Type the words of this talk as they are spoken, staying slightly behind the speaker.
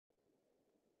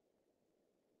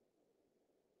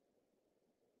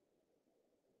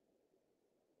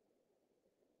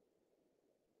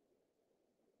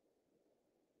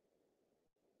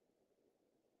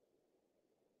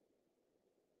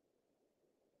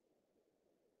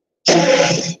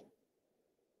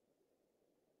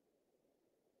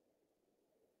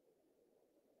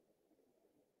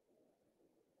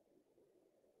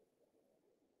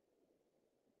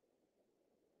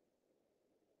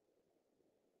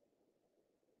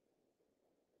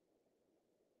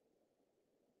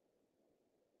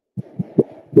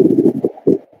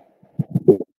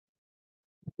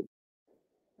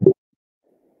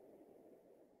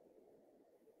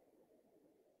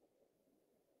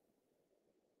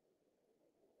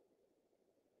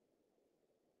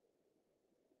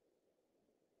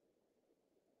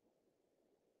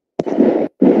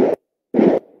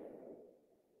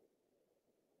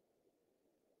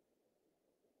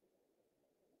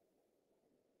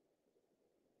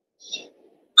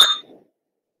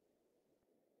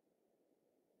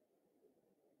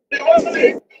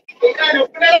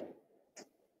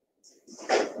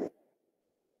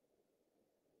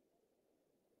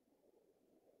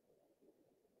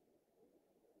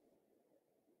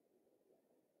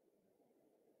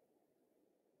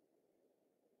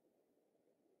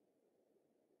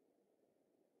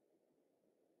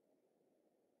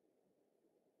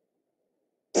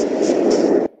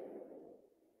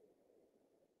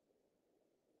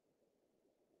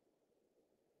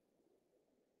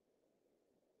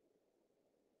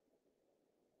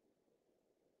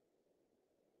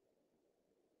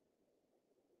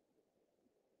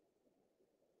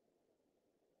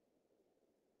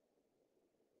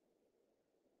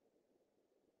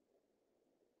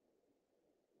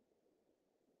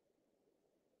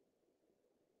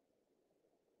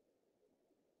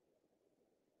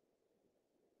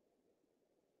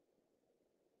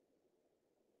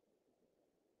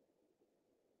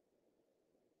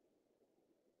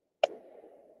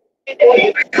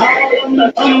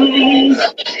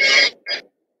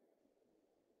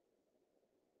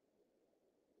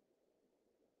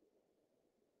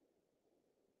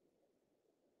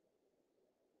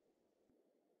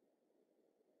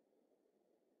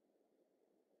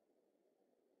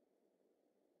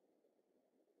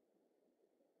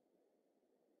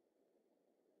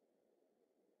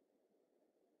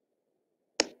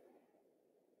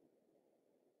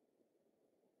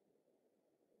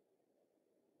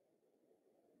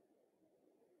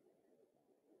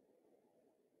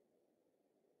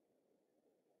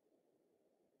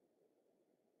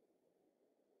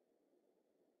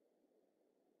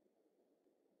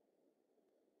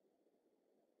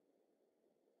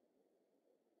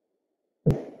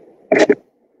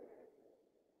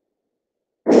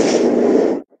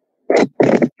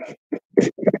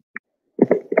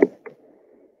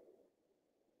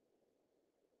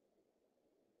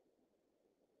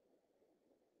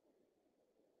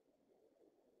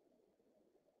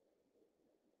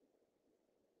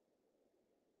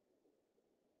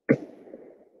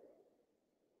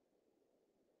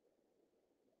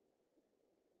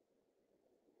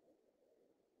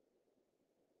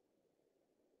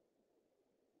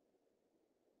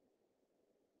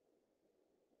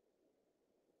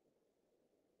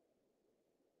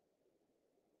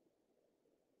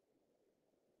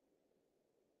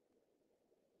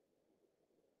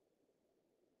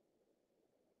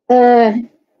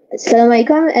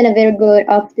Assalamualaikum and a very good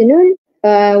afternoon.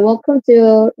 Welcome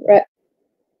to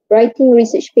Writing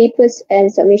Research Papers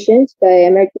and Submissions by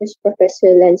Emeritus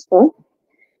Professor Fung.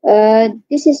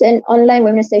 This is an online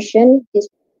webinar session.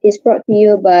 This is brought to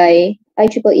you by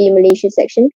IEEE Malaysia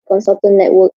Section, Consultant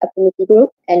Network Affinity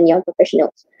Group, and Young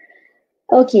Professionals.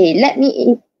 Okay, let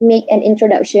me make an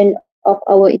introduction of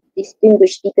our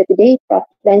distinguished speaker today, Prof.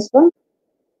 Fung.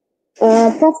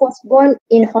 Prof was born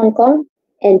in Hong Kong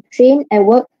and trained and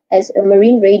worked as a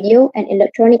marine radio and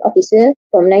electronic officer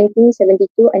from 1972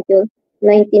 until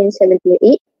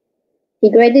 1978.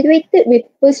 He graduated with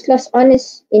first class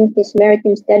honors in his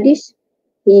maritime studies.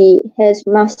 He has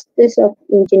Masters of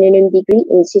Engineering degree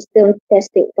in System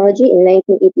Test Technology in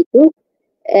 1982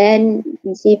 and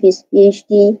received his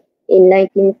PhD in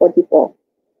 1944.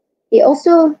 He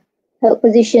also held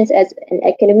positions as an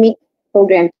academic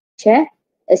program chair,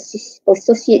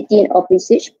 Associate Dean of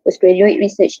Research, Postgraduate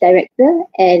Research Director,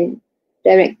 and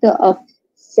Director of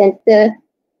Center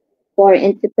for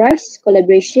Enterprise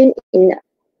Collaboration in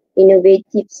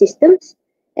Innovative Systems.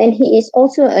 And he is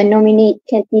also a nominee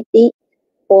candidate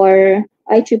for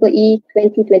IEEE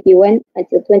 2021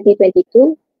 until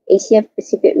 2022 Asia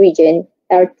Pacific Region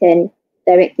R10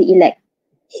 Director-elect.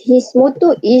 His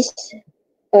motto is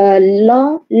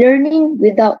learning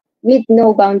with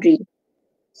no boundary.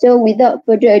 So without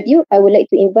further ado, I would like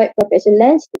to invite Professor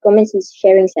Lance to commence his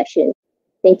sharing session.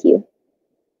 Thank you.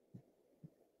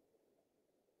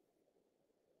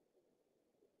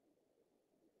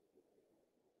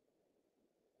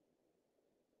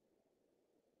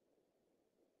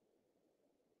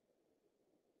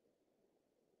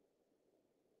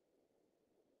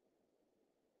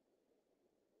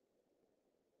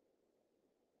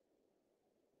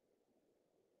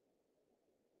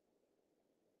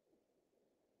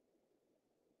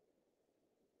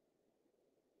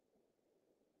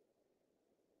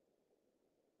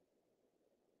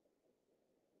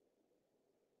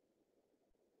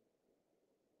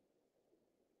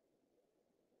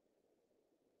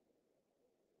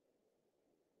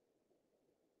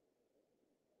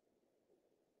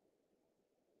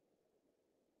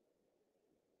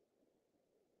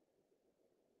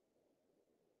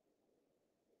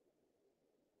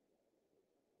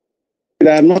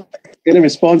 I'm not getting a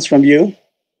response from you.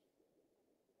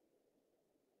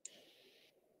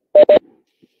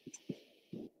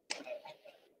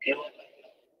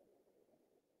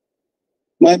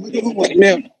 My microphone was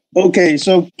mute. Okay,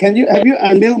 so have you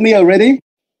unmute me already?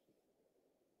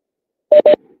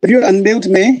 Have you unmute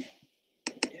me?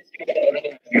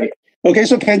 Okay,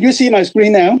 so can you see my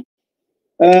screen now?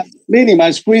 Meaning my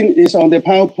screen is on the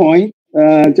PowerPoint.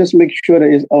 Just make sure that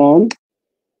it's on.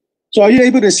 So are you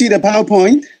able to see the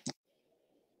PowerPoint?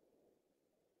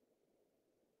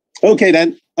 Okay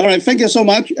then. All right, thank you so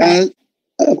much. I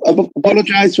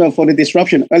apologize for the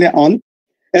disruption earlier on.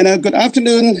 And good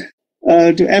afternoon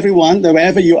to everyone,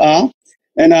 wherever you are.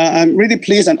 And I'm really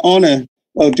pleased and honored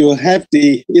to have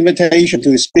the invitation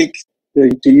to speak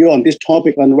to you on this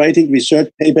topic on writing research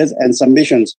papers and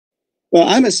submissions. Well,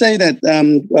 I must say that,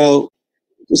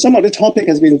 some of the topic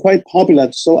has been quite popular.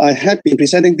 So I have been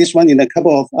presenting this one in a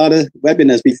couple of other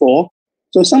webinars before.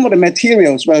 So some of the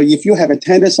materials, well, if you have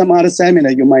attended some other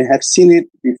seminar, you might have seen it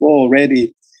before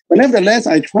already. But nevertheless,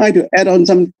 I try to add on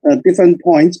some different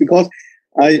points because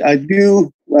I do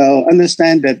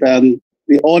understand that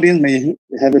the audience may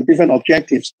have different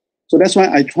objectives. So that's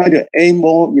why I try to aim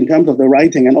more in terms of the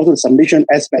writing and also the submission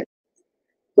aspect.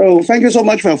 So thank you so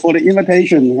much for the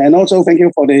invitation. And also thank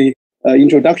you for the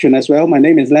introduction as well. My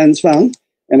name is Fung,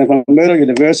 and I'm from Murdoch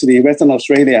University, Western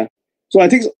Australia. So I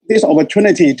think this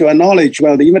opportunity to acknowledge,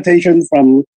 well, the invitation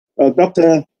from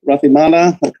Dr.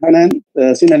 Rathimala Kanan,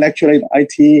 the Senior Lecturer in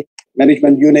IT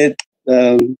Management Unit,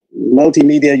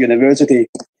 Multimedia University.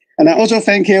 And I also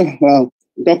thank you,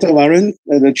 Dr. Warren,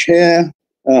 the Chair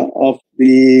of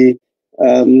the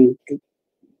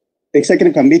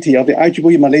Executive Committee of the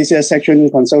IEEE Malaysia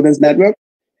Section Consultants Network,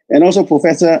 and also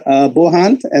Professor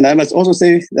Bohan. And I must also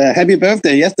say happy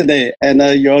birthday yesterday. And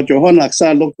your Johan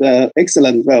Laksa looked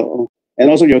excellent, well, and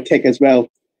also your cake as well.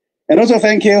 And also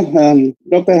thank you,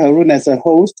 Dr. Haroon as a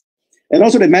host, and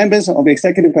also the members of the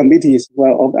executive committees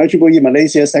of IEEE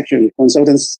Malaysia Section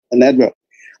Consultants Network.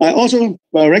 I also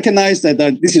recognize that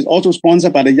this is also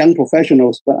sponsored by the young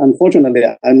professionals, but unfortunately,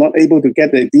 I'm not able to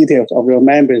get the details of your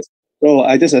members. So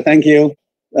I just thank you,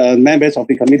 members of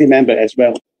the committee member as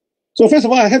well. So first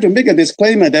of all, I have to make a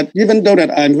disclaimer that even though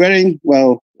that I'm wearing,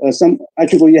 some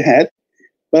IEEE hat,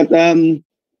 but the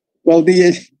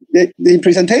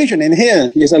presentation in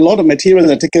here is a lot of material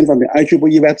that are taken from the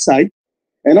IEEE website,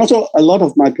 and also a lot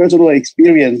of my personal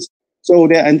experience. So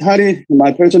they're entirely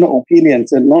my personal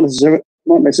opinions and not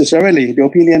necessarily the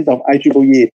opinions of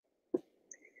IEEE.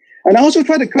 And I also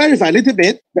try to clarify a little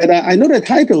bit that I know the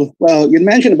title, you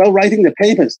mentioned about writing the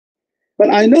papers, but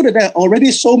I know that there are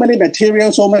already so many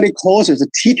materials, so many courses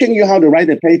teaching you how to write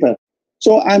a paper.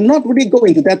 So I'm not really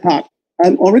going to that part.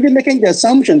 I'm already making the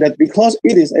assumption that because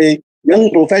it is a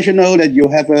young professional, that you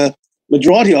have a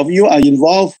majority of you are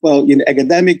involved in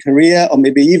academic career, or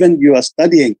maybe even you are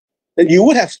studying, that you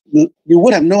would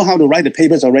have known how to write the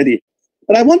papers already.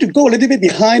 But I want to go a little bit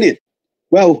behind it.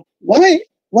 Well, why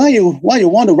you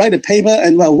want to write a paper,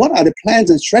 and what are the plans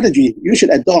and strategy you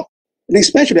should adopt? And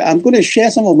especially, I'm going to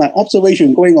share some of my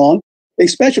observations going on,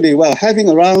 especially having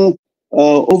around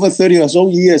over 30 or so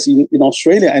years in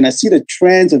Australia, and I see the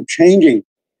trends of changing.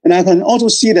 And I can also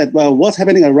see that what's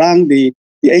happening around the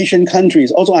Asian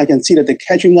countries. Also, I can see that they're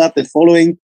catching up, they're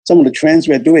following some of the trends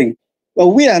we're doing.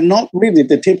 Well, we are not really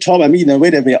the tip top. I mean, in a way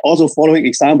that we are also following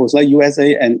examples like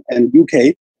USA and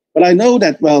UK. But I know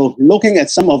that, looking at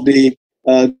some of the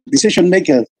decision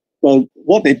makers,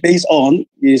 what they base on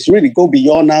is really go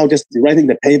beyond now just writing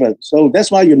the paper. So that's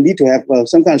why you need to have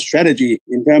some kind of strategy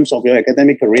in terms of your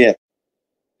academic career.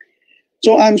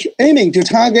 So I'm aiming to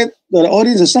target the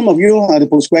audience. Some of you are the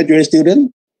postgraduate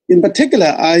student. In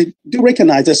particular, I do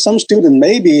recognize that some students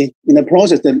may be in a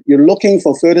process that you're looking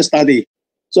for further study.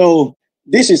 So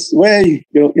this is where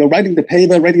you're writing the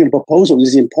paper, writing the proposal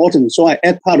is important. So I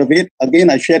add part of it. Again,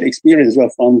 I shared experience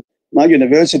from my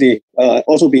university,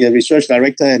 also be a research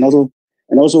director and also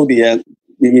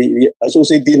the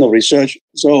associate dean of research.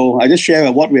 So I just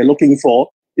share what we're looking for.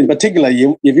 In particular,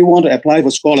 if you want to apply for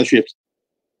scholarships.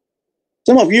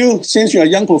 Some of you, since you're a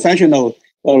young professional,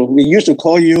 we used to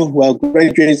call you,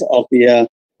 graduates of the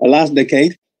last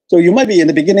decade. So you might be in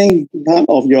the beginning part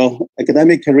of your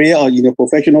academic career or in your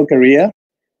professional career.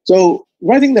 So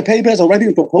writing the papers or writing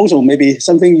the proposal may be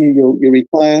something you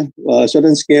require a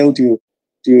certain skill to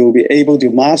be able to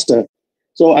master.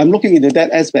 So I'm looking into that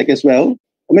aspect as well.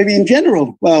 Or maybe in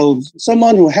general,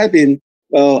 someone who had been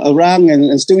around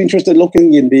and still interested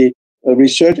looking in the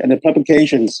research and the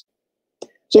publications.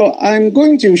 So I'm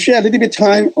going to share a little bit of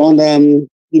time on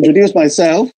introduce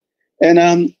myself. And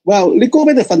let's go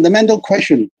over the fundamental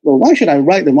question. Well, why should I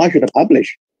write and why should I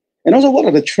publish? and also what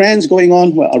are the trends going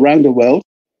on around the world.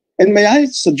 And may I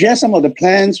suggest some of the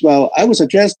plans? Well, I would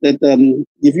suggest that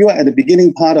if you are at the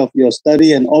beginning part of your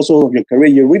study and also of your career,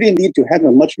 you really need to have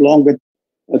a much longer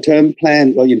term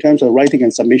plan in terms of writing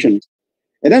and submissions.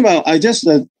 And then, well, I just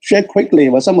share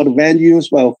quickly some of the venues,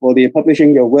 for the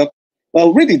publishing your work.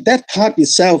 Well, really, that part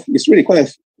itself is really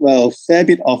quite a fair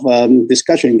bit of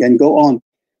discussion can go on.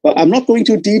 But I'm not going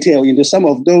too detailed into some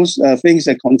of those things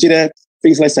that consider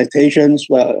things like citations,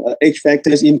 age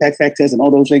factors, impact factors, and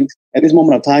all those things at this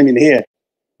moment of time in here.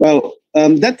 Well,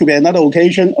 that could be another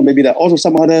occasion, or maybe there are also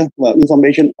some other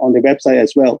information on the website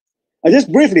as well. I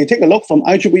just briefly take a look from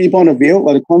IEEE point of view,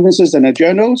 the conferences and the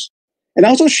journals, and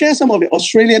also share some of the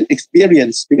Australian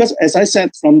experience, because as I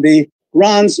said, from the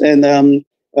grants and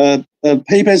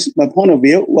papers point of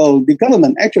view, the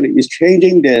government actually is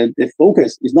changing the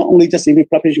focus. It's not only just simply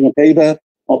publishing a paper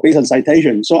or based on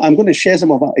citation. So I'm going to share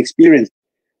some of our experience.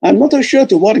 I'm not so sure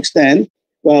to what extent,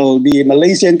 the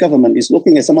Malaysian government is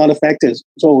looking at some other factors.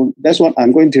 So that's what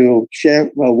I'm going to share,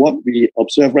 what we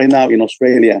observe right now in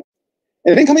Australia.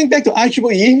 And then coming back to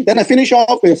IEEE, then I finish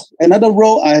off with another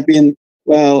role I have been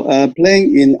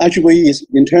playing in IEEE is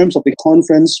in terms of the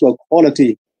conference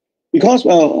quality. Because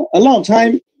a lot of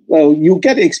time, you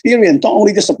get experience not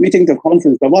only just submitting to a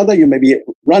conference, but rather you may be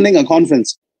running a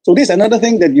conference. So this is another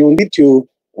thing that you need to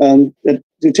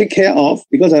take care of,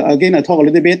 because again, I talk a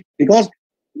little bit, because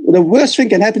the worst thing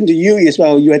can happen to you is,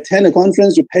 you attend a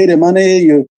conference, you pay the money,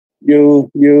 you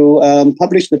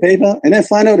publish the paper, and then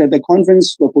find out that the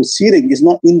conference proceeding is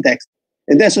not indexed.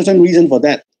 And there's a certain reason for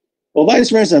that. Or vice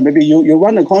versa, maybe you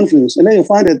run a conference and then you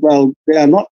find that, they are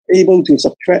not able to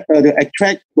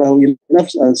attract enough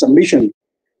submission.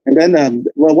 And then,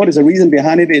 what is the reason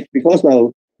behind it? Because,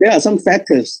 there are some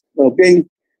factors, being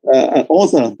an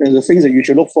author, there's the things that you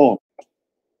should look for.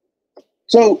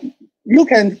 So you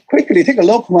can quickly take a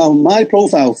look at my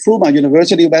profile through my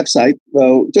university website.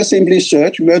 Just simply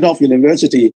search Murdoch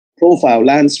University profile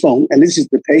Lance Fung, and this is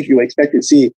the page you expect to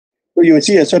see. So you will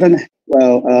see a certain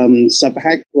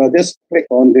subhack. Just click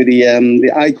on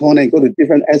the icon and go to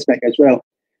different aspect as well.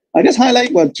 I just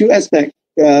highlight two aspects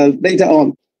later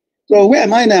on. So where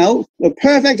am I now?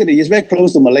 Perth actually is very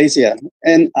close to Malaysia,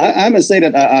 and I must say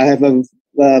that I have a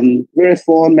very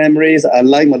fond memories. I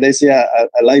like Malaysia.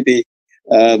 I like the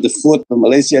food from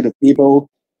Malaysia, the people.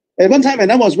 At one time,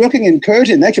 when I was working in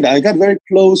Curtin, actually, I got very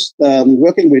close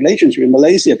working relationship with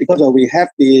Malaysia because we have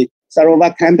the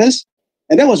Sarawak campus.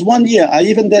 And that was 1 year. I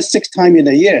even did 6 times in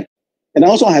a year. And I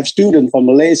also have students from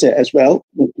Malaysia as well.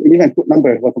 Even put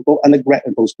number for both undergrad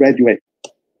and postgraduate.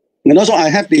 And also I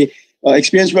have the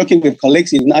experience working with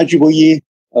colleagues in IEEE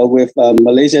with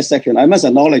Malaysia section. I must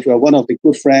acknowledge one of the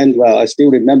good friends. I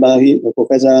still remember him,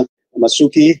 Professor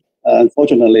Masuki.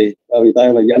 Unfortunately, he died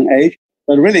at a young age.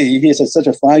 But really, he is such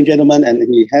a fine gentleman, and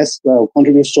he has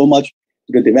contributed so much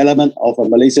to the development of a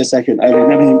Malaysia section. I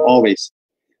remember him always.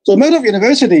 So Murdoch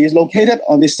University is located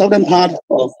on the southern part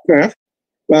of Perth.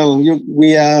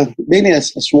 We are mainly a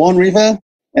Swan River,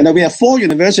 and we have 4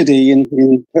 universities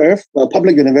in Perth,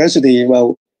 public university.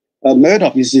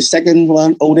 Murdoch is the second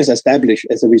one oldest established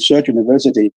as a research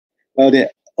university. The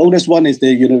oldest one is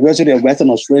the University of Western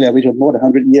Australia, which has more than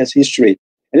 100 years history.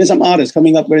 And then some others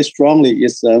coming up very strongly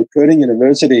is Curtin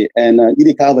University and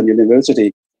Edith Cowan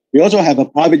University. We also have a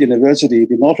private university,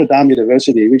 the Notre Dame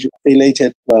University, which is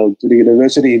affiliated to the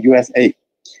university in USA.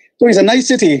 So it's a nice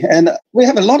city, and we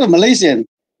have a lot of Malaysians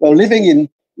living in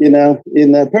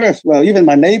Perth. Even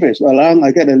my neighbors,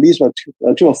 I get at least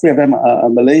 2 or 3 of them are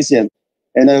Malaysian.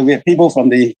 And we have people from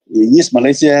the East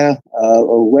Malaysia,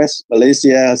 West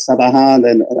Malaysia, Sabahan,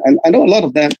 and I know a lot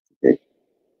of them. Okay.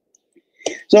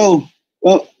 So,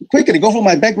 quickly go through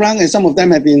my background, and some of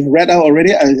them have been read out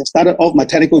already. I started off my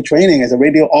technical training as a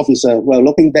radio officer.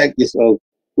 Looking back, it's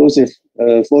close to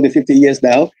 40, 50 years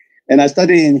now. And I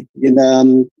studied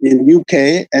in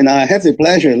UK, and I have the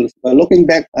pleasure, looking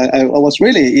back, I was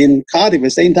really in Cardiff at the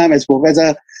same time as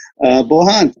Professor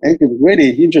Bohan. It was really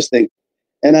interesting.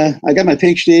 And I got my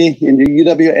PhD in the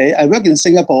UWA. I work in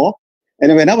Singapore.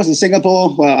 And when I was in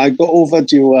Singapore, I go over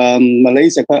to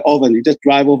Malaysia quite often. You just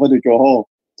drive over to Johor.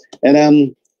 And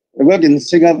I worked in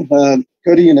Singapore,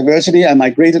 Curtin University. I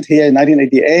migrated here in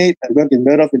 1988. I worked in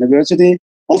Murdoch University.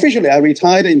 Officially, I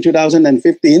retired in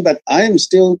 2015, but I am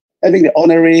still having the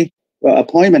honorary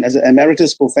appointment as an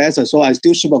emeritus professor. So I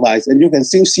still supervise. And you can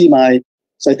still see my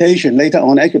citation later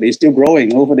on. Actually, it's still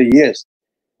growing over the years.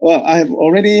 I have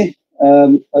already,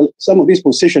 some of these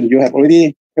positions you have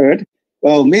already heard.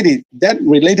 Maybe that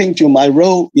relating to my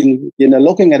role in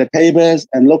looking at the papers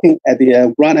and looking at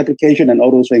the grant application and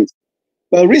all those things.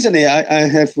 Recently I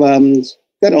have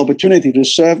got an opportunity to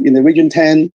serve in the Region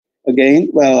 10 again,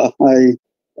 well, my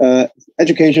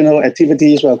educational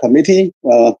activities committee.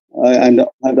 I'm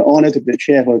the honor to be the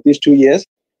chair for these 2 years.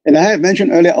 And I have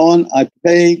mentioned earlier on, I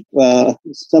play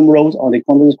some roles on the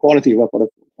content quality for the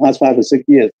past 5 or 6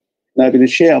 years. And I've been the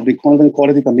chair of the content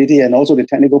quality committee and also the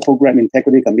technical program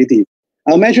integrity committee.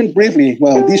 I'll mention briefly,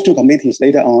 these two committees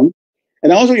later on.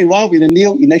 And also involved in the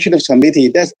new initiatives committee.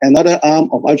 That's another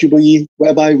arm of IEEE,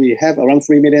 whereby we have around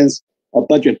 3 million of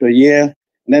budget per year.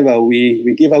 And then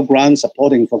we give out grants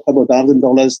supporting for a couple of $1,000,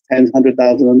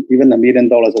 $100,000, even $1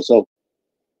 million or so.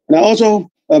 And I also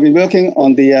have been working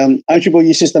on the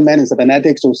IEEE System Man and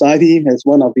Cybernetics Society as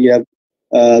one of the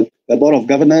Board of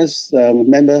Governors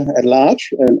member at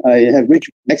large. And I have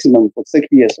reached maximum for 6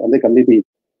 years on the committee.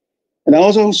 And I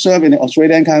also serve in the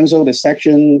Australian Council, the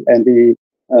section, and the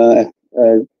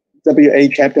WA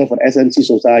chapter for the SNC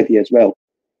Society as well.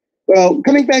 Well,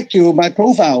 coming back to my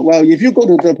profile, well, if you go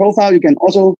to the profile, you can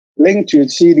also link to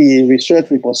see the research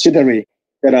repository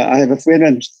that I have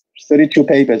 332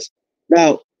 papers.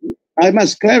 Now, I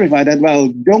must clarify that,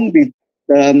 don't think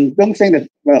that,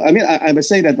 I must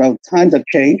say that, times have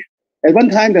changed. At one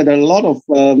time, that a lot of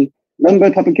number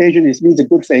of publications means a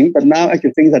good thing, but now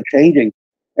actually things are changing.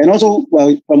 And also,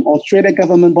 from Australian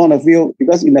government point of view,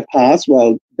 because in the past,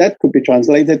 that could be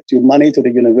translated to money to the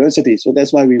university. So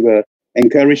that's why we were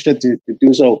encouraged to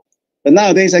do so. But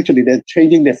nowadays, actually, they're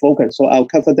changing their focus. So I'll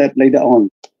cover that later on.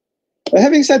 But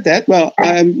having said that,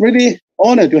 I'm really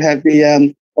honored to have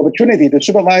the opportunity to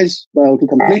supervise to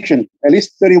completion at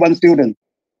least 31 students.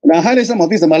 And I'll highlight some of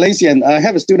these are Malaysian. I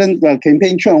have a student,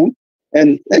 Campaign Chong,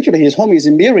 and actually his home is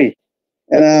in Miri.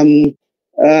 And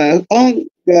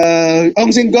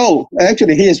Ong Sing Go,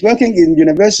 actually, he is working in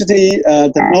University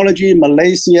Technology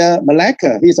Malaysia,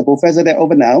 Malacca. He's a professor there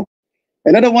over now.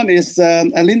 Another one is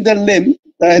Linda Lim,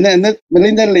 and then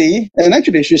Melinda Lee. And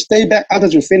actually, she stayed back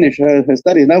after she finished her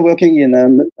study, now working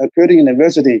in Curtin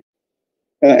University.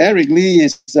 Eric Lee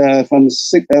is from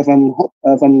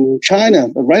China.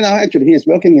 But right now, actually, he is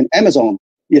working in Amazon.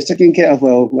 He is taking care of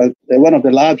one of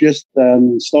the largest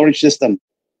storage systems.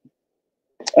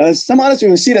 Some others, you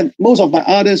will see that most of my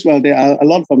others, there are a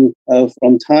lot from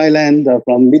Thailand,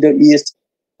 from Middle East,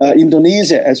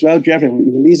 Indonesia as well, Jeffrey from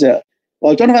Indonesia.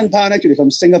 Well, Jonathan Pan actually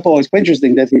from Singapore. It's quite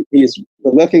interesting that he is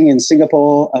working in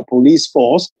Singapore police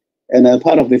force, and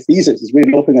part of the thesis is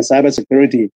really looking at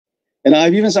cybersecurity. And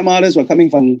I've even some others were coming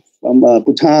from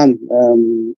Bhutan,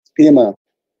 Burma,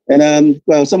 and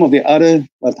some of the other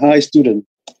Thai students.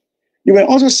 You will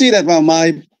also see that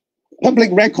my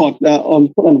public record put on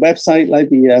the website like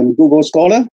the Google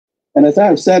Scholar. And as I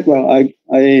have said, I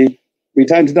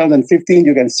retired in 2015.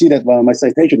 You can see that my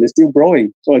citation is still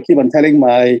growing. So I keep on telling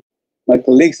my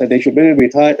colleagues that they should really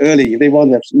retire early if they want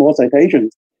to have more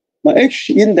citations. My H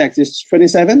index is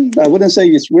 27. I wouldn't say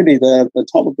it's really the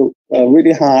top of the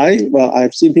really high.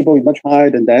 I've seen people much higher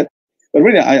than that. But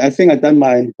really, I think I've done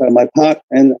my part.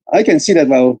 And I can see that,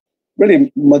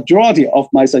 really majority of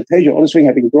my citation honestly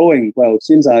have been growing,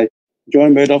 since I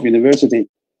joined Murdoch University.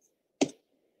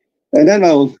 And then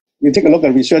you take a look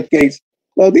at ResearchGate.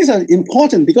 These are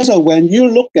important because when you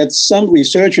look at some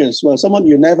researchers, someone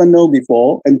you never know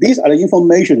before, and these are the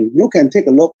information, you can take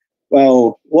a look,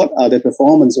 what are the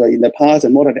performance in the past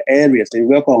and what are the areas they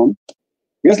work on.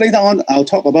 Because later on, I'll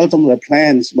talk about some of the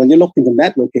plans. When you look into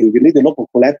networking, you need to look for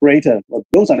collaborator.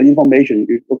 Those are the information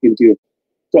you look into.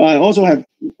 So I also have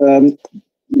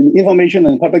information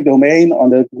in public domain on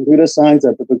the computer science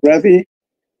and cryptography.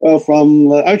 From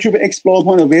IEEE Explore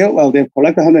point of view, they've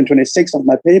collected 126 of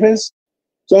my papers.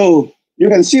 So you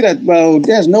can see that,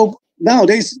 there's no,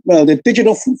 nowadays, the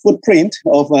digital footprint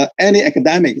of any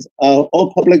academics are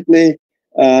all publicly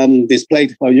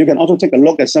displayed. You can also take a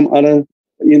look at some other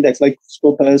index like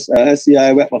Scopus,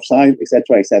 SCI, Web of Science,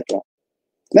 etc., etc.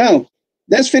 Now,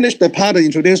 let's finish the part to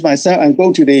introduce myself and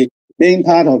go to the main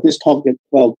part of this talk,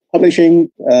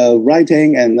 publishing,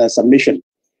 writing, and submission.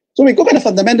 So we go back to the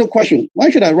fundamental question: why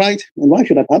should I write and why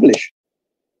should I publish?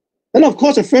 Then, of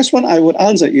course, the first one I would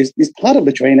answer is part of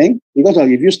the training, because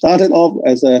if you started off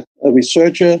as a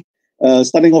researcher,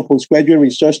 starting off postgraduate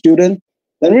research student,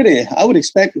 then really I would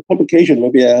expect publication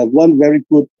will be one very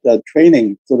good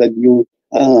training so that you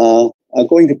are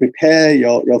going to prepare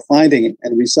your finding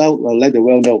and result or let the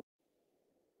world know.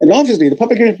 And obviously, the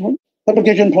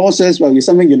publication process is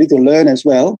something you need to learn as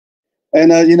well.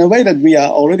 And in a way that we are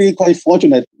already quite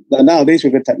fortunate nowadays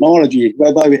with the technology,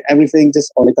 whereby with everything just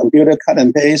on the computer, cut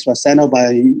and paste, was sent out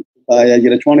by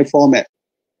electronic format.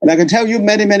 And I can tell you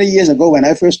many, many years ago when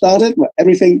I first started,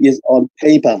 everything is on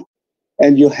paper.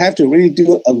 And you have to really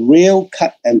do a real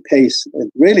cut and paste, and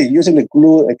really using the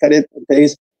glue and cut it and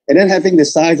paste and then having the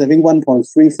size, having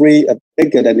 1.33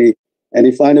 bigger than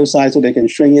the final size, so they can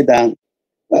shrink it down.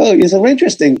 Oh, it's very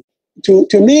interesting.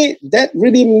 To me, that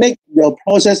really makes your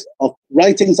process of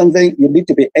writing something, you need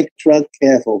to be extra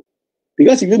careful.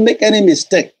 Because if you make any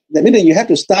mistake, that means that you have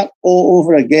to start all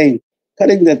over again, cut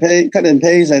and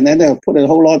paste, and then put a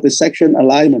whole lot of section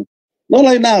alignment. Not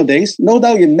like nowadays. No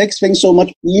doubt it makes things so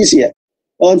much easier.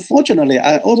 Unfortunately,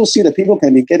 I also see that people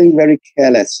can be getting very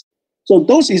careless. So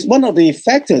those is one of the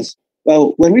factors.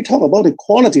 Well, when we talk about the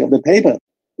quality of the paper,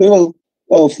 we will,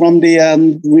 from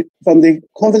the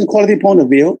content quality point of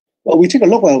view, well, we take a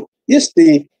look. Well, is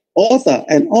the author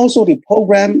and also the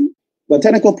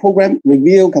technical program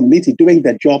review committee doing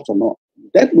their jobs or not?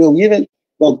 That will even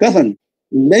govern.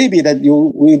 Maybe that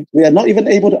we are not even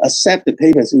able to accept the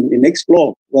papers in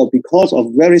Explore, because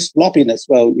of very sloppiness,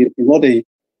 in what they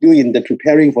do in the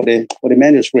preparing for the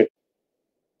manuscript.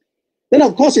 Then,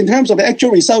 of course, in terms of the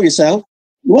actual result itself,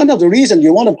 one of the reasons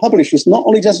you want to publish is not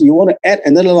only just you want to add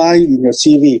another line in your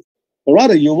CV, but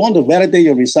rather you want to validate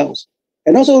your results.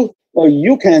 And also,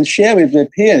 you can share with your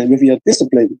peer, with your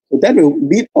discipline. So that will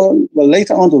lead on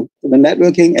later on to the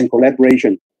networking and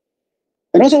collaboration.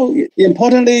 And also,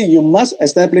 importantly, you must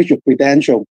establish your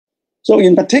credential. So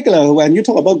in particular, when you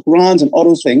talk about grants and all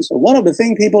those things, one of the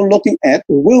things people looking at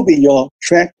will be your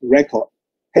track record.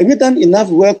 Have you done enough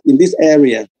work in this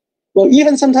area? Well,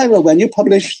 even sometimes when you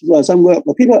publish some work,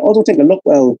 people also take a look,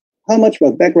 how much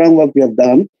background work you have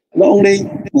done, not only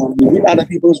you read other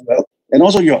people's work, and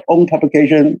also your own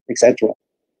publication, etc.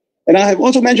 And I have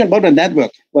also mentioned about the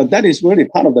network. Well, that is really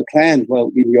part of the plan,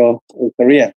 in your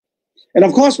career. And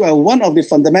of course, one of the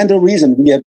fundamental reasons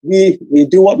we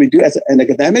do what we do as an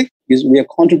academic is we are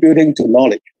contributing to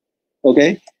knowledge.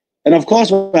 Okay? And of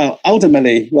course,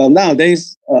 ultimately,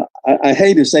 nowadays, I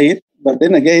hate to say it, but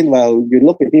then again, you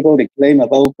look at people, they claim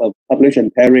about publish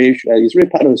and perish. It's really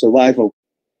part of survival.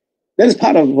 That is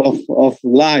part of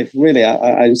life, really.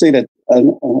 I would say that,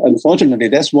 unfortunately,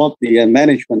 that's what the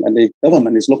management and the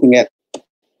government is looking at.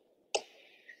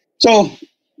 So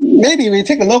maybe we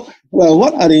take a look,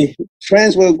 what are the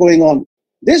trends going on?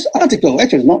 This article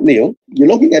actually is not new. You're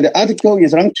looking at the article,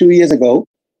 it's around 2 years ago,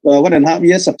 1.5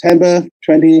 years, September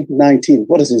 2019.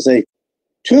 What does it say?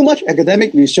 Too much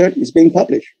academic research is being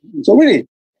published. So really,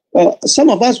 some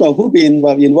of us who've been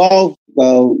involved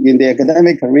in the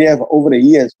academic career for over the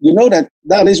years, you know that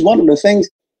is one of the things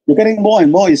you're getting more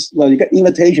and more is, you get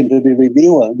invitation to be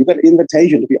reviewer, you get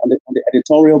invitation to be on the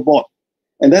editorial board.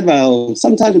 And then,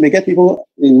 sometimes we may get people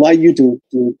invite you to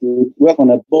work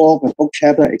on a book, a book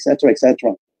chapter, etc.,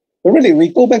 etc. But really, we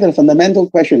go back to the fundamental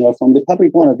question, from the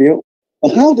public point of view,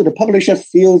 how do the publisher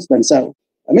feel themselves?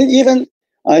 I mean, even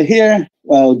I hear,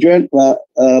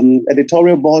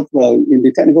 editorial board, in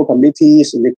the technical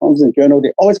committees, in the conference journal,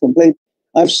 they always complain,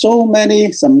 I have so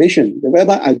many submissions,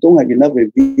 whereby I don't have enough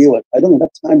reviewers. I don't have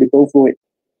enough time to go through it.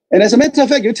 And as a matter of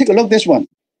fact, you take a look at this one.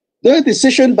 The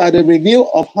decision by the Review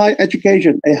of Higher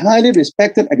Education, a highly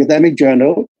respected academic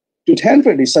journal, to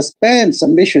temporarily suspend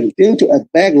submission due to a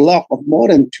backlog of more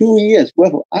than 2 years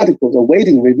worth of articles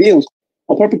awaiting reviews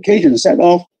or publication set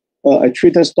off a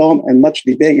Twitter storm and much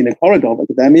debate in the corridor of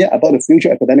academia about the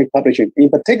future academic publishing. In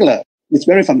particular, its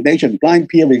very foundation, blind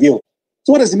peer review.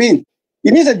 So what does it mean?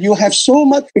 It means that you have so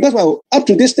much, because up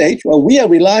to this stage, we are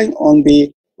relying on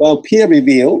the peer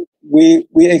review. We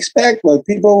expect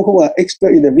people who are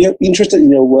expert in the field, interested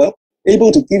in your work,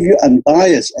 able to give you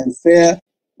unbiased and fair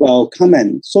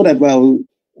comment, so that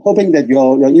hoping that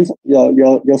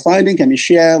your finding can be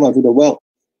shared to the world.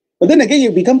 But then again,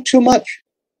 you become too much.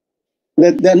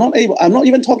 That they're not able. I'm not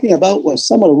even talking about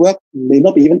some of the work may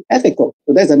not be even ethical.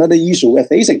 So that's another issue we're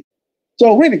facing.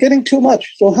 So really getting too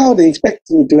much. So how they expect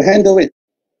to handle it?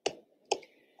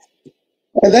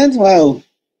 And then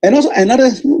and also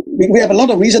we have a lot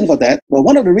of reason for that. But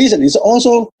one of the reasons is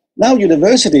also now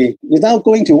university is now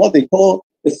going to what they call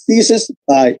the thesis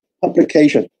by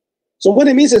publication. So what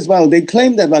it means is, they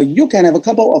claim that, you can have a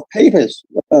couple of papers.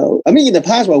 I mean, in the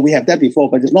past, we have that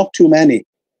before, but it's not too many.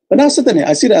 But now suddenly,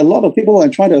 I see that a lot of people are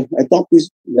trying to adopt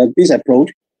this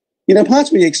approach. In the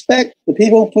past, we expect the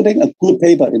people putting a good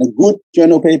paper in a good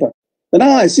journal paper. But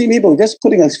now I see people just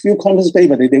putting a few conference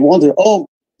paper that they want to,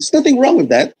 there's nothing wrong with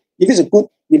that if it is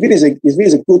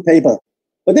a good paper.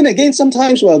 But then again,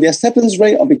 sometimes, the acceptance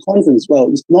rate of the conference,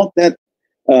 it's not that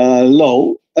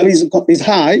low. I mean, it's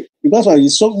high because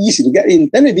it's so easy to get in.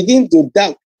 Then we begin to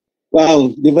doubt,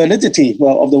 the validity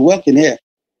of the work in here.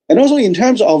 And also in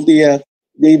terms of the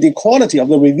quality of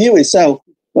the review itself.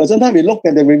 Sometimes we look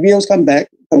at the reviews come back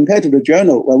compared to the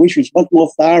journal, which is much more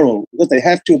thorough because they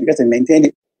maintain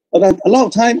it. But a lot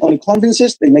of time on the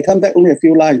conferences, they may come back only a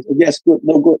few lines. Yes, good,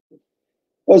 no good.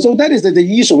 So that is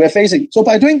the issue we're facing. So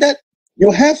by doing that,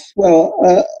 you have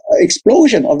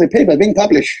explosion of the paper being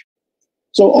published.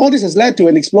 So all this has led to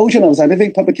an explosion of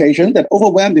scientific publication that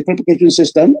overwhelmed the publication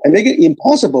system and make it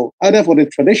impossible either for the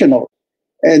traditional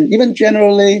and even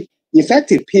generally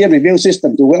effective peer review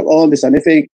system to work on the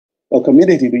scientific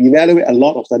community to evaluate a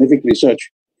lot of scientific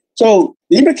research. So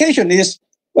the implication is,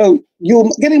 well, you're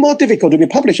getting more difficult to be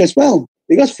published as well,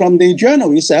 because from the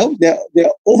journal itself, they're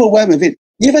overwhelmed with it.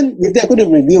 Even if they're going to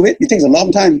review it, it takes a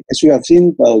long time, as you have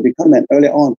seen the comment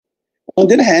earlier on. On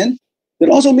the other hand, it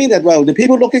also means that, well, the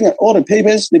people looking at all the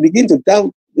papers, they begin to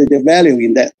doubt the value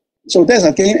in that. So that's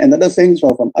again another thing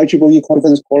from IEEE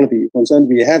conference quality concern.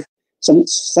 We have some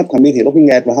subcommittee looking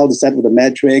at how to set with the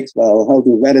metrics, how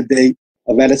to validate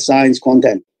valid science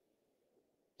content.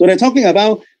 So they're talking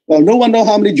about, well, no one knows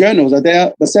how many journals are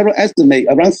there, but several estimate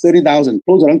around 30,000,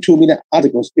 close around 2 million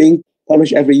articles being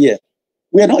published every year.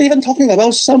 We are not even talking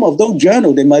about some of those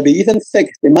journals. They might be even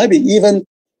fake. They might be even,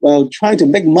 well, trying to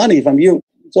make money from you.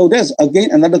 So there's,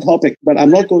 again, another topic, but I'm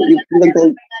not going to even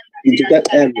go into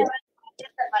that area.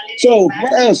 So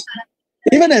what else?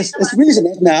 Even as recent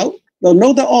as now, well,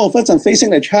 note that all of us are facing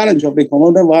the challenge of the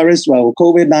coronavirus, well,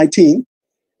 COVID-19.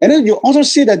 And then you also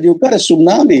see that you've got a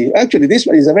tsunami. Actually, this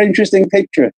one is a very interesting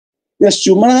picture. There's a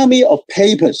tsunami of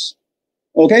papers.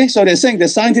 Okay, so they're saying the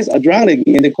scientists are drowning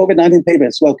in the COVID-19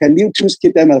 papers. Well, can you tools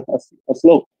keep them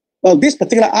afloat? Well, this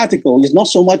particular article is not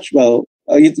so much, well,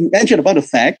 it mentioned about the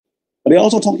fact, but they're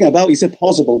also talking about, is it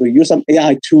possible to use some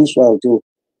AI tools, well, to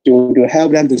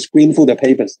help them to screen through the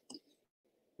papers?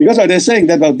 Because they're saying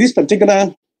that, well, this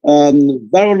particular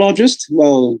virologist,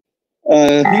 well,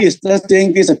 he is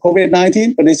studying this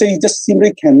COVID-19, but they say he just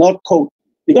simply cannot code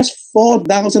because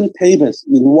 4,000 papers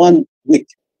in 1 week.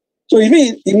 So if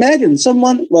you imagine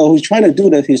someone, well, who's trying to do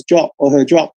his job or her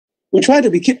job, who try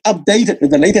to keep updated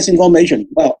with the latest information.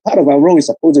 Well, part of our role is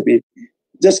supposed to be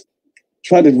just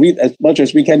try to read as much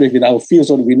as we can within our field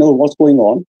so that we know what's going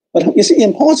on. But it's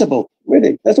impossible,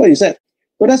 really. That's what he said.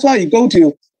 So that's why you go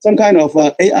to some kind of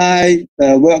AI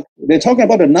work. They're talking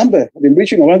about the number. They've been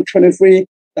reaching around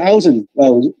 23,000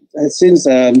 since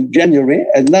January,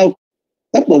 and now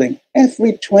doubling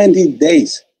every 20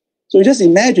 days. So just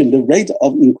imagine the rate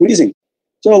of increasing.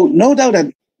 So no doubt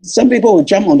that some people will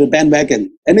jump on the bandwagon.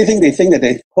 Anything they think that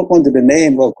they hook onto the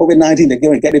name of COVID-19, they're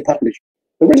going to get it published.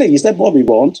 But really, is that what we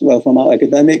want? Well, from our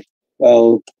academic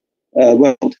world.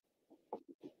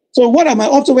 So what are my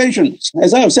observations?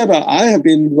 As I have said, I have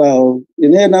been, well,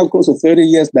 in here now close to 30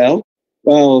 years now,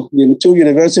 well, in 2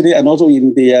 universities and also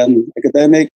in the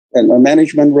academic and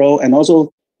management role, and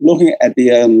also looking at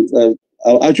the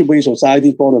our IEEE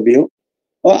society point of view.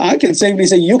 Well, I can safely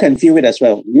say you can feel it as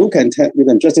well. You can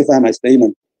justify my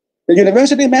statement. The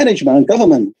university management and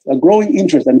government are growing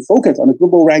interest and focus on the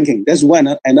global ranking. That's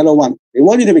one. Another one. They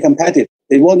want you to be competitive.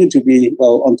 They want you to be,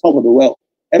 well, on top of the world.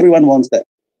 Everyone wants that.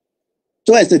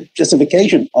 So as the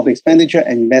justification of expenditure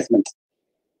and investment.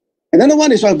 Another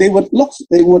one is, well, they love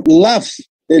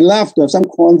to have some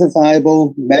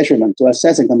quantifiable measurement to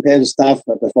assess and compare the staff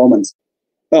performance.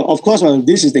 Well, of course, well,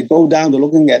 this is they go down to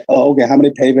looking at, okay, how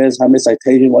many papers, how many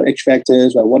citations, what H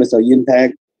factors, well, what is the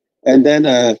impact, and then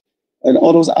and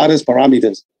all those other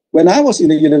parameters. When I was in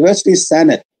the university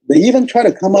senate, they even try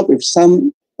to come up with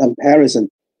some comparison,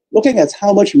 looking at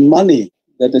how much money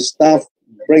that the staff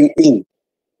bring in.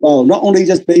 Well, not only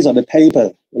just based on the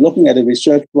paper, they're looking at the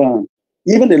research grant.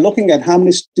 Even they're looking at how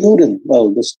many students,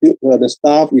 well, the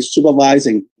staff is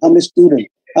supervising, how many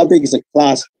students, how big is the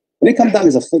class. When it comes down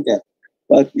as a figure.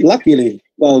 But luckily,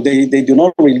 well, they do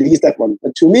not release that one.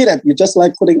 But to me, that you just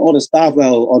like putting all the stuff,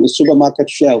 well, on the supermarket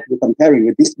shelf, you're comparing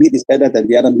with this meat is better than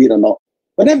the other meat or not.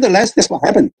 But nevertheless, that's what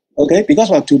happened, okay? Because,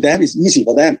 well, to them, it's easy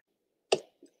for them.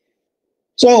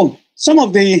 So some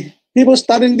of the people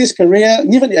starting this career,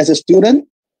 even as a student,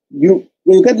 you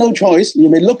get no choice. You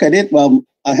may look at it, well,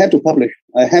 I have to publish.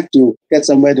 I have to get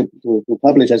somewhere to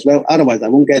publish as well. Otherwise, I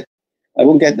won't get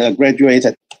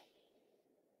graduated.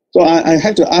 So I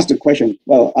have to ask the question,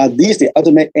 well, are these the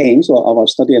ultimate aims of our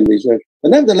study and research?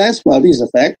 But nevertheless, well, this is a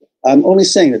fact. I'm only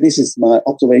saying that this is my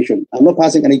observation. I'm not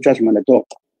passing any judgment at all.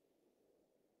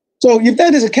 So if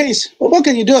that is the case, well, what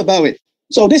can you do about it?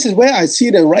 So this is where I see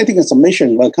the writing and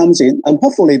submission comes in. And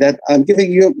hopefully that I'm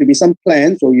giving you maybe some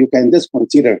plan so you can just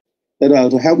consider that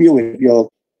to help you with your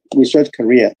research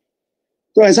career.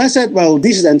 So as I said, well,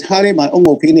 this is entirely my own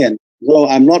opinion. So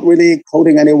I'm not really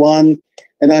quoting anyone.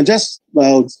 And I'm just,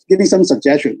 well, giving some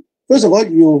suggestion. First of all,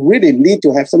 you really need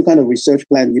to have some kind of research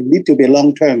plan. You need to be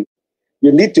long-term.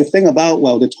 You need to think about,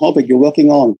 well, the topic you're working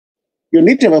on. You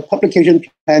need to have a publication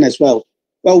plan as well.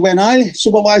 Well, when I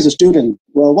supervise a student,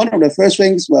 well, one of the first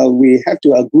things, well, we have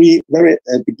to agree very at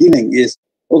the beginning is,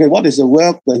 okay, what is the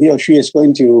work that he or she is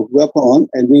going to work on?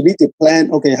 And we need to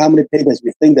plan, okay, how many papers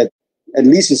we think that at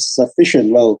least is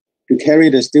sufficient, well, to carry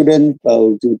the student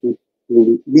to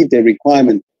meet the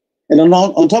requirement. And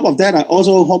on top of that, I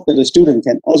also hope that the student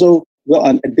can also work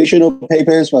on additional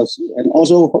papers, well, and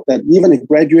also hope that even if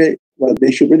graduate, well,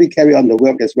 they should really carry on the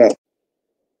work as well.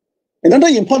 Another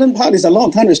important part is a lot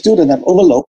of times the students have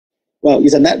overlooked, well,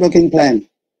 is a networking plan.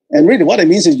 And really what it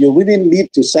means is you really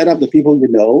need to set up the people you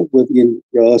know within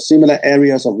your similar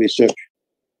areas of research.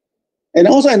 And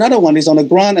also another one is on the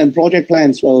grant and project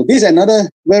plans. Well, this is another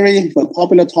very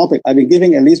popular topic. I've been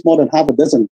giving at least more than half a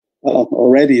dozen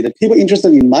already. The people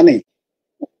interested in money.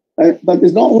 But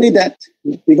it's not only that,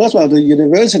 because well, the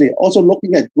university also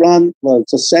looking at grant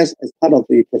success as part of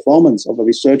the performance of a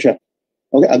researcher.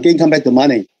 Okay, again, come back to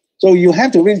money. So you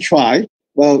have to really try.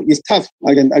 Well, it's tough.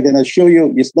 I can assure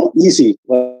you it's not easy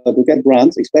to get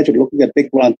grants, especially looking at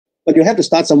big grants. But you have to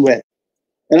start somewhere.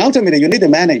 And ultimately, you need to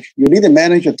manage. You need to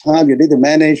manage your time. You need to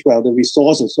manage, well, the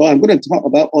resources. So I'm going to talk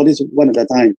about all this one at a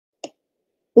time.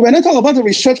 So when I talk about the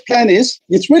research plan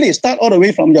it's really start all the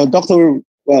way from your doctoral,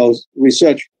 well,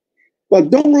 research. But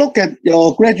don't look at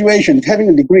your graduation. Having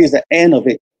a degree is the end of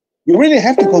it. You really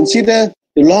have to consider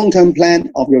the long-term plan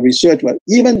of your research. Well,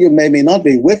 even you may not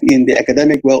be within the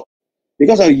academic world,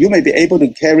 because you may be able to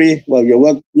carry, well, your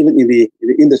work even in the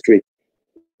industry.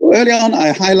 Earlier on,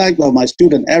 I highlight my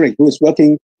student Eric, who is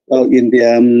working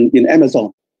in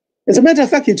Amazon. As a matter of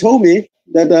fact, he told me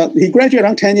that he graduated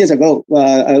around 10 years ago.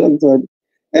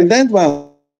 And then,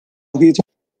 he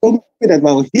told me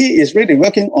that, he is really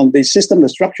working on the system, the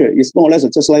structure. It's more or less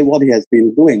just like what he has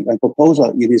been doing and proposed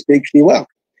in his PhD work.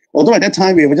 Although at that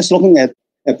time, we were just looking at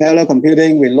parallel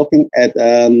computing, we're looking at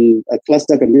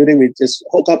cluster computing. We just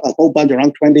hook up a whole bunch,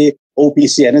 around 20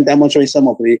 OPC, and then demonstrate some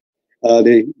of the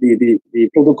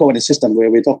protocol and the system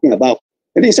where we're talking about.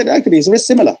 And he said, actually, it's very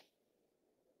similar.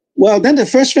 Well, then the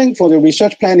first thing for the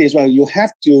research plan is, well, you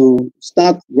have to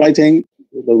start writing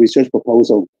the research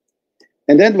proposal.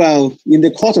 And then, well, in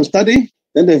the course of study,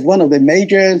 then there's one of the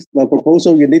major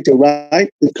proposal you need to write.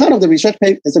 It's kind of the research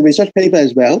paper, it's a research paper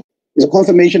as well. It's a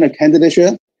confirmation of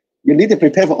candidature. You need to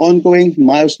prepare for ongoing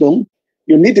milestone.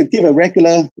 You need to give a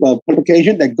regular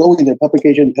publication that goes in the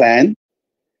publication plan.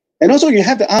 And also you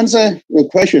have to answer the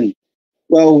question,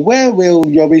 well, where will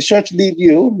your research lead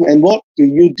you and what do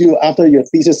you do after your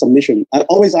thesis submission? I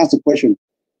always ask the question,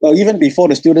 well, even before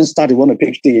the students start to want a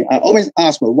PhD, I always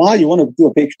ask, well, why you want to do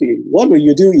a PhD? What will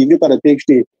you do if you got a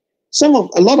PhD?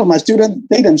 A lot of my students,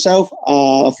 they themselves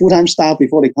are a full-time staff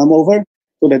before they come over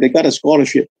so that they got a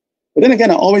scholarship. But then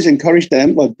again, I always encourage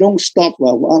them, well, don't stop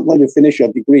when you finish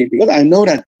your degree, because I know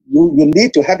that you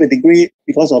need to have a degree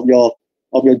because of your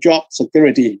job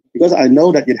security. Because I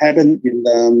know that it happened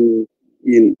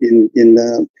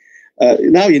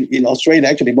now in Australia,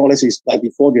 actually, more or less is like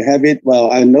before you have it.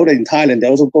 Well, I know that in Thailand, they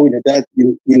also go into that.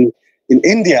 In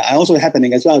India, I also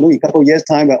happening as well. I know in a couple of years'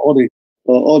 time, where all the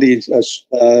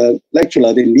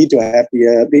lecturers, they need to have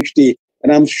the PhD.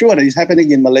 And I'm sure that it's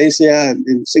happening in Malaysia,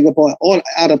 in Singapore, all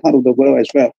other part of the world as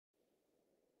well.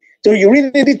 So you really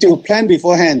need to plan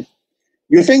beforehand.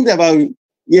 You think that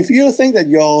if you think that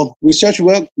your research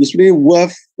work is really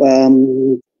worth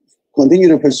continue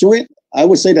to pursue it, I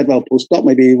would say that postdoc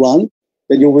may be one,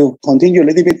 that you will continue a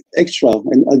little bit extra,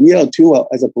 and a year or two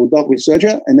as a postdoc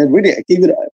researcher, and then really give you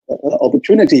the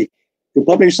opportunity to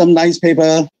publish some nice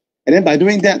paper. And then by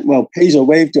doing that, pays your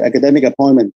way to academic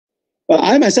appointment. But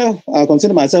I myself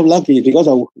consider myself lucky because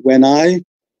when I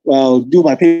do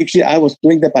my PhD, I was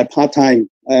doing that by part-time.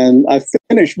 And I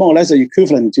finished more or less the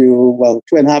equivalent to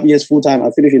 2.5 years full-time.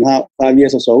 I finished in 5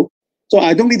 years or so. So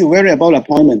I don't need to worry about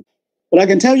appointment. But I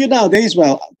can tell you nowadays,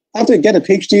 after you get a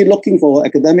PhD, looking for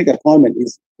academic appointment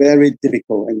is very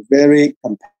difficult and very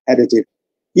competitive.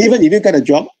 Even if you get a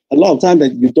job, a lot of times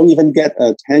that you don't even get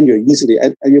a tenure easily.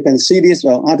 And you can see this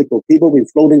article, people been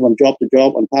floating from job to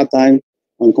job on part-time,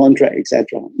 on contract,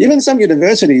 etc. Even some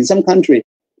universities in some country,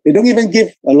 they don't even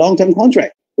give a long-term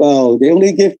contract. They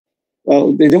only give,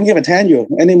 they don't give a tenure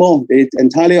anymore. They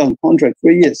entirely on contract,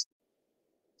 3 years.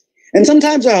 And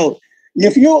sometimes,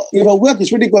 if your work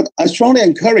is really good, I strongly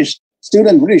encourage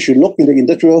students really should look into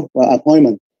industrial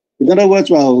appointment. In other words,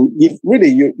 if really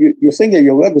you think that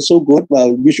your work is so good,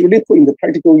 you should really put in the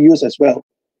practical use as well.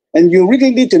 And you really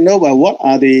need to know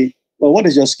what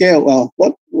is your scale?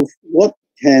 What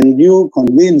can you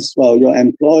convince your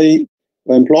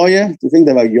employer to think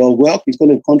that your work is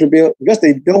going to contribute, because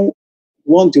they don't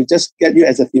want to just get you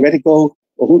as a theoretical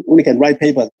or who only can write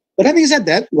paper. But having said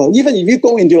that, even if you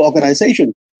go into an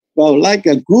organization, well, like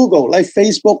Google, like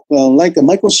Facebook, like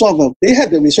Microsoft, they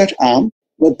have the research arm,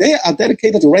 but they are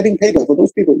dedicated to writing papers for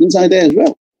those people inside there as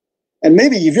well. And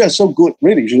maybe if you are so good,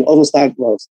 really, you should also start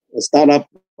a startup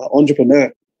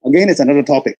entrepreneur. Again, it's another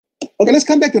topic. Okay, let's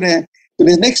come back to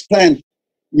the next plan.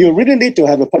 You really need to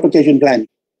have a publication plan.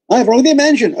 I have already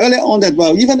mentioned earlier on that,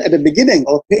 well, even at the beginning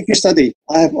of PhD study,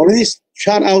 I have already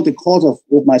chart out the course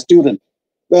with my student.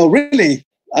 Well, really,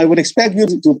 I would expect you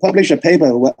to publish a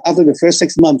paper after the first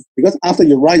 6 months, because after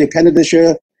you write your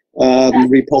candidature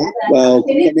report,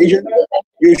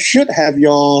 you should have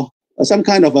your some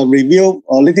kind of a review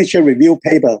or literature review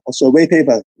paper or survey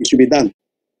paper. It should be done.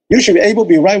 You should be able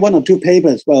to write 1 or 2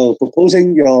 papers, well,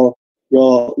 proposing your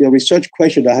research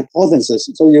question, the hypothesis,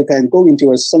 so you can go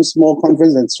into some small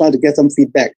conference and try to get some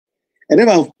feedback. And then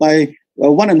by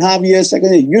 1.5 years,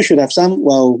 second year, you should have some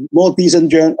more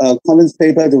decent conference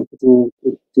paper to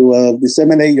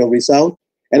disseminate your result.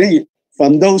 And then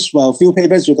from those few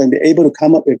papers, you can be able to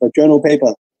come up with a journal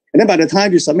paper. And then by the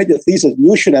time you submit your thesis,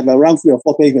 you should have around 3 or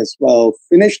 4 papers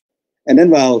finished. And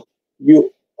then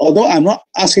although I'm not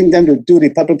asking them to do the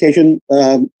publication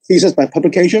thesis by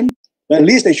publication, but at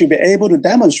least they should be able to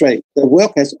demonstrate the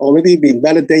work has already been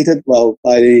validated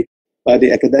by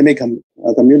the academic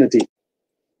community.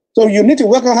 So you need to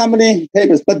work out how many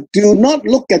papers, but do not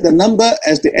look at the number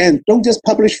as the end. Don't just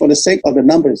publish for the sake of the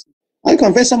numbers. I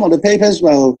confess some of the papers,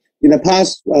 in the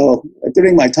past,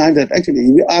 during my time, that actually,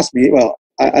 if you ask me,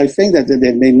 I think that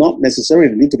they may not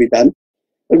necessarily need to be done.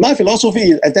 But my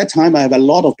philosophy is, at that time, I have a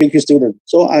lot of PhD students.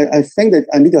 So I think that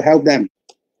I need to help them.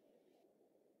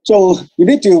 So you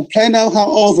need to plan out how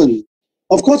often.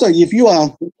 Of course, if you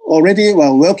are already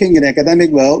working in the academic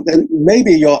world, then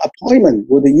maybe your appointment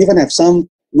would even have some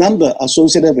number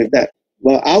associated with that.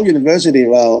 Well, our university,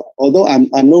 although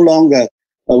I'm no longer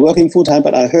working full-time,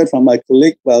 but I heard from my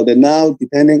colleague, they now,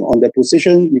 depending on the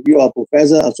position, if you are a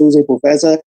professor, associate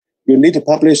professor, you need to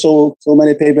publish so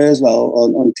many papers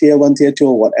on tier 1, tier 2,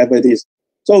 or whatever it is.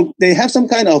 So they have some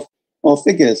kind of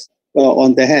figures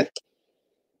on their head.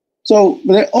 So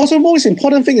the also most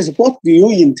important thing is, what do you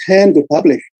intend to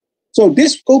publish? So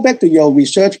this go back to your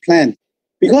research plan,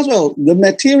 because the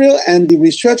material and the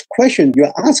research question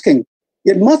you're asking,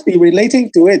 it must be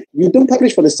relating to it. You don't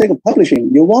publish for the sake of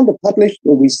publishing. You want to publish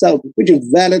the result, which is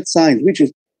valid science, which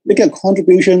is making a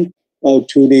contribution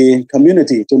to the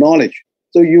community, to knowledge.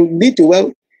 So you need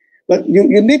to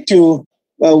you need to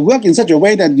work in such a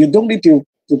way that you don't need to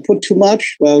put too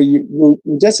much. You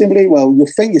just simply you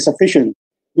think is sufficient.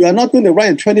 You are not going to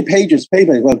write a 20 pages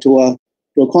paper to a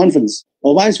conference,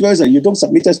 or vice versa. You don't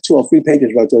submit just 2 or 3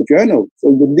 pages to a journal. So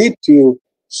you need to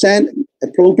send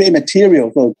appropriate material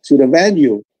to the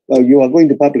venue you are going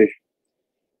to publish.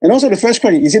 And also the first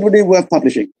question, is it really worth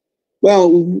publishing?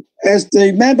 Well, as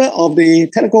the member of the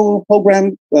Technical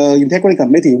Program Integrity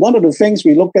Committee, one of the things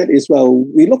we look at is,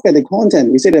 we look at the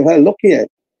content. We say, look here,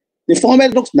 the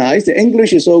format looks nice, the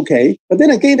English is okay, but then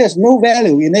again, there's no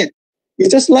value in it. It's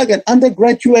just like an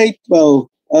undergraduate,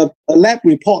 a lab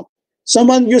report.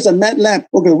 Someone use a MATLAB,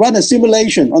 run a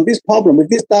simulation on this problem with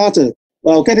this data,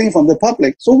 getting from the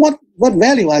public. So what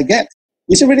value I get?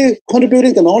 Is it really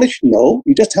contributing to knowledge? No,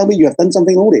 you just tell me you have done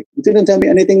something only. You didn't tell me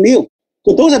anything new.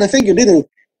 So those are the things you need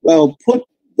to put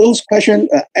those questions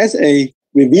as a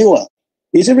reviewer.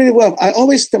 Is it really worth? I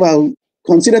always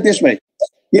consider this way.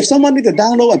 If someone needs to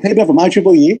download a paper from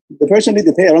IEEE, the person needs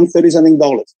to pay around $30-something.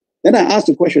 Then I ask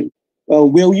the question,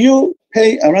 will you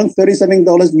pay around $30-something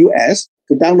US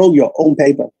to download your own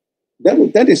paper?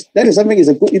 That is something is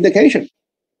a good indication.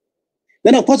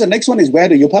 Then of course the next one is, where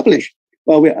do you publish?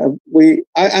 Well,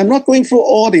 I'm not going through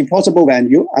all the possible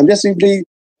venue. I'm just simply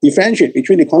differentiate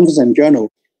between the conference and journal,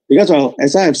 because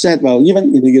as I have said,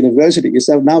 even in the university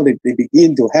itself now they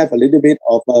begin to have a little bit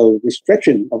of a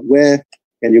restriction of where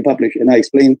can you publish, and I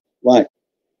explain why.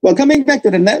 Well, coming back to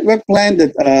the network plan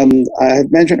that I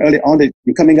had mentioned earlier on, that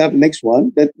you're coming up next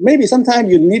one, that maybe sometime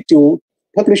you need to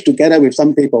publish together with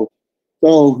some people.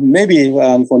 So maybe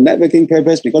for networking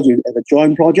purpose, because you have a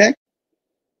joint project.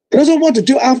 And also what to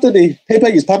do after the paper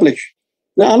is published.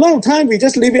 Now, a lot of time we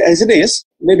just leave it as it is.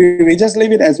 Maybe we just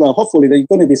leave it as, hopefully they're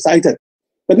going to be cited.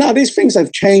 But now these things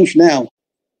have changed now.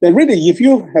 Then really, if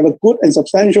you have a good and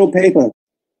substantial paper,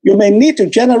 you may need to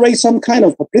generate some kind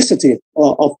of publicity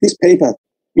of this paper.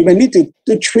 You may need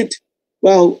to treat,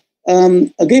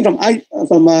 again,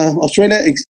 from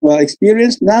Australia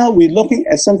experience, now we're looking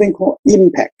at something called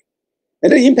impact.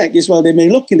 And the impact is, they may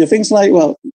look into things like,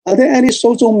 are there any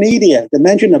social media that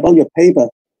mention about your paper?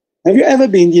 Have you ever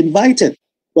been invited,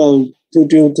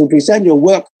 to present your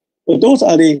work? Well, those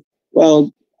are the,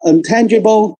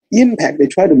 intangible impact they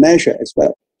try to measure as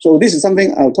well. So this is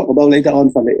something I'll talk about later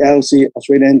on from the LC,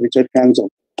 Australian Research Council.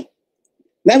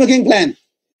 Networking plan.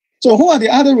 So who are the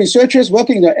other researchers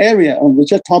working in the area on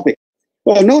research topic?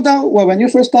 Well, no doubt, well, when you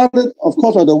first started, of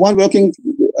course, the one working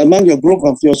among your group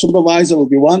of your supervisor will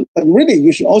be one, but really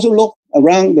you should also look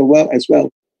around the world as well.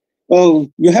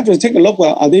 Well, you have to take a look,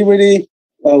 well, are they really,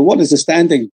 what is the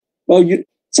standing? Well,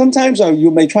 sometimes you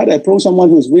may try to approach someone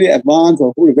who's really advanced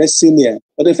or who is very senior,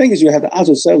 but the thing is you have to ask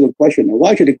yourself the question,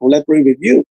 why should they collaborate with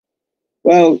you?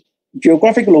 Well,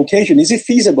 geographic location, is it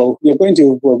feasible you're going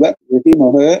to work with him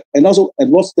or her, and also at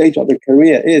what stage of the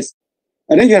career is?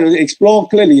 And then you have to explore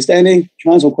clearly, is there any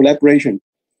chance of collaboration?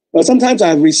 Well, sometimes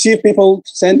I've received people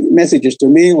send messages to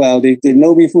me, well, they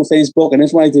know me through Facebook, and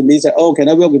that's why to me say, oh, can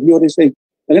I work with you on this thing?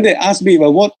 And then they ask me,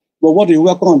 well, what do you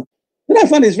work on? And I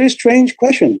find it's a very strange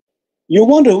question. You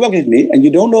want to work with me, and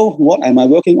you don't know what am I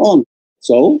working on.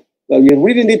 So you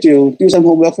really need to do some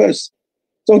homework first.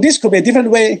 So this could be a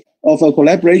different way of a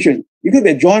collaboration. You could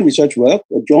be a joint research work,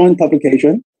 a joint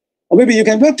publication, or maybe you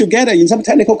can work together in some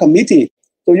technical committee.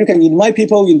 So you can invite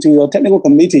people into your technical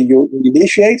committee, you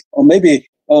initiate, or maybe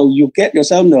you get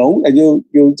yourself known and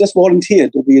you just volunteer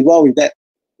to be involved with that.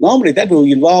 Normally that will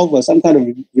involve some kind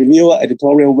of reviewer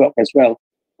editorial work as well.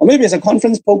 Or maybe it's a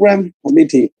conference program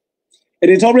committee.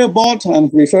 Editorial board I'm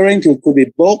referring to could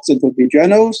be books, it could be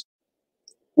journals,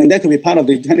 and that could be part of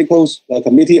the technical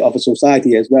committee of a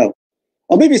society as well.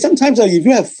 Or maybe sometimes if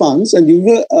you have funds and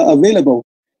you are available,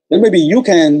 then maybe you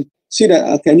can see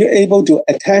that can you able to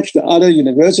attach to other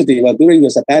university while during your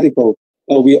sabbatical.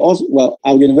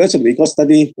 Our university, we got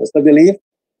study leave.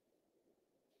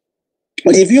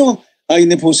 But if you are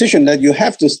in a position that you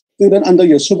have the student under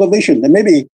your supervision, then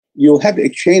maybe you have to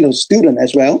exchange of student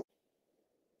as well.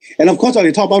 And of course, when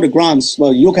you talk about the grants,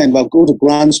 well, you can go to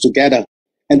grants together.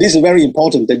 And this is very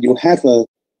important that you have a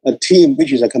team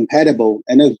which is compatible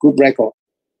and a good record.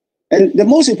 And the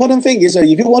most important thing is that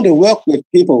if you want to work with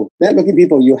people, networking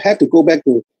people, you have to go back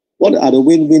to what are the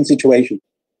win-win situations.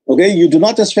 Okay, you do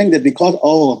not just think that because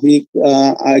he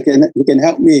can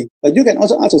help me, but you can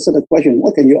also ask a certain question: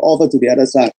 what can you offer to the other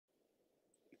side?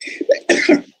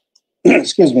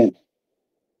 Excuse me.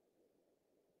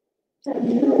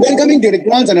 Then coming to the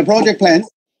grants and the project plans.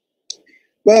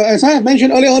 Well, as I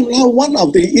mentioned earlier on, one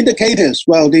of the indicators,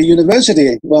 the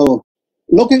university,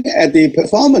 looking at the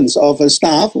performance of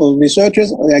staff or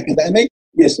researchers or academic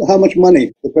is how much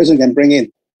money the person can bring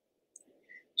in.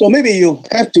 So maybe you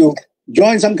have to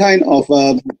join some kind of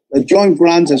joint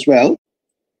grants as well.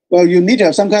 Well, you need to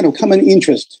have some kind of common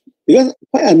interest because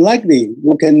quite unlikely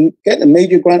you can get a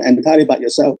major grant entirely by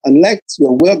yourself unless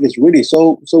your work is really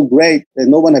so great that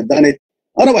no one has done it.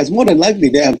 Otherwise, more than likely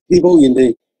there are people in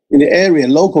the area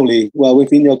locally,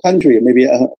 within your country, maybe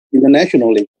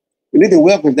internationally. You need to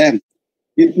work with them.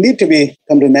 You need to be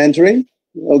complementary.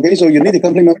 Okay, so you need to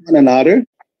complement one another.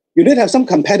 You need to have some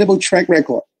compatible track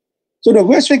record. So the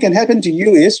worst thing can happen to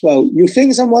you is, you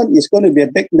think someone is going to be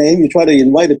a big name, you try to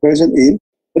invite the person in,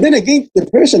 but then again, the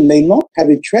person may not have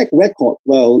a track record,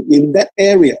 in that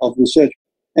area of research.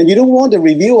 And you don't want the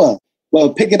reviewer,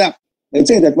 pick it up and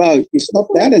say that, it's not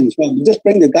balanced. Well, you just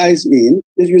bring the guys in,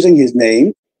 just using his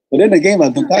name, but then again,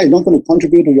 the guy is not going to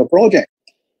contribute to your project.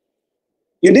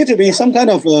 You need to be some kind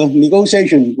of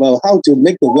negotiation, how to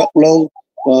make the workload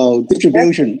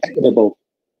distribution equitable.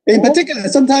 In particular,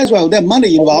 sometimes, there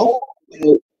money involved.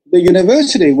 The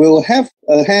university will have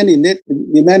a hand in it,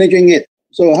 in managing it.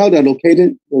 So how they're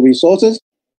located, the resources.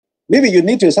 Maybe you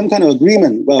need to have some kind of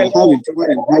agreement, how you do it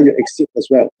and how you exit as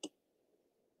well.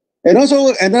 And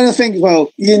also another thing,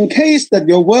 in case that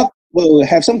your work will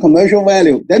have some commercial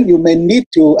value, then you may need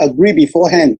to agree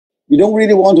beforehand. You don't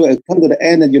really want to come to the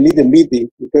end and you need to meet the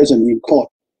person in court.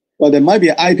 Well, there might be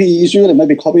an IP issue, there might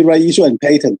be copyright issue and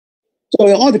patent. So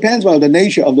it all depends on the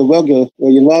nature of the work you're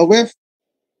involved with.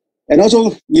 And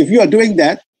also, if you are doing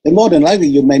that, then more than likely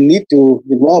you may need to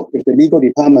involve with the legal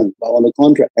department on the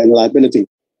contract and liability.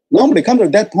 Normally, come to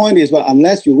that point is,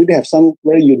 unless you really have some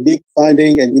very unique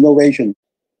finding and innovation.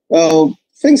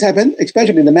 Things happen,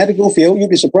 especially in the medical field. You'll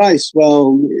be surprised.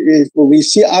 If we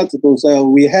see articles,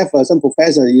 we have some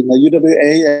professor in the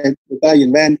UWA, and the guy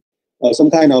invent some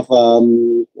kind of,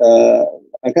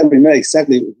 I can't remember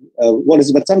exactly what is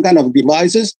it, but some kind of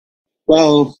devices.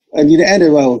 And in the end,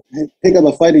 pick up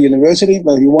a fight at university, he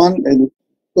won, and it's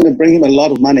going to bring him a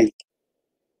lot of money.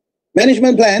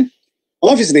 Management plan,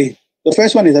 obviously, the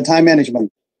first one is the time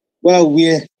management.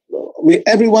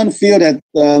 Everyone feel that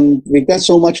we got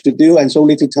so much to do and so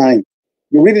little time.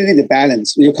 You really need a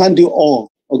balance. You can't do all.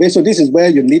 Okay, so this is where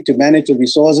you need to manage the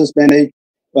resources, manage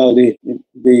the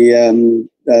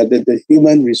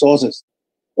human resources.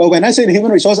 Well, when I say the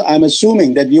human resources, I'm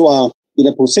assuming that you are in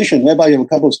a position whereby you have a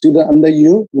couple of students under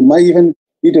you. You might even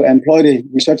need to employ the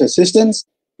research assistants.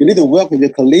 You need to work with your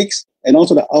colleagues and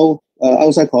also the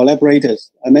outside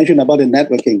collaborators. I mentioned about the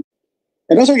networking.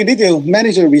 And also you need to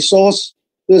manage the resources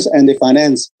and the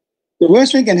finance. The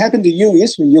worst thing can happen to you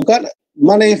is when you got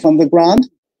money from the grant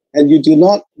and you do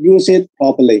not use it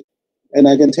properly. And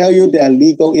I can tell you there are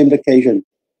legal implications.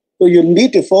 So you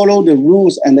need to follow the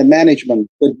rules and the management,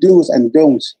 the do's and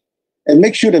don'ts, and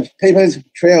make sure the paper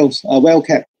trails are well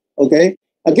kept, okay?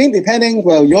 Again, depending,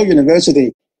 well, your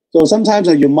university. So sometimes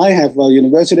you might have a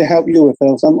university help you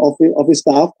with some office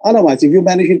staff. Otherwise, if you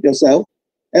manage it yourself,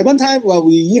 at one time, well,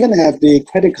 we even have the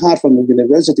credit card from the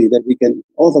university that we can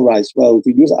authorize, well,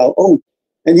 to use our own.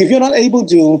 And if you're not able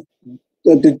to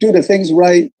do the things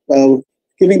right,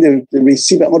 giving the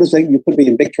receipt and all those things, you could be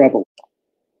in big trouble.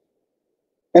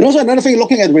 And also another thing,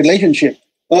 looking at relationship.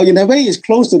 Well, in a way, it's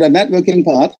close to the networking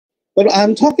part, but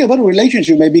I'm talking about a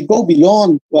relationship maybe go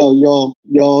beyond, well,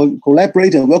 your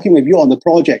collaborator working with you on the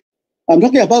project. I'm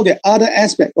talking about the other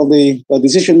aspect of the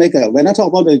decision maker. When I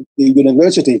talk about the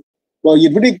university, well,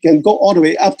 you really can go all the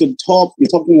way up to the top. You're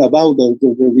talking about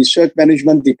the research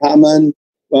management department.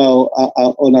 Well,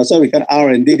 on our side, we got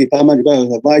R&D department. We got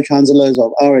the vice chancellors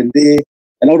of R&D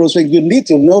and all those things. You need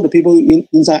to know the people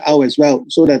inside out as well,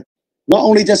 so that not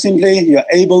only just simply you're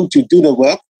able to do the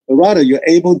work, but rather you're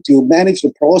able to manage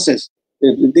the process.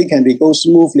 They can go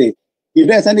smoothly. If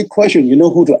there's any question, you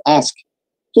know who to ask.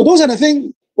 So those are the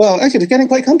things. Well, actually, it's getting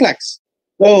quite complex.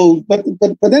 So, but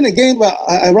then again, well,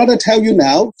 I rather tell you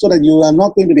now so that you are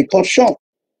not going to be caught short.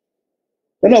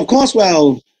 And of course,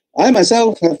 well, I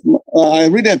myself have, I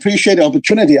really appreciate the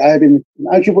opportunity. I have been in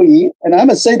IEEE, and I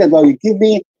must say that, well, you give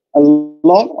me a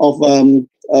lot of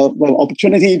well,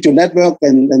 opportunity to network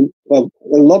and well,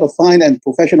 a lot of fine and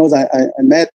professionals I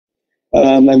met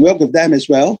and work with them as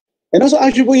well. And also,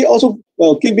 IEEE also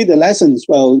give me the lessons,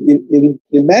 well, in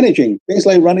managing things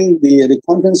like running the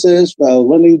conferences, well,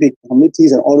 running the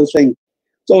committees and all those things.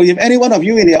 So if any one of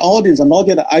you in the audience are not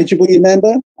yet an IEEE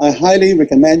member, I highly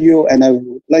recommend you, and I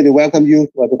would like to welcome you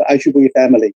to the IEEE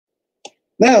family.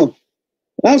 Now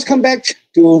let's come back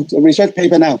to the research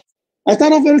paper now. I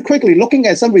start off very quickly looking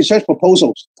at some research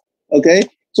proposals, okay?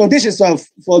 So this is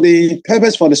for the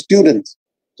purpose for the students.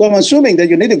 So I'm assuming that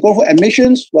you need to go for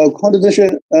admissions, well,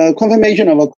 confirmation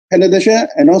of a candidature,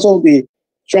 and also the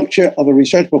structure of a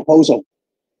research proposal.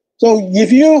 So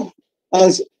if you are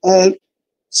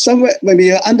somewhere, maybe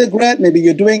you're undergrad, maybe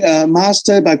you're doing a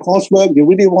master by coursework, you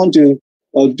really want to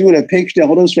do the PhD,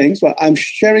 all those things, but I'm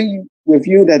sharing with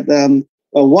you that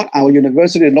what our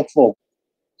university look for.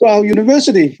 So our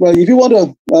university, well, if you want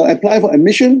to apply for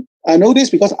admission, I know this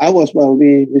because I was, well,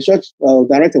 the research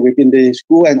director within the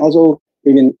school and also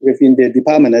within the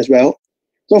department as well.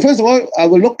 So first of all, I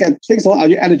will look at things like, are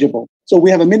you eligible? So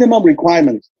we have a minimum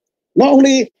requirement. Not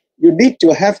only you need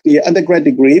to have the undergrad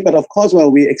degree, but of course, well,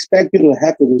 we expect you to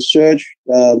have the research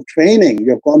training.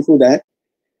 You've gone through that.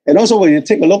 And also when you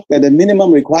take a look at the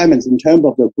minimum requirements in terms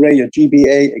of the grade, your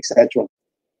GPA, etc.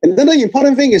 And then the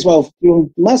important thing is, well,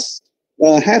 you must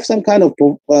have some kind of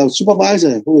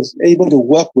supervisor who is able to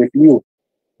work with you.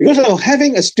 Because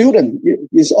having a student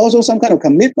is also some kind of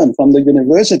commitment from the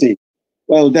university,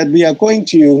 well, that we are going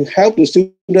to help the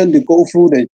student to go through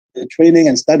the training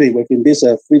and study within this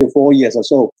 3 to 4 years or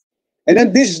so. And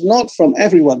then this is not from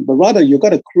everyone, but rather you've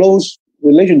got a close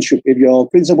relationship with your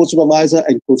principal supervisor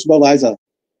and co-supervisor.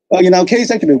 In our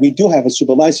case, actually, we do have a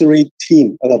supervisory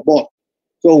team at the board.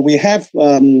 So we have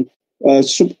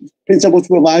principal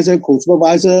supervisor,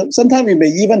 co-supervisor. Sometimes we may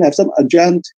even have some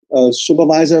adjunct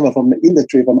supervisor from the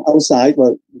industry from outside,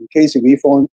 but in case we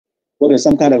find there's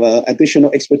some kind of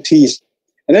additional expertise.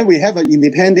 And then we have an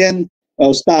independent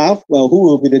staff, well, who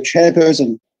will be the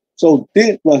chairperson. So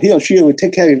he or she will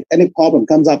take care if any problem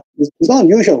comes up. It's not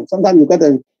unusual. Sometimes you've got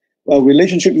a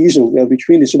relationship issue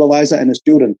between the supervisor and the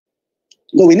student.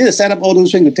 So we need to set up all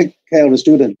those things to take care of the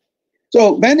student.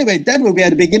 So anyway, that will be at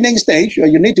the beginning stage.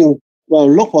 You need to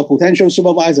look for potential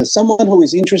supervisors, someone who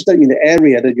is interested in the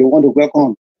area that you want to work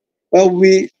on. Well,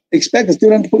 we expect the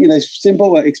student to put in a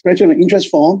simple expression of interest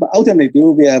form, but ultimately it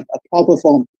will be a proper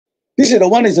form. This is the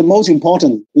one is the most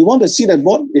important. We want to see that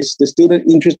what is the student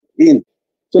interested in,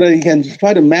 so that he can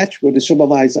try to match with the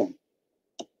supervisor.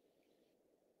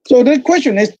 So the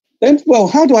question is, then, well,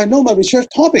 how do I know my research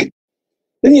topic?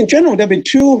 Then in general, there'll be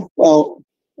two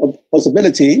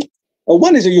possibilities.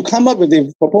 One is that you come up with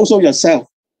the proposal yourself.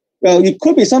 Well, it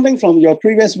could be something from your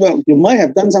previous work. You might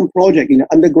have done some project in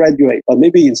undergraduate, or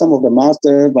maybe in some of the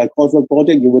master by coursework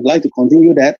project, you would like to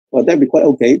continue that. Well, that'd be quite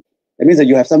okay. It means that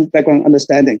you have some background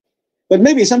understanding. But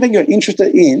maybe something you're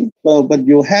interested in, well, but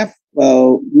you have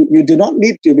well, you do not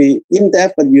need to be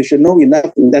in-depth, but you should know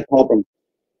enough in that problem.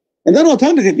 And then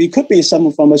alternative, it could be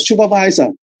some from a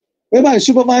supervisor, whereby a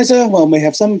supervisor, well, may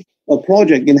have some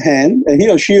project in hand, and he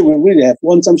or she will really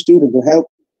want some student to help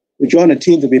to join a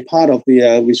team to be part of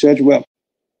the research work.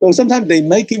 So sometimes they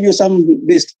may give you some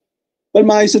list. But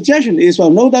my suggestion is, well,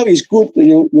 no doubt it's good that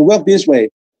you work this way.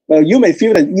 Well, you may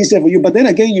feel that easier for you, but then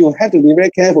again, you have to be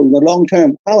very careful in the long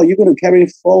term. How are you going to carry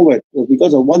it forward? Well,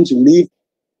 because of once you leave,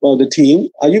 well, the team,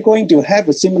 are you going to have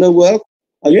a similar work?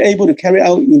 Are you able to carry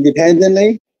out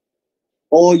independently?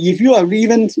 Or if you are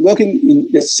even working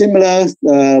in the similar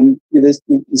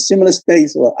similar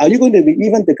space, or are you going to be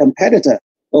even the competitor?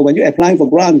 Or when you're applying for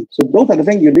grants? So those are the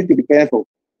things you need to be careful.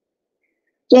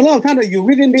 So a lot of times you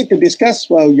really need to discuss,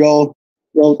 well, your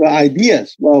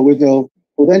ideas, well, with your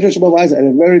potential supervisor at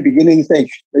the very beginning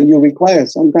stage. Then you require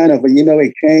some kind of a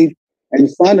exchange. And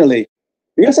finally,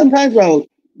 because sometimes, well,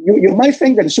 you might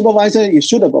think that the supervisor is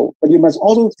suitable, but you must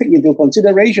also take into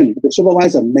consideration that the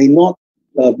supervisor may not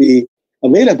be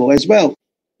available as well.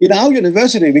 In our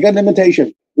university, we got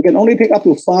limitation. We can only pick up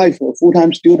to 5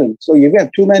 full-time students. So if you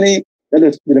have too many, then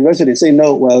the university say,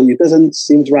 no, well, it doesn't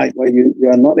seem right. Well, you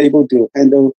are not able to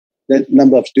handle that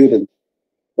number of students.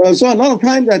 Well, so a lot of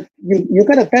times that you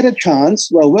get a better chance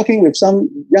while working with some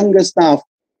younger staff.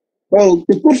 Well,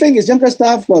 the good thing is younger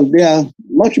staff, well, they are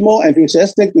much more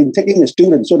enthusiastic in taking a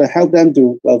student so to help them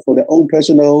to for their own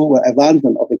personal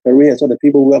advancement of the career so that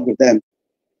people work with them.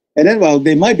 And then, well,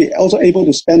 they might be also able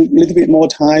to spend a little bit more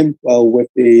time with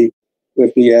the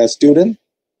student.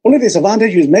 Only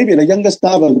disadvantage is maybe the younger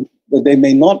staff, that they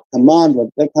may not command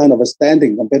that kind of a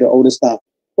standing compared to older staff.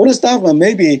 Older staff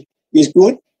maybe is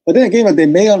good, but then again, they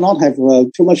may not have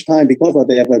too much time because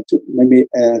they have maybe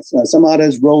some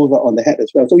others roles on the head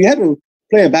as well. So you have to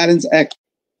play a balanced act.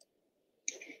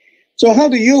 So how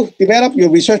do you develop your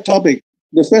research topic?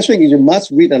 The first thing is you must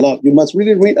read a lot. You must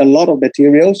really read a lot of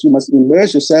materials. You must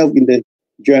immerse yourself in the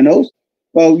journals.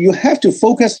 Well, you have to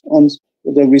focus on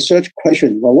the research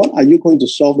question. Well, what are you going to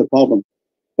solve the problem?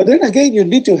 But then again, you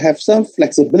need to have some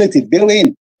flexibility built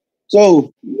in.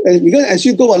 So because as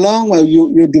you go along, well,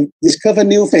 you discover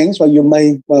new things, well, you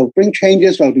may bring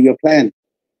changes to your plan.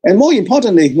 And more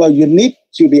importantly, well, you need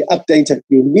to be updated.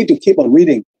 You need to keep on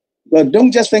reading. But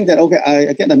don't just think that, okay,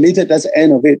 I get admitted, that's the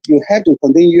end of it. You have to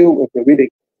continue with the reading.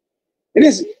 It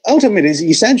is ultimately it's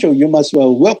essential. You must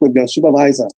work with your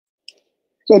supervisor.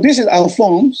 So this is our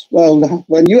forms. Well,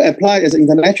 when you apply as an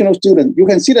international student, you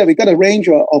can see that we got a range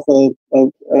of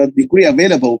a degree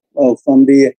available from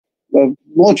the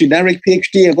more generic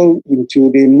PhD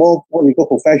into the more what we call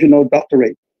professional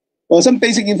doctorate. Well, some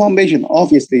basic information,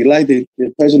 obviously, like the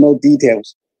personal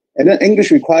details. And then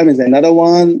English requirements, another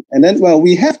one. And then, well,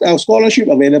 we have our scholarship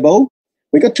available.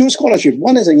 We got 2 scholarships.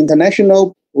 One is an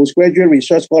International Postgraduate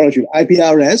Research Scholarship,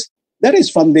 IPRS. That is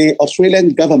from the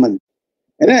Australian government.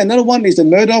 And then another one is the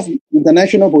Murdoch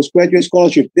International Postgraduate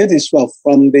Scholarship. This is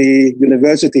from the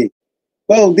university.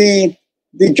 Well, the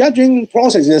judging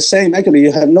process is the same. Actually,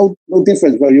 you have no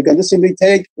difference. Well, you can just simply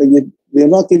take, they will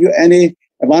not give you any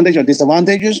advantage or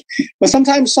disadvantages. But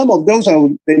sometimes some of those,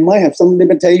 they might have some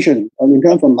limitation in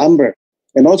terms of number.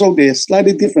 And also the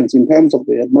slightly difference in terms of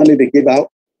the money they give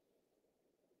out.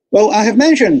 Well, I have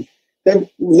mentioned that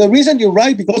the reason you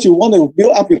write because you want to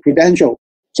build up your credential.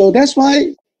 So that's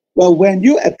why, well, when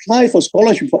you apply for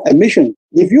scholarship for admission,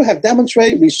 if you have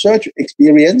demonstrated research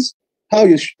experience, how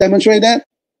you demonstrate that?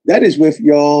 That is with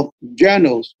your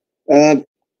journals,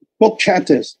 book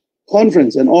chapters,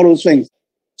 conference, and all those things.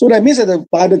 So that means that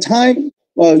by the time,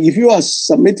 if you are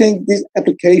submitting this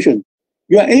application,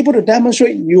 you are able to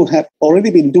demonstrate you have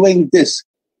already been doing this.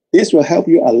 This will help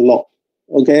you a lot,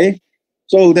 okay?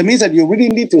 So that means that you really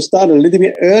need to start a little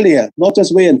bit earlier, not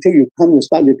just wait until you come to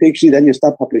start your PhD, then you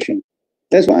start publishing.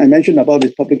 That's what I mentioned about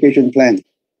this publication plan.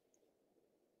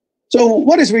 So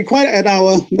what is required at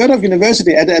our Murdoch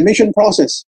University at the admission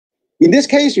process? In this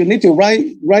case, you need to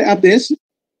write up this,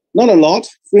 not a lot,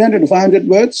 300 to 500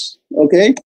 words,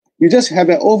 okay? You just have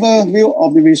an overview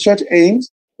of the research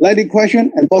aims, likely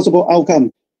question, and possible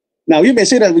outcome. Now, you may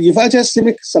say that if I just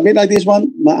simply submit like this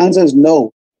one, my answer is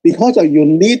no, because you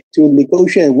need to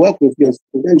negotiate and work with your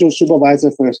potential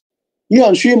supervisor first. He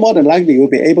or she more than likely will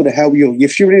be able to help you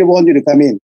if she really wants you to come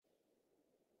in.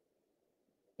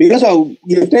 Because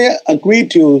if they agree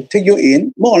to take you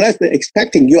in, more or less they're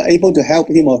expecting you're able to help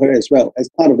him or her as well as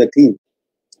part of the team.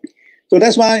 So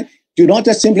that's why do not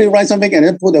just simply write something and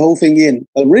then put the whole thing in.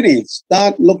 But really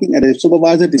start looking at the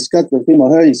supervisor, discuss with him or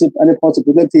her, is it any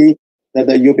possibility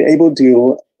that you'll be able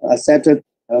to accept it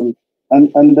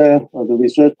under the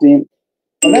research team.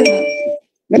 And then,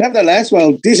 nevertheless,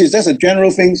 well, this is just a general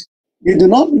thing. you do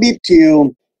not need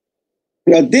to,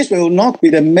 this will not be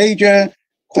the major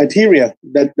criteria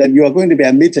that you are going to be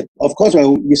admitted. Of course,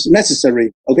 well, it's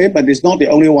necessary, okay, but it's not the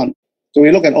only one. So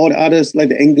we look at all the others, like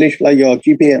the English, like your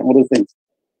GPA and all those things.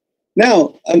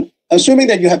 Now, assuming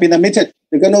that you have been admitted,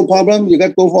 you got no problem, you got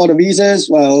to go for all the visas,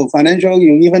 well, financial,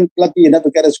 you even lucky enough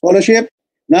to get a scholarship.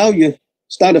 Now you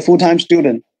start a full-time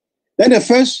student. Then the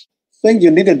first thing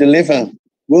you need to deliver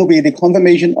will be the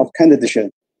confirmation of candidature.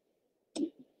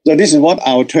 So this is what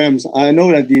our terms. I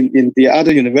know that in the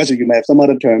other university you may have some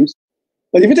other terms,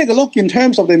 but if you take a look in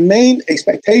terms of the main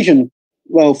expectation,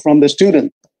 well, from the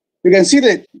student, you can see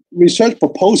that research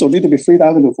proposal need to be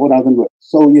 3,000 to 4,000 words.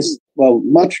 So it's, well,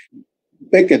 much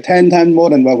bigger, 10 times more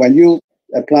than when you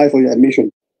apply for your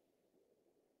admission.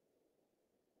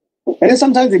 And then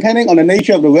sometimes, depending on the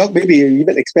nature of the work, maybe you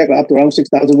even expect up to around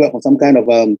 6,000 words for some kind of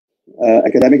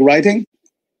academic writing.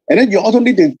 And then you also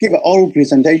need to give an oral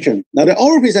presentation. Now, the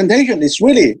oral presentation is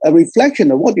really a reflection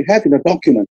of what you have in the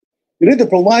document. You need to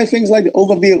provide things like the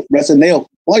overview, rationale,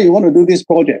 why you want to do this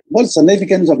project, what is the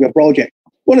significance of your project,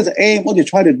 what is the aim, what you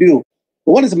try to do,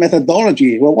 what is the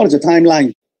methodology, well, what is the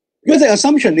timeline. Because the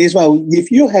assumption is, well,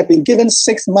 if you have been given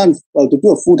 6 months to do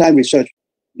a full-time research,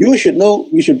 you should know,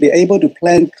 you should be able to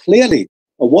plan clearly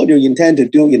of what you intend to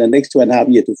do in the next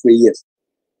 2.5 years to 3 years.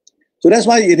 So that's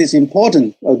why it is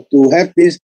important to have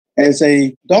this as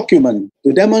a document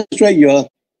to demonstrate you're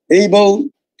able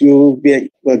to be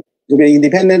an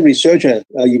independent researcher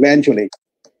eventually.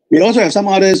 We also have some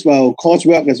others, well,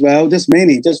 coursework as well, just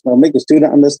mainly just make the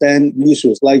student understand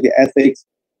issues like the ethics,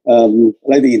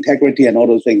 like the integrity and all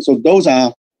those things. So those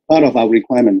are part of our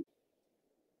requirement.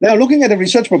 Now, looking at the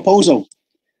research proposal,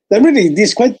 then really this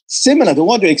is quite similar to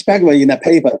what you expect in a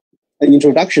paper, an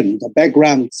introduction, the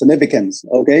background, significance,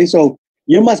 okay? So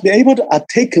you must be able to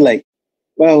articulate,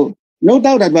 well, no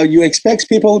doubt that well, you expect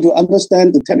people to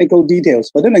understand the technical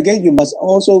details, but then again, you must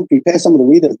also prepare some of the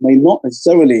readers may not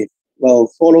necessarily,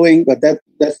 well, following that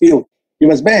field. You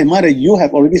must bear in mind that you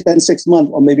have already spent 6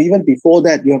 months, or maybe even before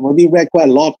that, you have already read quite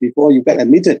a lot before you get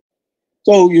admitted.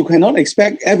 So you cannot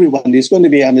expect everyone is going to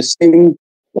be on the same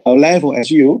level as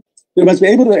you. You must be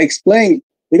able to explain,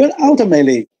 because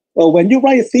ultimately, when you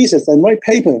write a thesis and write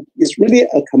paper, it's really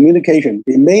a communication.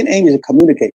 The main aim is to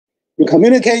communicate. You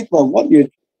communicate what you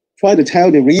try to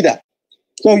tell the reader.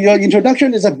 So your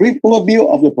introduction is a brief overview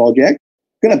of the project,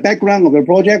 get a background of the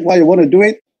project, why you want to do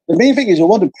it. The main thing is you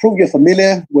want to prove you're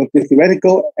familiar with the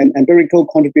theoretical and empirical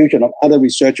contribution of other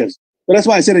researchers. So that's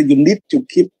why I said that you need to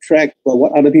keep track of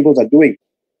what other people are doing.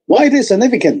 Why it is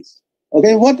significance?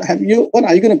 Okay, what are you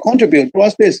going to contribute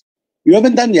towards this? You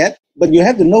haven't done yet, but you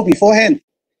have to know beforehand.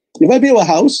 If I build a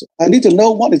house, I need to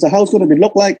know what is the house going to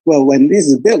look like when this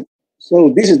is built.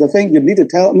 So this is the thing you need to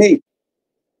tell me.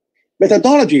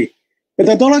 Methodology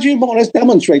more or less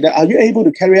demonstrate that are you able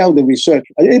to carry out the research?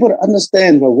 Are you able to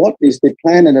understand what is the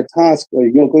plan and the task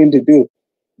you're going to do?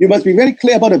 You must be very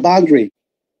clear about the boundary.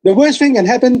 The worst thing can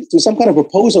happen to some kind of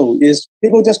proposal is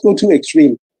people just go too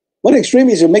extreme. One extreme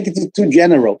is you make it too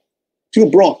general, too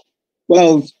broad.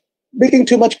 Well, making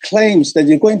too much claims that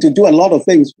you're going to do a lot of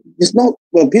things. It's not,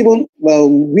 we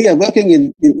are working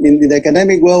in the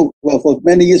academic world, for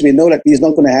many years, we know that it's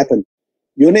not going to happen.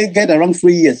 You only get around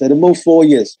 3 years, at the most 4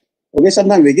 years. Okay,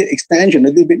 sometimes we get extension a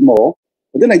little bit more,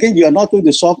 but then again, you are not going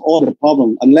to solve all the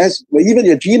problem unless, even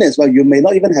your genius, you may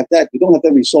not even have that. You don't have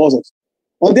the resources.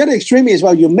 On the other extreme is,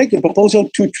 you make your proposal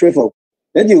too trivial.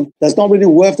 Then that's not really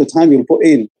worth the time you put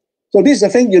in. So this is the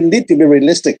thing, you need to be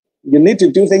realistic. You need to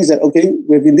do things that, okay,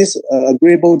 within this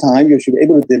agreeable time, you should be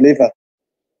able to deliver.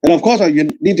 And of course, you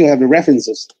need to have the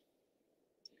references.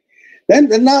 Then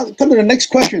now come to the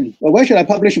next question. Where should I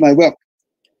publish my work?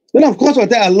 Then, of course,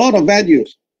 there are a lot of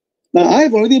values. Now,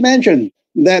 I've already mentioned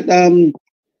that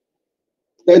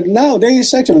that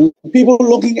nowadays, actually, people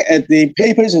looking at the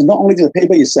papers is not only the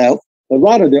paper itself, but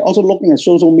rather they're also looking at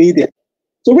social media.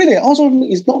 So really, also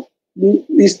it's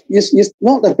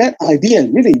not a bad idea.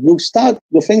 Really, you start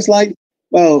with things like,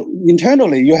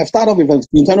 internally, you have started with an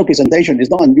internal presentation. It's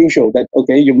not unusual that,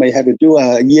 okay, you may have to do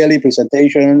a yearly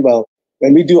presentation. Well,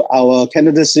 when we do our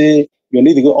candidacy, you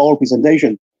need to do oral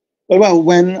presentation. But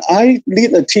when I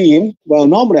lead a team,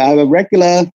 normally I have a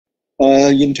regular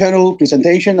internal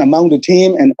presentation among the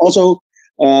team and also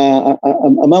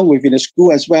among within the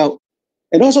school as well.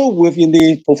 And also within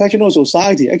the professional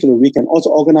society, actually, we can also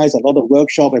organize a lot of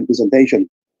workshop and presentation.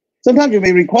 Sometimes you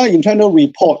may require internal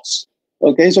reports.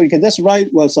 Okay, so you can just write,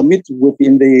 submit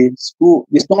within the school.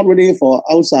 It's not really for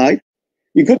outside.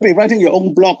 You could be writing your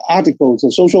own blog articles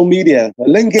on social media,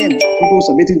 LinkedIn, people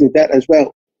submitting to that as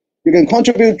well. You can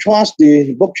contribute towards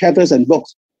the book chapters and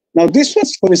books. Now, this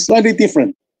was slightly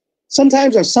different.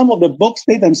 sometimes some of the books,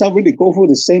 they themselves really go through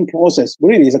the same process.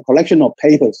 Really, it's a collection of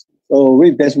papers. So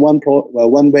really, that's one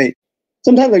way.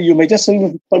 Sometimes you may just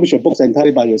publish your books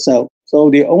entirely by yourself.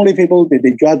 So the only people that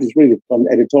they judge is really from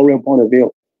editorial point of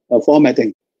view,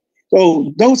 formatting.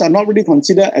 So those are not really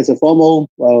considered as a formal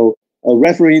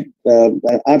refereed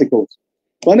articles.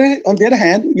 But on the other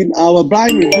hand, in our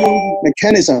blind review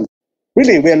mechanism,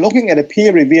 really we're looking at a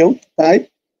peer review type.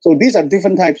 So these are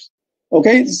different types.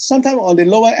 Okay, sometimes on the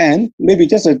lower end, maybe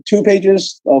just 2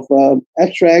 pages of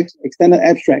abstract, extended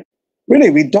abstract.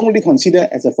 Really, we don't really consider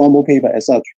as a formal paper as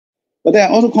such. But there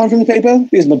are also conference papers.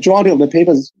 This majority of the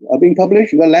papers are being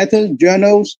published. You got letters,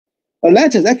 journals.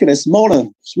 Letters actually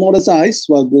are smaller size.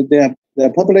 Well,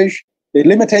 they're published. The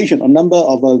limitation on number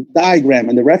of diagram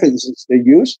and the references they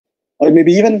use, or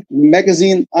maybe even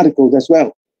magazine articles as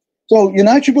well. So in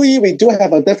IEEE, we do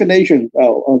have a definition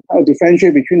on how to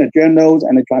differentiate between the journals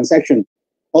and the transaction.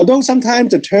 Although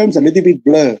sometimes the terms are a little bit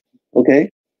blurred,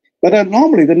 okay? But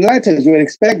normally the letters you would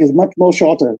expect is much more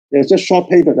shorter. There's just short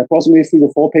paper, approximately 3 to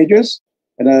 4 pages,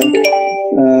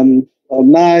 and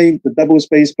 9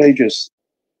 double-spaced pages.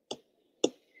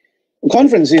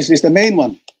 Conference is the main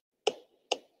one.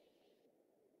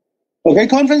 Okay,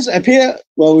 conference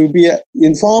will be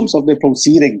in forms of the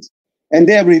proceedings, and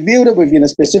they are reviewed within a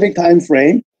specific time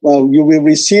frame. Well, you will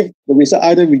receive the result,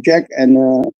 either reject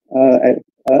and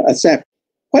accept.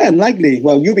 Quite unlikely,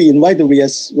 you'll be invited to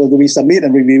resubmit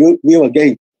and review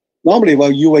again. Normally,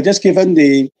 you were just given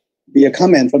the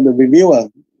comment from the reviewer.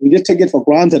 We just take it for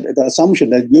granted, the assumption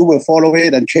that you will follow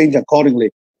it and change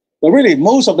accordingly. But really,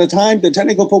 most of the time, the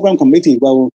technical program committee,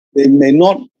 they may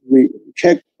not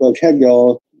check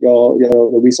your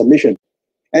resubmission.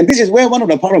 And this is where one of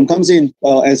the problems comes in.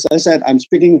 As I said, I'm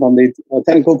speaking from the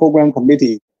technical program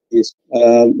committee,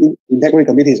 integrity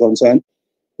committee is concerned.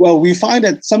 Well, we find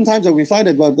that sometimes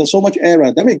there's so much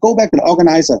error. Then we go back to the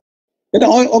organizer. Then the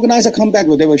organizer come back,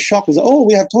 they were shocked and say, oh,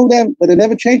 we have told them, but they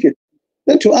never changed it.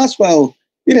 Then to us,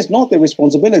 it is not the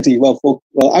responsibility, for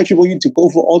IEEE to go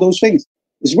for all those things.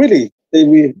 It's really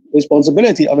the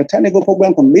responsibility of a technical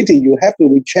program committee. You have to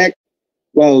recheck,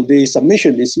 the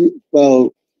submission is,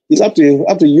 it's up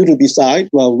to you to decide,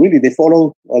 really they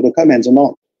follow the comments or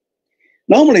not.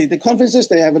 Normally, the conferences,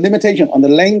 they have a limitation on the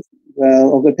length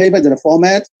of the papers and the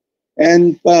format.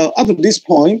 And up to this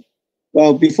point,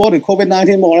 before the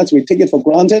COVID-19, more or less, we take it for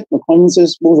granted. The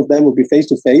conferences, most of them will be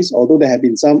face-to-face, although there have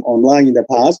been some online in the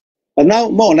past. But now,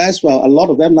 more or less, a lot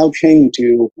of them now change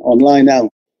to online now.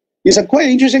 It's a quite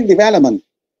interesting development,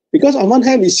 because on one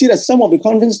hand, we see that some of the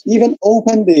conferences even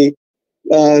open the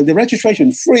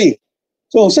registration free.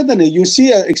 So suddenly you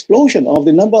see an explosion of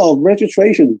the number of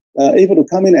registration able to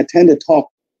come in and attend the talk.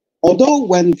 Although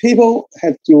when people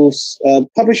have to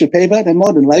publish a paper, then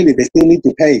more than likely they still need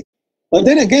to pay. But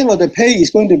then again, the pay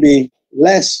is going to be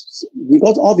less,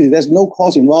 because obviously there's no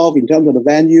cost involved in terms of the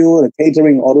venue, the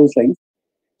catering, all those things.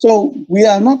 So we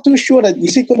are not too sure that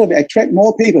is it going to attract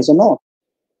more papers or not.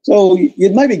 So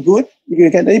it might be good if you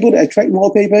can able to attract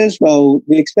more papers.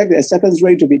 We expect the acceptance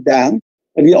rate to be down.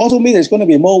 And it also means there's going to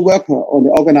be more work on the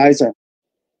organizer.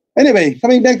 Anyway,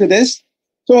 coming back to this.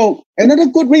 So another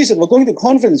good reason for going to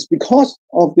conference, because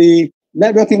of the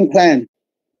networking plan.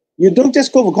 You don't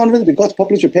just go for conference because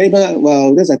publish a paper,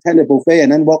 just attend a buffet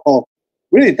and then walk off.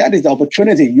 Really, that is the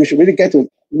opportunity. You should really get to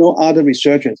know other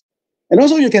researchers. And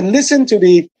also you can listen to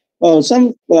the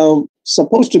some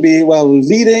supposed to be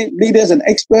leaders and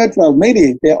experts.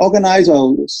 Maybe they organize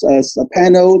a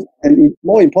panel, and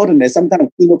more important, there's some kind of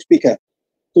keynote speaker.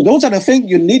 So those are the things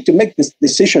you need to make this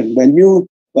decision when you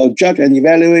judge and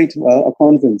evaluate a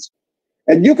conference.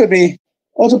 And you could be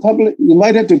also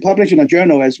invited to publish in a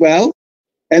journal as well.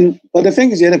 But the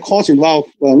thing is, the cost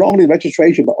involved, not only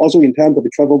registration, but also in terms of the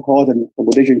travel cost and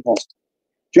accommodation cost.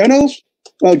 Journals,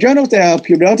 they are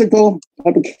periodical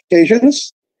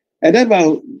publications. And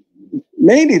then,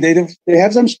 mainly they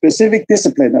have some specific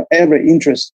discipline or area of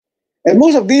interest. And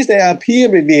most of these, they are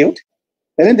peer-reviewed.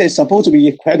 And then they're supposed to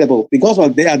be credible because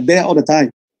they are there all the time.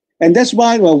 And that's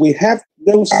why we have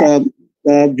those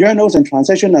journals and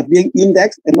transactions are being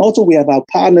indexed. And also we have our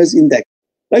partners index.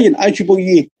 Like in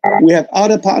IEEE, we have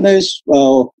other partners,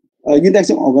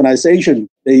 indexing organization.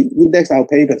 They index our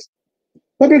papers.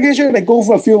 Publication, they go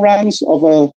for a few rounds of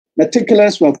a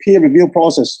meticulous peer review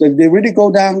process. They really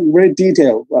go down very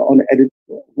detailed on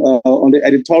the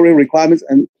editorial requirements,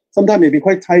 and sometimes maybe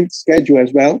quite tight schedule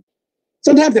as well.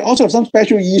 Sometimes they also have some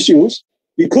special issues.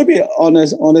 It could be on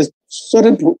a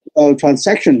certain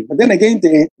transaction, but then again,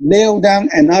 they nail down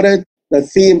the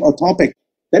theme or topic.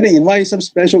 Then they invite some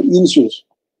special issues.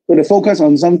 So they focus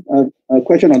on some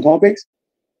question on topics.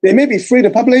 They may be free to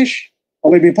publish,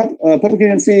 or maybe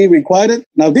publication fee required.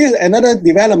 Now, this is another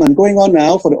development going on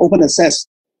now for the open access.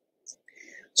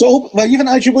 So, even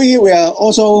IEEE, we are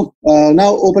also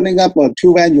now opening up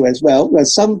two venues as well, where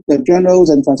some journals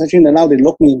and transactions are now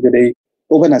looking into the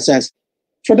open access.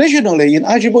 Traditionally, in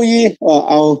IEEE,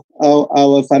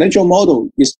 our financial model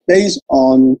is based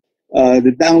on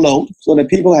the download, so that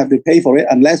people have to pay for it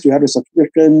unless you have a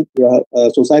subscription,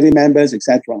 society members,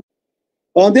 etc.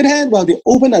 On the other hand, the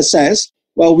open access,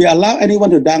 we allow anyone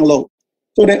to download.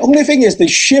 So the only thing is to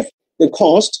shift the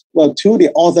cost to the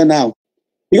author now.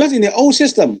 Because in the old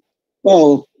system,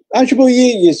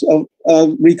 IEEE is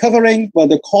recovering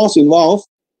the cost involved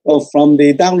from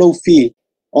the download fee,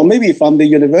 or maybe from the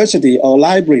university or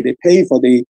library. They pay for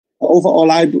the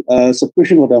overall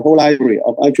subscription for the whole library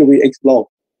of IEEE Explore.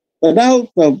 But now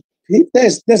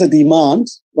there's a demand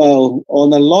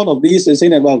on a lot of these,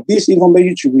 saying that this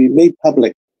information should be made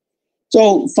public.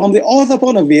 So from the author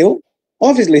point of view,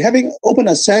 obviously having open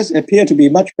access appear to be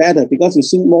much better because you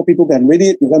see more people can read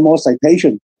it, you get more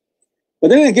citation. But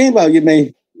then again, you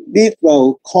may need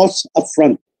costs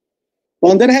upfront.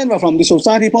 On the other hand, from the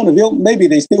society point of view, maybe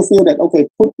they still feel that, okay,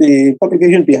 put the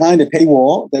publication behind the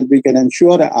paywall, then we can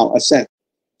ensure that our asset.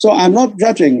 So I'm not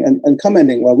judging and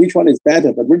commenting which one is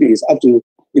better, but really it's up to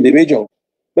individual.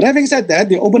 But having said that,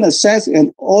 the open access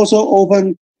can also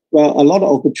open a lot of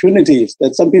opportunities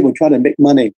that some people try to make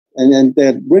money. And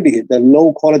they're really the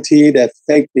low quality, they're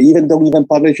fake, they don't even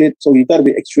publish it. So you got to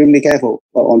be extremely careful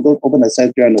on those open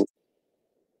access journals.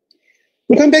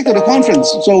 We come back to the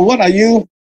conference. So what are you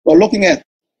looking at?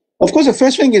 Of course, the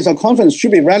first thing is a conference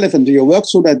should be relevant to your work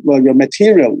so that your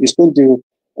material is going to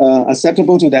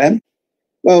acceptable to them.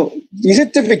 Well, is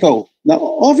it difficult? Now,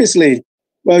 obviously,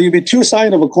 you'll be two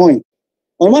sides of a coin.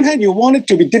 On one hand, you want it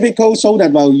to be difficult so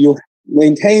that you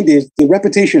maintain the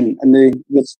reputation and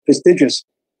the prestigious.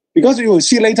 Because you will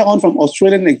see later on from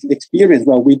Australian experience,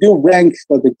 we do rank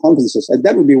for the conferences, and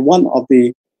that would be one of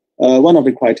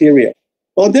the criteria.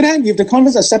 On the other hand, if the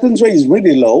conference acceptance rate is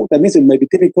really low, that means it may be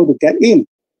difficult to get in.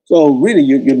 So really,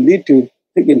 you need to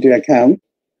take into account.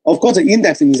 Of course, the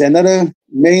indexing is another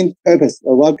main purpose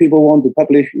of why people want to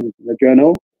publish in the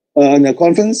journal, in the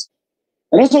conference.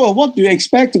 And also, what do you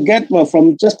expect to get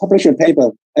from just publishing a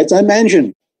paper? As I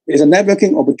mentioned, there's a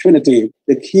networking opportunity.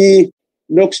 The key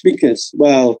speakers,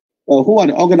 who are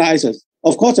the organizers?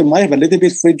 Of course, it might have a little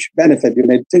bit fringe benefit. You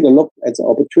may take a look at the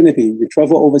opportunity. You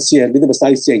travel overseas, a little bit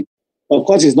sightseeing. Of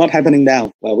course, it's not happening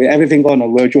now. With everything going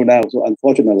on virtual now, so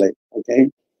unfortunately, okay.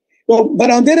 So,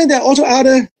 but on the other hand, there are also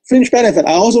other fringe benefits.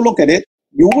 I also look at it.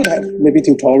 You would have maybe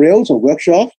tutorials or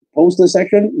workshops, poster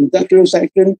section, industrial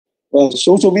section,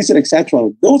 social visit, etc.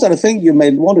 Those are the things you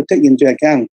may want to take into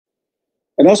account.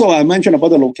 And also, I mentioned about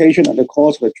the location and the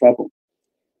cost of travel.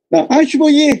 Now,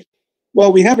 IEEE,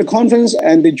 we have the conference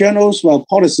and the journals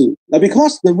policy. Now,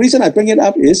 because the reason I bring it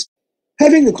up is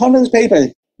having the conference paper,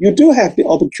 you do have the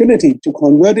opportunity to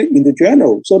convert it into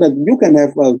journal so that you can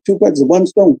have two birds with one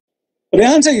stone. But the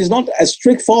answer is not as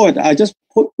straightforward. I just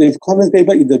put the conference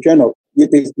paper in the journal. It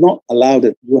is not allowed.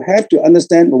 You have to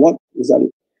understand what is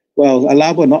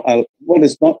allowable, what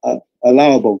is not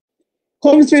allowable.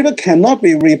 Conference paper cannot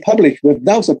be republished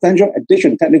without substantial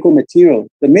addition technical material.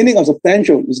 The meaning of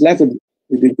substantial is left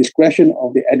with the discretion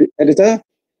of the editor,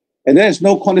 and there is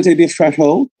no quantitative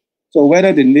threshold. So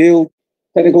whether the new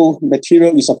technical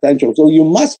material is substantial. So you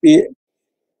must be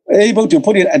able to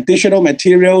put in additional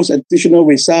materials, additional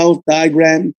results,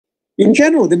 diagram. In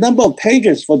general, the number of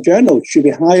pages for journals should be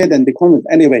higher than the conference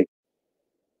anyway.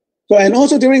 So, and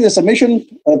also during the submission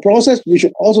process, we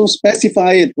should also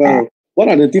specify it, what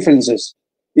are the differences?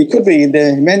 It could be in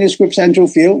the manuscript central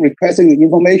field requesting the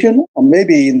information, or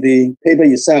maybe in the paper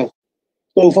itself.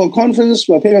 So for a conference,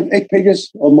 for a paper of 8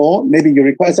 pages or more, maybe you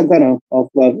require some kind of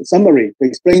summary to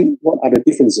explain what are the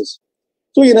differences.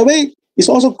 So in a way, it's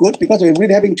also good because we're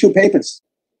really having 2 papers.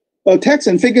 Text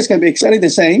and figures can be exactly the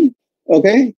same,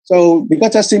 okay? So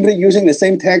because just simply using the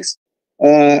same text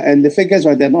and the figures,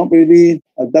 they're not really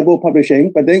double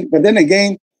publishing, but then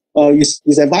again,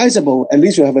 it's advisable, at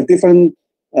least you have a different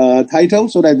title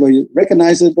so that we're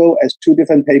recognizable as 2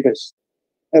 different papers.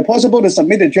 Possible to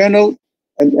submit a journal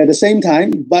at the same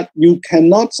time, but you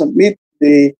cannot submit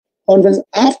the conference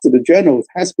after the journal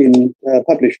has been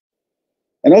published.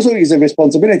 And also, it's a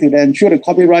responsibility to ensure the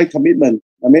copyright commitment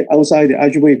made outside the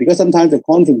IEEE, because sometimes the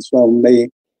conference may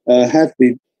have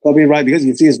the copyright because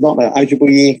you see it's not an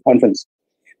IEEE conference.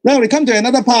 Now we come to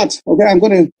another part. Okay,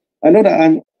 I know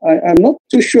that I'm not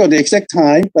too sure the exact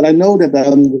time, but I know that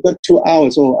we've got 2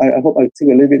 hours, so I hope I take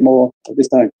a little bit more of this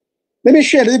time. Let me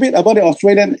share a little bit about the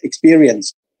Australian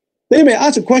experience. They may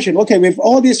ask a question, okay, with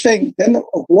all these things, then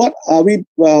what are we,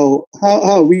 well, how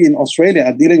are we in Australia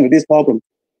are dealing with this problem?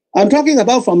 I'm talking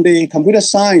about from the computer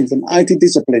science and IT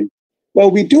discipline.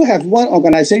 Well, we do have one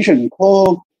organization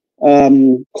called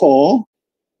CORE,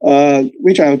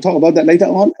 which I'll talk about that later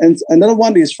on. And another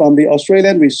one is from the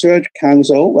Australian Research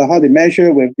Council, how they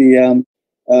measure with the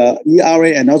ERA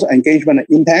and also engagement and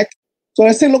impact. So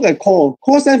let's take a look at CORE.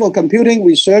 CORE stands for Computing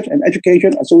Research and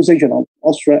Education Association of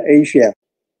Australasia.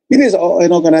 It is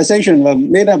an organization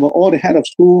made up of all the head of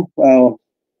school of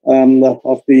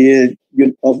the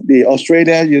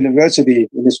Australia University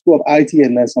in the School of IT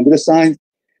and Computer Science,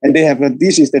 and they have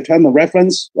this is the term of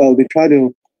reference. They try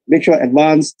to make sure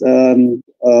advanced on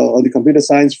the computer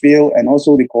science field and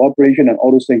also the cooperation and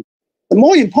all those things. But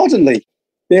more importantly,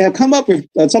 they have come up with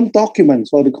some documents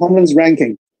for the conference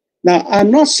ranking. Now,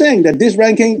 I'm not saying that this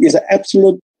ranking is an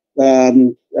absolute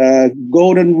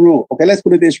golden rule. Okay, let's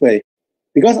put it this way.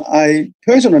 Because I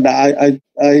personally, I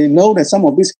know that some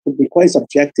of this could be quite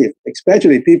subjective,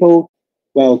 especially people,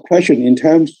 well, question in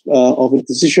terms of a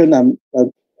decision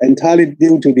entirely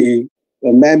due to the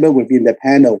member within the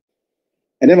panel.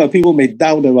 And then people may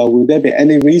doubt that, well, will there be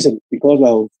any reason? Because,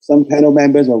 well, some panel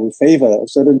members will favor a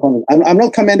certain content. I'm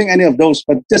not commenting any of those,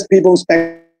 but just people's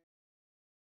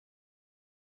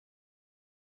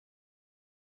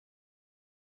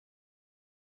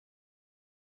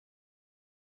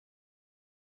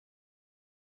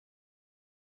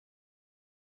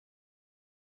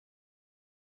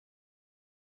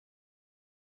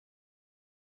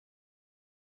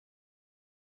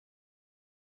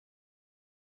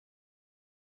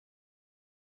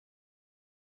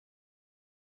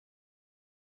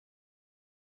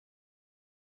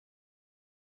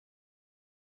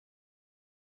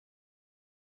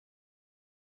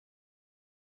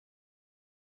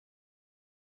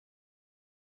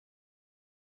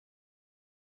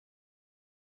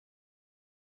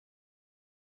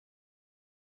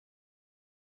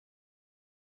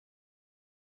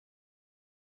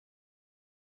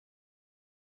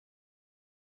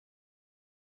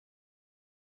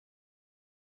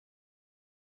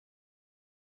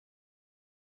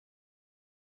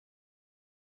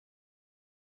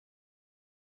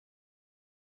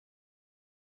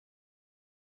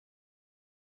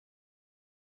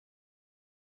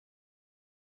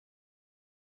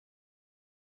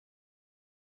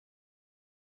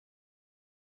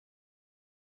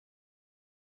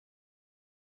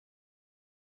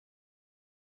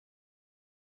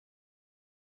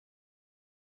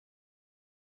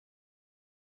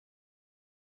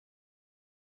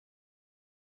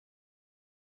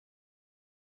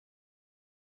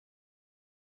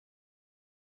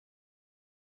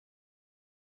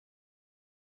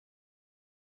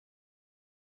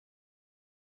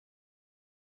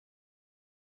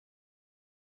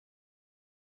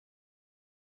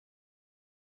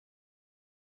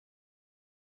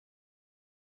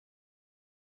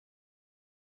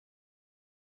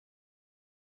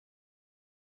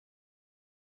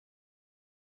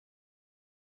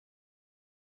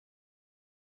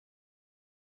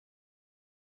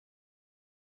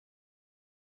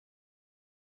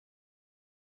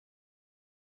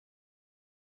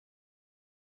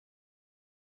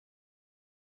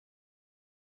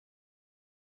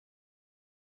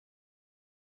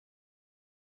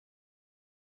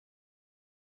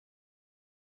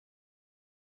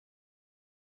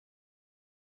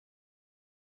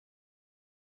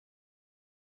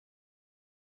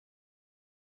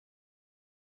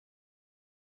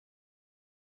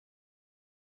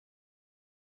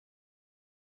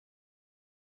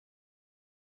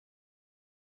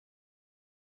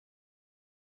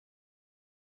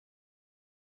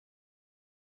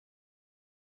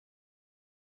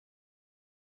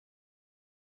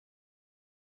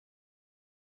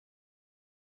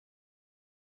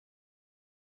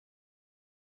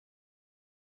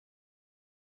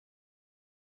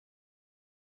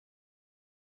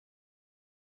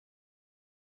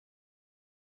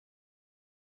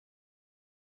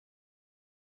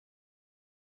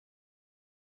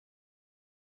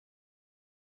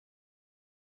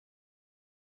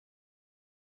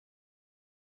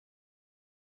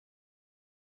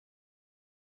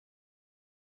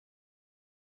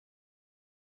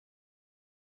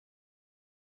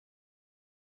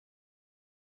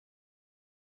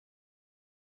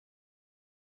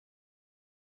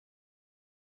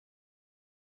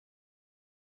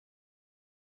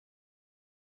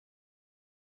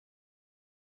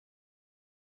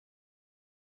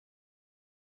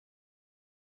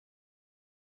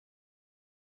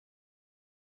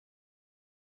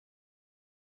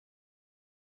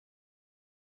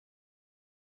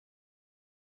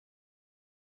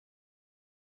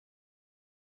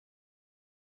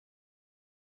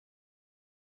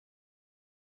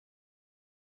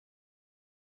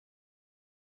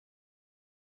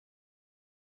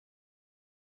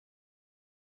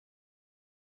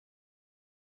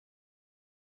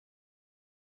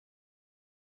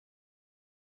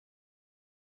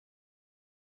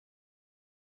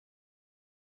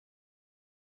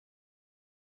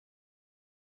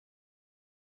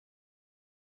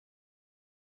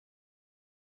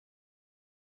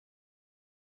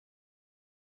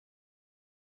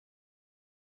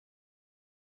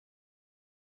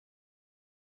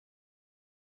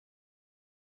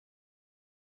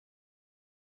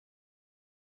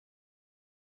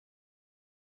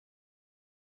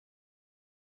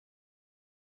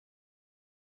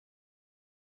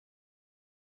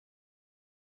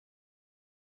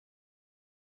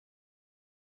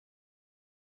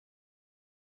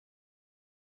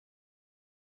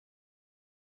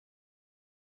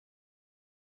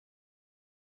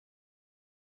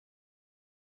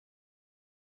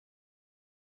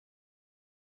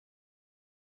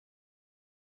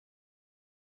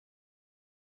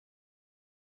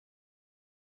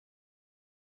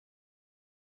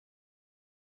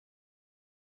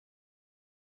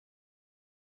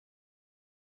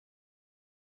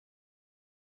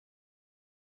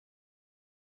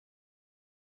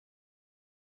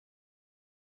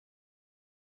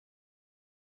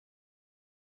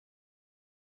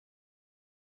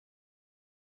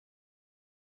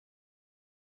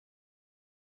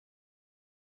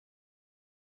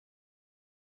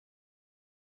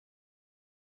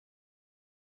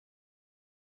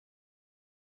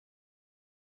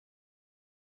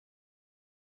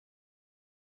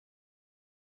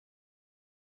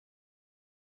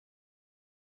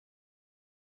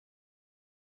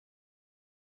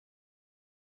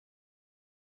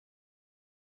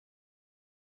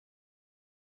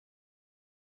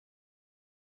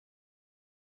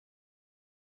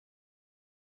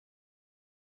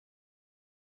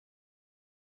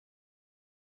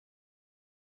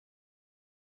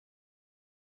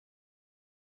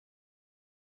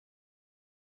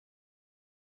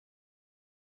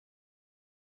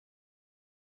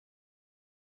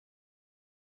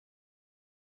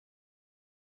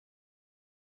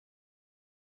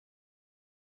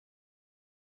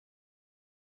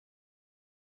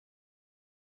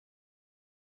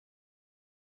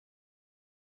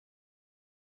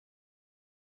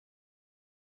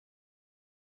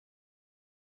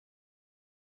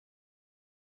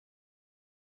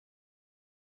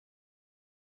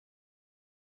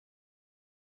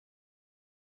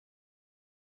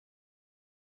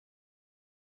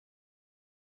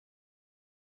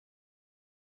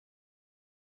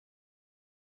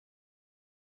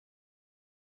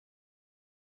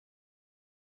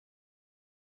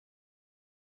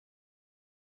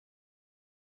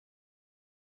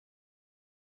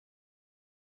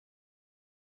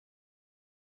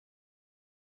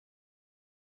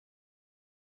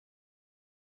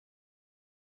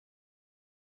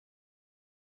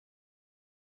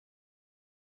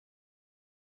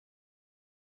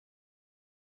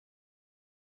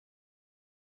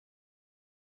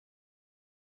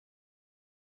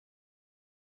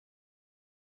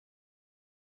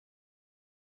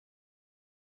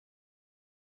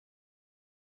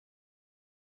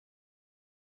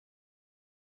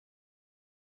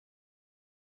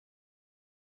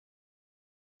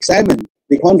examine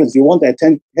the conference you want to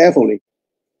attend carefully.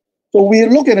 So we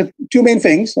look at the two main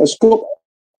things, scope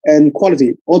and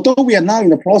quality. Although we are now in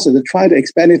the process of trying to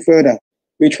expand it further,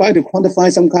 we try to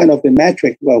quantify some kind of the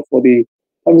metric for the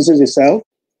conferences itself.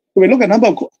 So we look at a number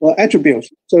of attributes.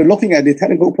 So we're looking at the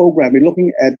technical program, we're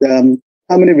looking at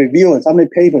how many reviewers, how many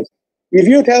papers. If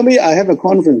you tell me I have a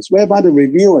conference whereby the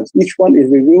reviewers, each one is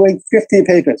reviewing 50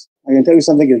 papers, I can tell you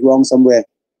something is wrong somewhere.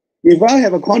 If I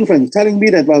have a conference telling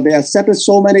me that, they accepted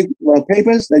so many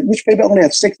papers, that each paper only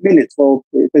has 6 minutes for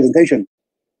presentation.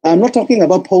 I'm not talking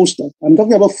about poster. I'm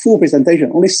talking about full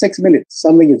presentation, only 6 minutes.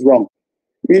 Something is wrong.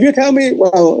 If you tell me,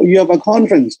 you have a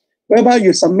conference whereby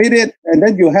you submit it and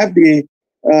then you have the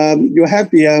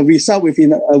result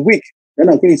within a week, then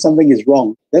okay, something is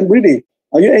wrong. Then really,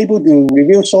 are you able to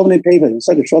review so many papers in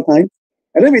such a short time?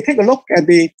 And then we take a look at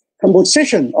the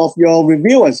composition of your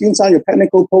reviewers inside your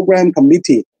technical program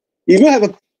committee. If you have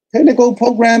a technical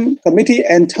program committee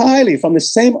entirely from the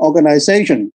same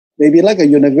organization, maybe like a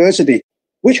university,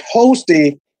 which hosts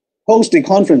the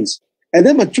conference, and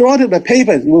then majority of the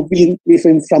papers will be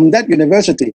from that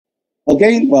university,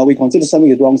 again, we consider something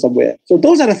is wrong somewhere. So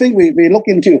those are the things we look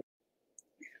into.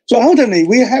 So ultimately,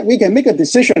 we can make a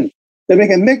decision that we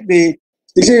can make the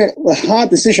decision, a hard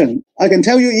decision. I can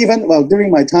tell you even, during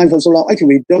my time for so long, actually,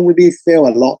 we don't really fail a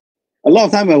lot. A lot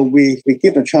of time we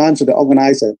give the chance to the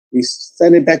organizer. We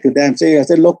send it back to them, I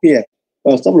said, look here,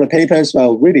 some of the papers,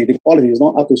 really the quality is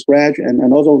not up to scratch.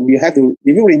 And also we have to,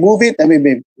 if you remove it, then we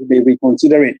may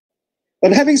reconsider it.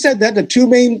 But having said that, the two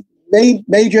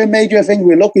major things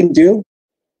we look into,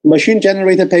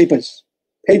 machine-generated papers,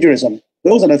 plagiarism.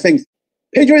 Those are the things.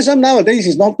 Plagiarism nowadays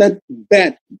is not that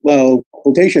bad,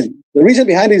 quotation. The reason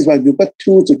behind it is you've got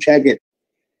tools to check it.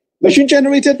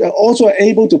 Machine-generated are also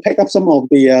able to pick up some of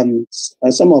the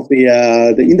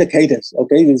indicators.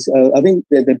 Okay, I think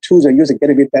the tools are used to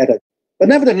get a bit better. But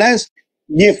nevertheless,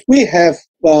 if we have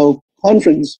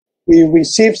conference, we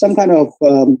receive some kind of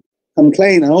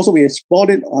complaint, and also we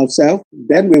export it ourselves,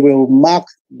 then we will mark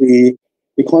the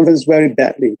conference very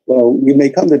badly. We may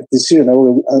come to the decision,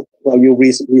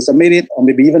 we submit it or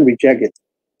maybe even reject it.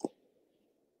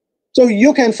 So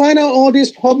you can find out all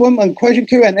these problem and question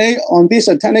Q&A on this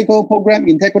technical program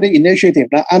integrity initiative.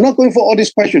 Now, I'm not going for all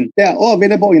these questions. They are all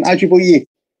available in IEEE.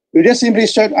 You just simply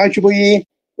search IEEE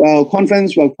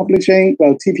conference, publishing,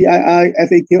 TPII,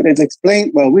 FAQ, and it's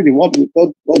explained, really what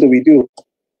do we do.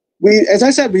 As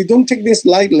I said, we don't take this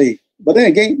lightly, but then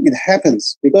again, it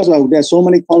happens because there are so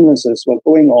many conferences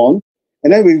going on,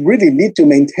 and then we really need to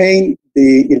maintain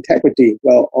the integrity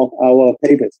of our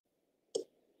papers.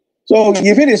 So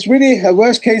if it is really a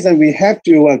worst case, then we have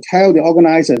to tell the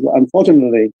organizers,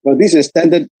 unfortunately, this is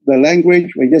standard the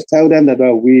language. We just tell them that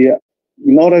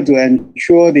in order to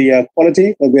ensure the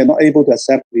quality, that we are not able to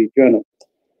accept the journal.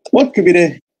 What could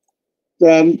be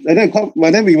and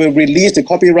then we will release the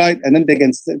copyright, and then they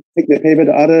can take the paper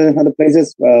to other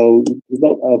places. It's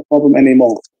not a problem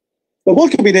anymore. But what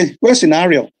could be the worst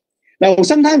scenario? Now,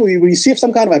 sometimes we receive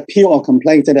some kind of appeal or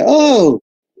complaint that,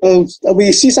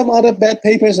 we see some other bad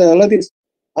papers like this.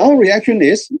 Our reaction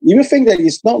is, if you think that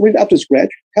it's not really up to scratch,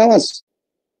 tell us.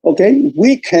 Okay,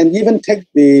 we can even take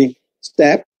the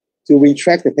step to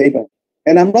retract the paper.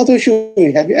 And I'm not too sure,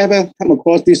 have you ever come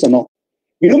across this or not?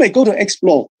 You may go to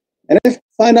explore and then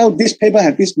find out this paper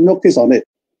has this notice on it.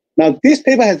 Now, this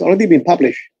paper has already been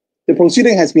published. The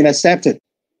proceeding has been accepted.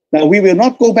 Now, we will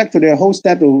not go back to the whole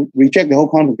step to reject the whole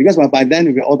content because by then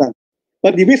we'll be all done.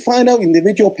 But if we find out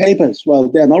individual papers,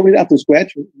 they're not really up to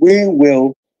scratch, we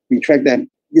will retract them.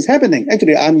 It's happening.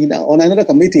 Actually, on another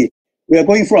committee, we are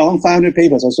going through around 500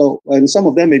 papers or so, and some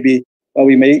of them may be,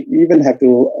 we may even have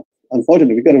to,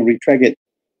 unfortunately, we've got to retract it.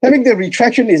 Having the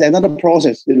retraction is another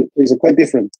process. It's quite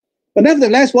different. But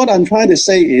nevertheless, what I'm trying to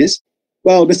say is,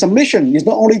 the submission is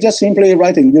not only just simply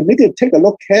writing. You need to take a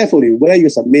look carefully where you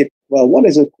submit. What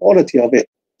is the quality of it?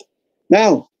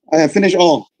 Now, I have finished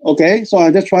all. Okay, so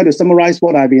I just try to summarize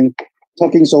what I've been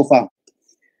talking so far.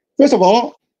 First of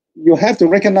all, you have to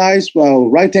recognize,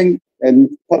 writing and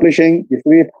publishing is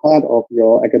really part of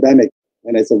your academic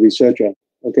and as a researcher.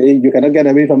 Okay, you cannot get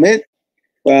away from it.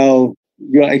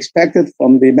 You are expected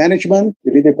from the management,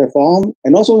 you need to perform,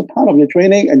 and also part of your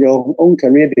training and your own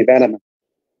career development.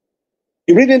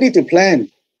 You really need to plan.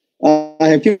 I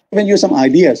have given you some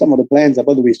ideas, some of the plans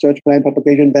about the research plan,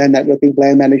 publication plan, networking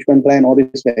plan, management plan, all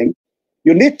these things.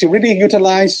 You need to really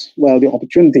utilize, the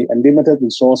opportunity and limited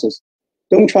resources.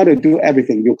 Don't try to do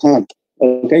everything. You can't.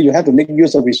 Okay, you have to make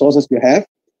use of resources you have.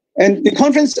 And the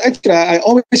conference, actually, I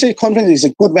always say conference is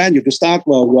a good venue to start,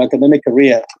 your academic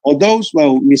career. Although,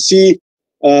 we see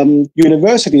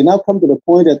university now come to the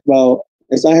point that,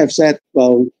 as I have said,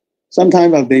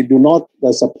 Sometimes they do not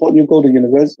support you go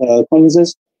to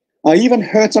conferences. I even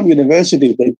heard some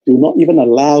universities, they do not even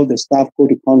allow the staff go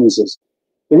to conferences.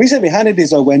 The reason behind it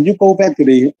is when you go back to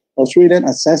the Australian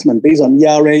assessment based on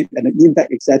ERA and the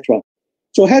impact, etc.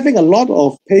 So having a lot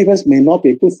of papers may not be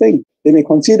a good thing. They may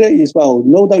consider is, well,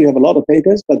 no doubt you have a lot of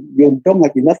papers, but you don't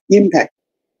have enough impact.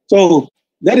 So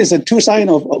that is a two side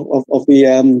of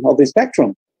the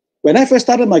spectrum. When I first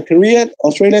started my career,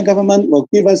 Australian government will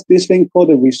give us this thing called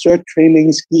the research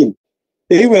training scheme.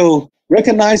 They will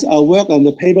recognize our work on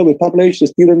the paper we publish, the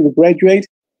student will graduate,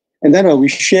 and then we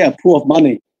share a pool of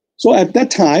money. So at that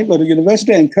time, the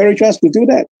university encouraged us to do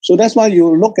that. So that's why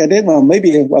you look at it, well,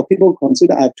 maybe people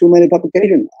consider I have too many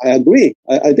publications. I agree,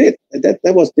 I did. That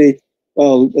was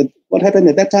what happened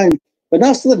at that time. But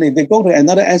now suddenly they go to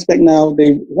another aspect now.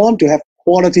 They want to have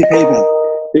quality paper.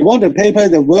 They want the paper,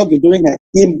 the work you're doing has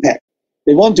impact.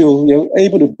 They want to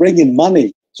able to bring in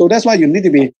money. So that's why you need to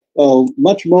be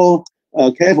much more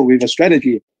careful with the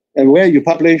strategy and where you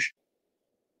publish.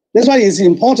 That's why it's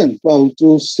important,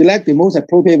 to select the most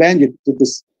appropriate venue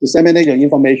to disseminate your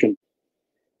information.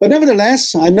 But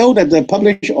nevertheless, I know that the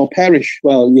publish or perish,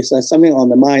 is something on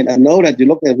the mind. I know that you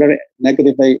look at very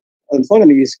negative way.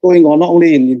 Unfortunately, it's going on not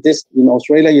only in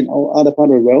Australia, in all other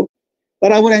parts of the world.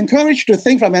 But I would encourage you to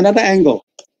think from another angle.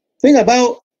 Think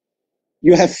about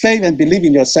you have faith and believe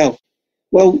in yourself.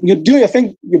 Well, you do your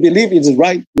thing, you believe it's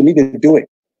right, you need to do it.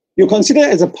 You consider it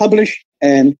as a publish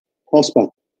and prosper.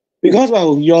 Because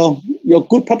your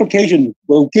good publication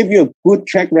will give you a good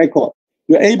track record.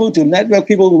 You're able to network,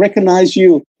 people recognize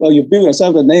you, you build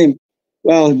yourself a name.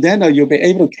 Well, then you'll be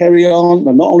able to carry on,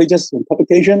 not only just in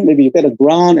publication, maybe you get a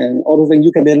grant and all those things.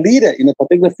 You can be a leader in a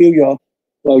particular field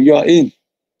you're in.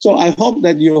 So I hope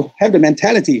that you have the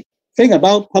mentality. Think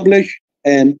about publish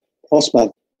and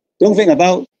prosper. Don't think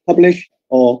about publish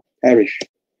or perish.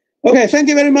 Okay, thank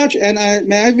you very much. And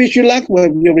may I wish you luck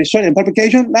with your research and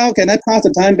publication. Now, can I pass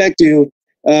the time back to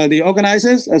the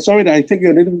organizers? Sorry that I took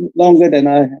you a little longer than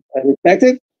I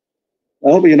expected.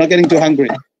 I hope you're not getting too hungry.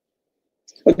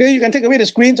 Okay, you can take away the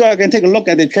screen so I can take a look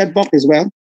at the chat box as well.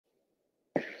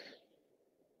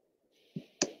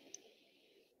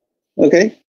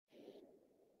 Okay.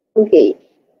 Okay.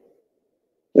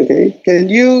 Okay, can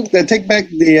you take back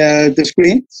the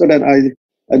screen so that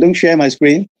I don't share my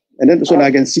screen, and then so that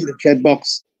I can see the chat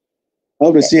box. I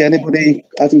hope to see anybody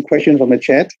asking questions from the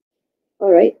chat.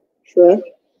 All right, sure.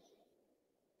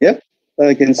 Yep,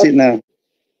 I can see it now.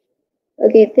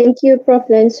 Okay, thank you, Prof.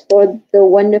 Lens, for the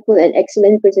wonderful and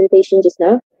excellent presentation just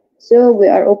now. So we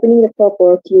are opening the floor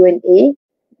for Q&A. You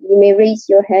may raise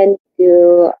your hand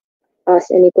to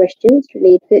ask any questions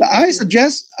related. I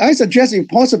suggest if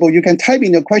possible, you can type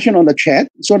in your question on the chat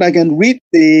so that I can read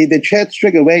the chat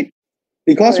straight away.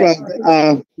 Because right.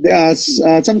 There are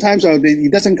sometimes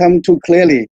it doesn't come too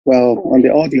clearly on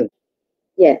the audio.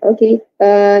 Yeah. Okay.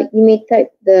 You may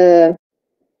type the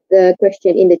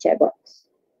question in the chat box.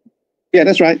 Yeah,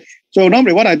 that's right. So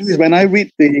normally what I do is when I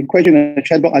read the question in the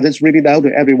chat box, I just read it out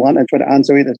to everyone and try to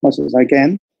answer it as much as I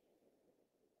can.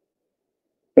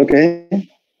 Okay.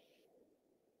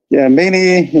 Yeah,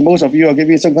 most of you are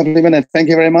giving some compliment and thank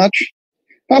you very much.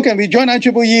 How can we join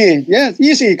IEEE? Yes,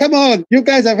 easy. Come on. You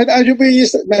guys have had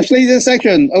IEEE Malaysian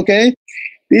section. Okay.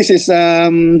 This is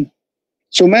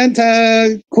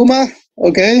Sumanta Kumar.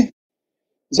 Okay.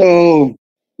 So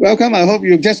welcome. I hope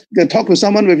you just talk to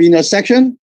someone within your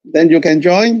section. Then you can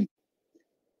join.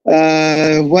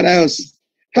 What else?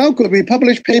 How could we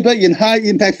publish paper in high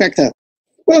impact factor?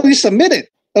 Well, we submit it.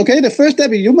 Okay, the first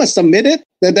step is you must submit it.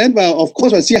 Then, of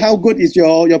course, we'll see how good is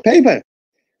your paper.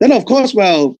 Then, of course,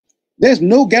 there's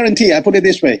no guarantee, I put it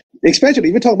this way. Especially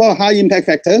if we talk about high impact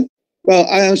factor,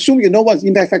 I assume you know what's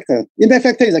impact factor. Impact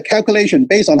factor is a calculation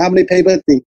based on how many papers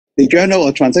the journal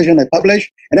or translation have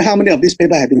published and how many of these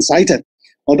papers have been cited.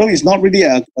 Although it's not really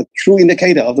a true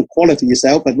indicator of the quality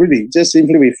itself, but really just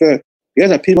simply refer,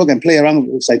 because people can play around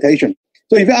with citation.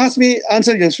 So if you ask me,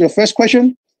 answer your first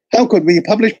question, how could we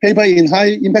publish paper in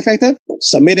high impact factor?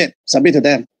 Submit to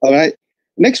them, all right?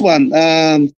 Next one,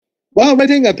 while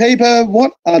writing a paper,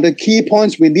 what are the key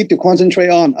points we need to concentrate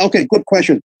on? Okay, good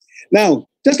question. Now,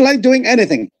 just like doing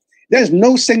anything, there's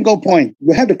no single point.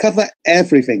 You have to cover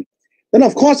everything. Then,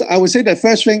 of course, I would say the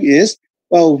first thing is,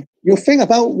 you think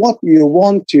about what you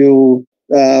want to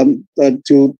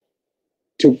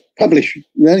publish.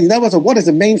 In other words, what is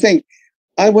the main thing?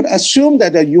 I would assume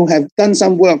that you have done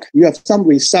some work, you have some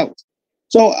result.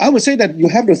 So I would say that you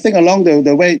have to think along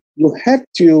the way. You have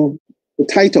to, the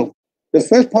title. The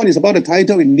first point is about the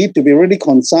title. It needs to be really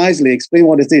concisely explain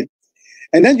what it is.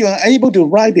 And then you are able to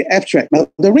write the abstract. Now,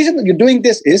 the reason that you're doing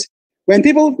this is when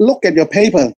people look at your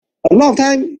paper, a lot of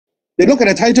time They look at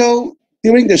the title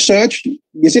during the search.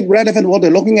 Is it relevant what they're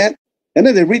looking at? And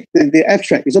then they read the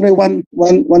abstract. It's only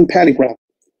one paragraph.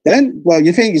 Then, well,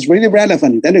 you think it's really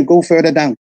relevant. Then they go further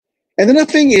down. And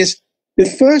another thing is, the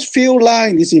first few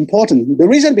lines is important. The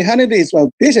reason behind it is, well,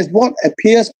 this is what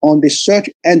appears on the search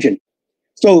engine.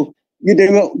 So,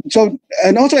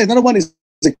 and also another one is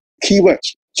the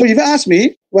keywords. So if you ask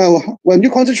me, well, when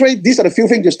you concentrate, these are the few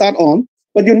things you start on,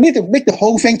 but you need to make the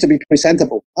whole thing to be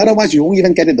presentable. Otherwise, you won't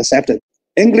even get it accepted.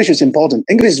 English is important.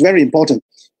 English is very important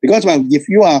because, well, if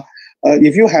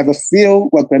you have a few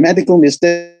grammatical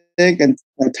mistake and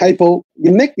a typo,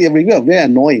 you make the reviewer very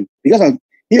annoying because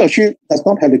he or she does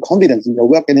not have the confidence in your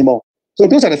work anymore. So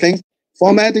those are the things.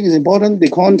 Formatting is important. The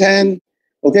content,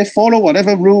 okay, follow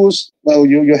whatever rules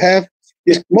you have.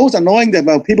 It's most annoying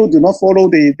that people do not follow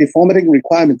the formatting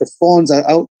requirement. The fonts are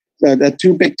out, they're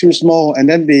too big, too small, and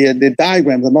then the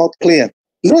diagrams are not clear.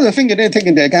 Those are the things you need to take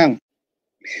into account.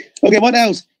 Okay, what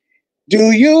else?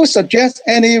 Do you suggest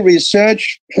any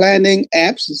research planning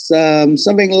apps,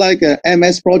 something like a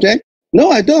MS project?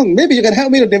 No, I don't. Maybe you can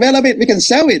help me to develop it. We can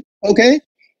sell it, okay?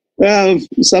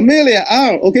 Samilia,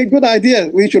 okay, good idea.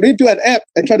 We should do an app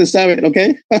and try to sell it,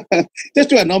 okay? Just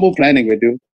do a normal planning we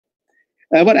do.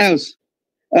 What else?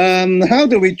 How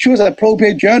do we choose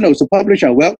appropriate journals to publish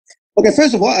our work? Okay,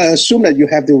 first of all, I assume that you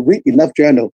have to read enough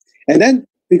journal. And then,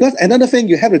 because another thing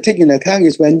you have to take into account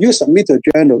is when you submit a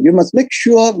journal, you must make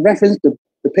sure reference the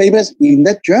papers in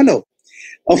that journal.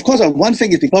 Of course, one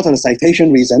thing is because of the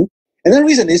citation reason. Another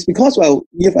reason is because, well,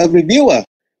 if a reviewer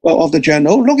of the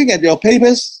journal looking at your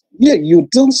papers, yeah, you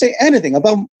don't say anything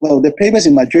about, well, the papers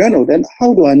in my journal, then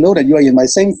how do I know that you are in my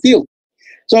same field?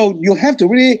 So you have to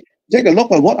really take a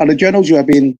look at what are the journals you have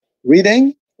been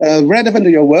reading, relevant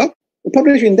to your work,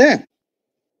 publish in there.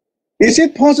 Is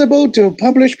it possible to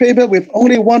publish paper with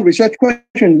only one research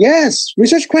question? Yes,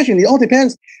 research question, it all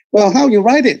depends, well, how you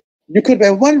write it. You could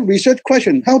have one research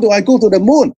question, how do I go to the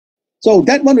moon? So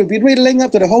that one will be really linked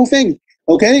up to the whole thing.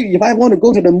 Okay, if I want to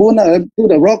go to the moon, I'll do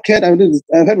the rocket, I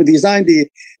have to design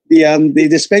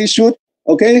the spacesuit.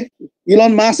 Okay,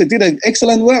 Elon Musk did an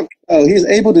excellent work. He's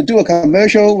able to do a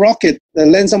commercial rocket that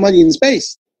land someone in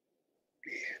space.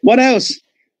 What else?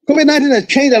 COVID-19 has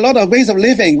changed a lot of ways of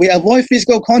living. We avoid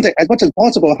physical contact as much as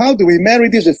possible. How do we marry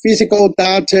this with physical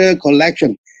data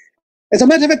collection? As a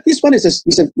matter of fact, this one is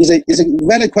a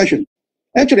valid question.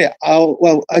 Actually,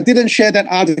 I didn't share that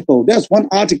article. There's one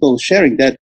article sharing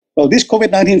that, well, this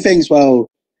COVID-19 things, well,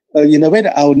 in a way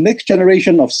that our next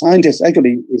generation of scientists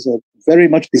actually is a very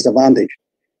much disadvantaged.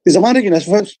 Disadvantage,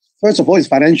 first of all, is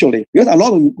financially. Because a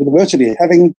lot of universities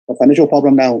having a financial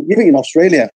problem now. Even in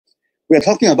Australia, we are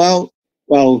talking about,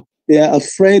 well, they are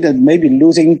afraid that maybe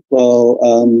losing, well,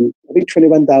 I think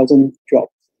 21,000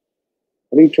 jobs.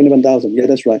 I think 21,000, yeah,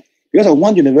 that's right. Because of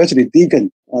one university,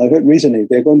 Deakin, I heard recently,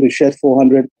 they're going to shed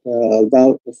 400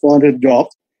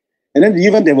 jobs. And then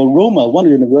even there were rumor, one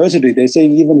university, they're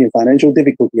saying even in financial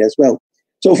difficulty as well.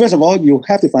 So first of all, you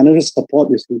have the financial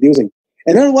support is reducing.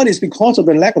 Another one is because of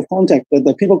the lack of contact that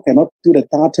the people cannot do the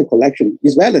data collection.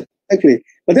 It's valid, actually.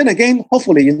 But then again,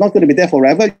 hopefully it's not going to be there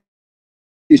forever.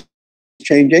 It's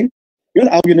changing. Because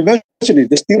our university,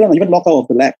 the students are even locked out of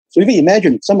the lab. So if you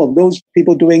imagine some of those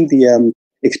people doing the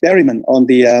experiment on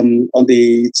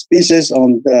the species,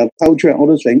 on the culture and all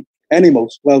those things,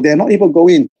 animals, well, they're not able to go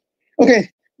in. Okay.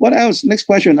 What else? Next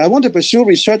question. I want to pursue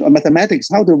research on mathematics,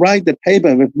 how to write the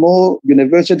paper with more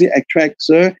university extract,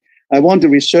 sir. I want to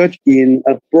research in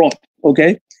abroad.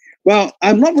 Okay. Well,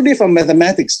 I'm not really from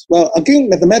mathematics. Well, again,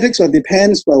 mathematics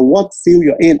depends on what field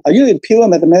you're in. Are you in pure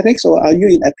mathematics or are you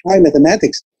in applied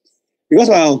mathematics? Because,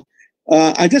 well,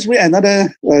 I just read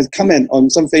another comment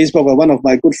on some Facebook of one of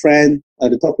my good friends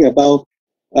talking about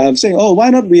saying, oh, why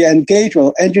not we engage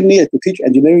engineers to teach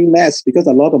engineering maths because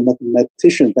a lot of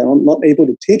mathematicians are not able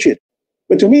to teach it.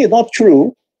 But to me, it's not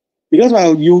true because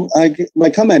my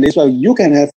comment is, well, you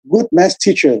can have good math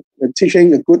teacher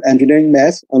teaching a good engineering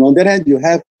maths, and on the other hand, you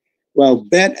have, well,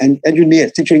 bad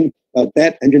engineers teaching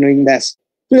bad engineering maths.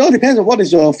 So it all depends on what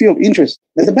is your field of interest.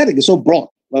 Mathematics is so broad,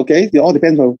 okay? It all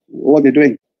depends on what you're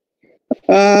doing.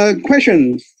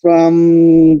 Question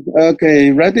from,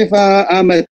 okay, Ratifa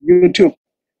Ahmed, YouTube.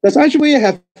 Does IEEE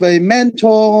have a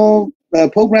mentor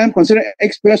program considering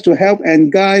experts to help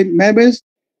and guide members?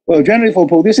 Well, generally for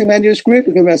producing manuscript,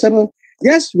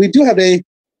 yes, we do have the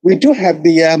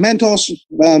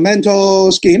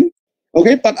mentor scheme.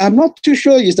 Okay, but I'm not too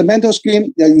sure is the mentor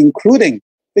scheme including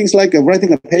things like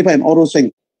writing a paper and all those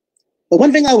things. But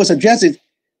one thing I would suggest is,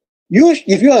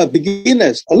 if you are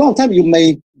beginners, a lot of time you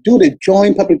may do the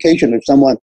joint publication with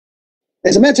someone.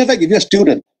 As a matter of fact, if you're a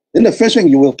student, then the first thing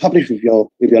you will publish with your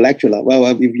lecturer,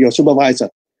 with your supervisor.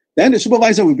 then the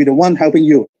supervisor will be the one helping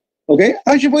you. Okay,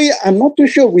 IEEE, I'm not too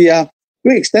sure we are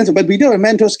very extensive, but we do have a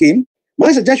mentor scheme.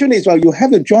 My suggestion is, well, you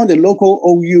have to join the local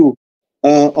OU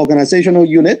organizational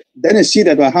unit. Then you see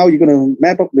that how you're going to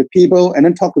map up the people and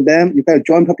then talk to them. You can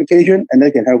join publication and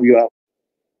they can help you out.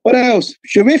 What else?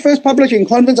 Should we first publish in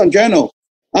conference or journal?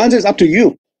 Answer is up to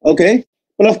you. Okay.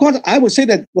 But of course, I would say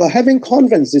that having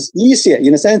conference is easier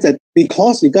in the sense that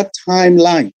because you got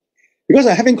timeline. Because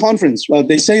of having conference, well,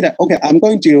 they say that, okay, I'm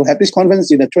going to have this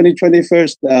conference in the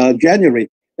 2021st January.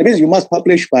 That means you must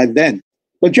publish by then.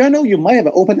 But journal, you might have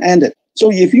an open-ended.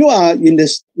 So if you are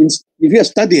if you are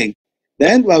studying,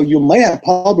 then, well, you may have a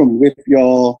problem with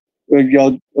your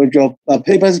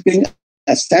papers being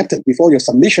accepted before your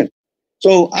submission.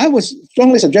 So I would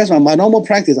strongly suggest my normal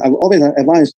practice, I would always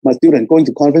advise my student going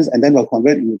to conference and then we'll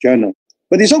convert in the journal.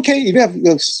 But it's okay if you have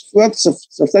worked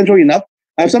substantial enough.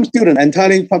 I have some students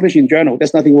entirely published in journal.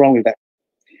 There's nothing wrong with that.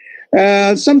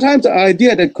 Sometimes the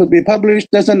idea that could be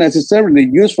published doesn't necessarily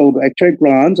useful to attract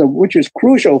grants, which is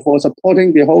crucial for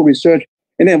supporting the whole research.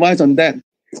 Any advice on that?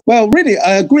 Well, really,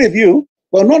 I agree with you.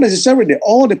 Well, not necessarily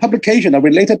all the publications are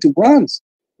related to grants.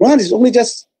 Grant is only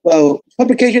just,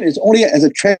 publication is only as a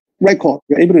track record.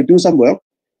 You're able to do some work.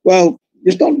 Well,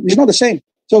 it's not the same.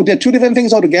 So they're two different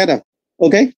things altogether.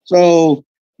 Okay? So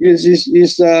which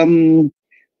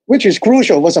is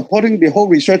crucial for supporting the whole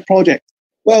research project.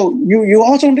 Well, you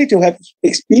also need to have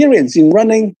experience in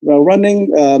running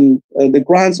the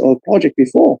grants or project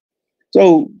before.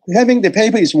 So having the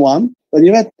paper is one, but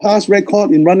you have past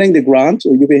record in running the grant,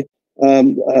 so you'll be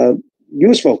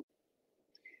useful.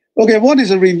 Okay, what is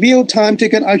the review time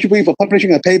taken IEEE for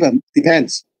publishing a paper?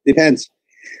 Depends.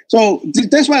 So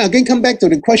that's why I again come back to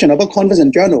the question about conference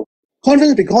and journal.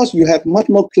 Conference because you have much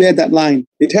more clear deadline.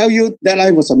 They tell you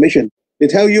deadline for submission. They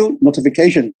tell you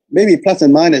notification, maybe plus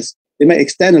and minus. They may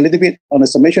extend a little bit on the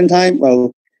submission time.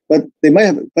 Well, but they might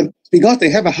have, but because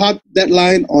they have a hard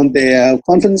deadline on their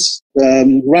conference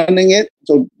running it,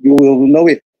 so you will know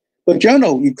it. But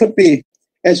journal, it could be,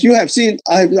 as you have seen,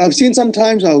 I've seen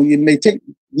sometimes it may take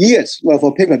years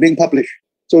for paper being published.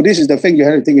 So this is the thing you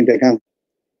have to take into account.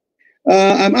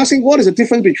 I'm asking what is the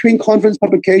difference between conference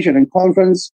publication and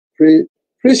conference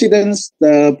precedence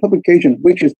publication,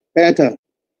 which is better?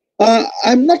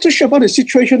 I'm not too sure about the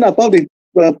situation about the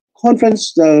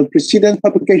conference precedence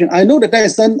publication. I know that there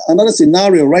is another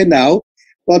scenario right now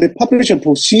where they publish the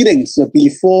proceedings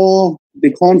before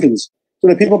the conference so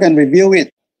that people can review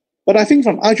it. But I think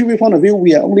from IEEE point of view,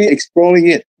 we are only exploring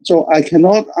it. So I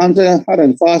cannot answer hard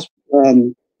and fast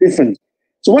different.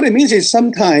 So what it means is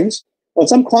sometimes, or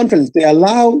some conference, they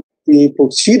allow the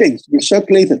proceedings to be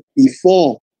circulated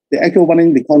before the actual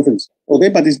running the conference. Okay,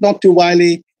 but it's not too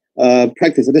widely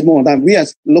practiced at this moment in time. We are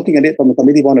looking at it from the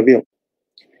committee point of view.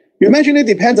 You mentioned it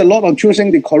depends a lot on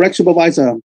choosing the correct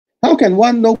supervisor. How can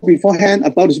one know beforehand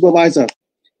about the supervisor?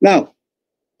 Now,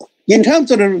 in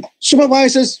terms of the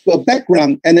supervisor's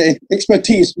background and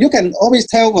expertise, you can always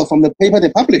tell from the paper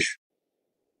they publish.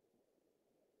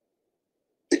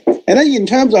 And then in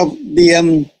terms of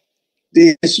the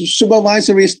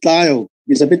supervisory style,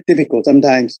 it's a bit difficult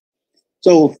sometimes.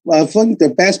 So I think the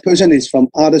best person is from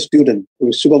other student who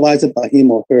is supervised by him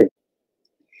or her.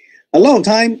 A lot of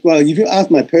time, if you ask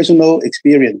my personal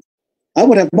experience, I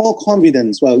would have more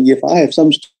confidence, if I have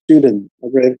some student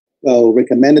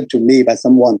recommended to me by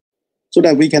someone, so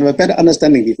that we can have a better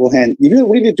understanding beforehand. If you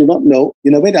really do not know,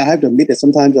 in a way that I have to admit that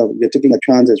sometimes you're taking a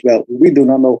chance as well. We do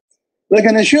not know. But I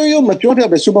can assure you, majority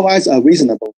of the supervisors are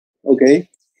reasonable, okay?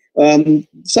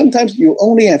 Sometimes you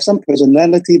only have some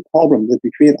personality problems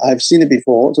between, I've seen it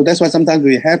before, so that's why sometimes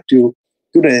we have to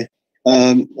do the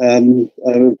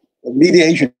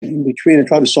mediation in between and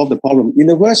try to solve the problem. In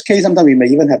the worst case, sometimes we may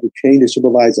even have to change the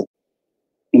supervisor.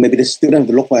 Maybe the student have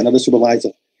to look for another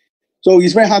supervisor. So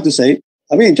it's very hard to say.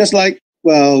 I mean, just like,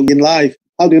 in life,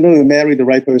 how do you know you marry the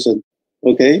right person?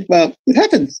 Okay, well, it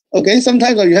happens. Okay,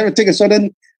 sometimes you have to take a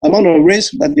certain amount of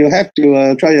risk, but you have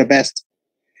to try your best.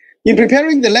 In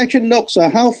preparing the lecture notes,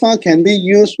 how far can we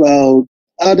use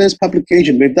others'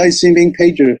 publication without seeming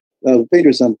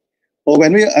plagiarism? Or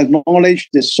when we acknowledge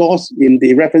the source in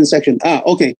the reference section?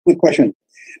 Okay, good question.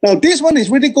 Now, this one is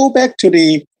really go back to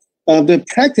the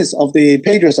practice of the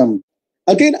plagiarism.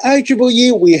 Again,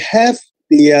 IEEE, we have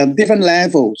the different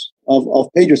levels of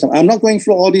plagiarism. I'm not going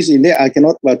through all this in there. I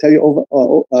cannot tell you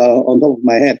on top of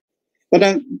my head.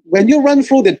 But when you run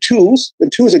through the tools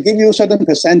will give you a certain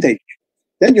percentage.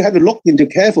 Then you have to look into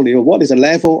carefully what is the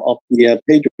level of the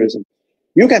plagiarism.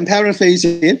 You can paraphrase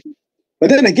it.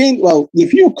 But then again,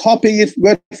 if you copy it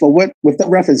word for word without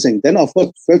referencing, then of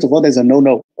course, first of all, there's a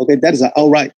no-no. Okay, that is an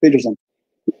outright plagiarism.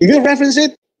 If you reference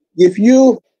it, if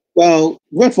you well,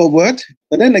 word for word,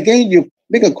 but then again, you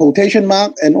make a quotation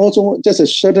mark and also just a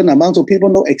certain amount so people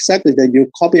know exactly that you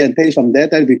copy and paste from there,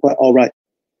 that would be quite all right.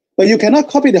 But you cannot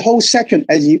copy the whole section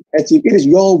as if it is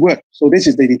your work. So this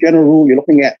is the general rule you're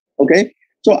looking at, okay?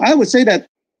 So I would say that,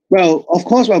 well, of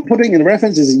course, while putting in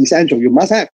references is essential. You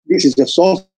must have, this is the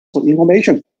source of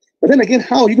information. But then again,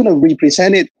 how are you going to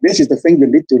represent it? This is the thing you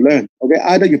need to learn, okay?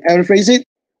 Either you paraphrase it,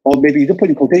 or maybe you put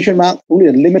in quotation mark, only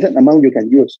a limited amount you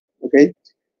can use, okay?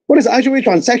 What is IEEE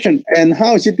transaction and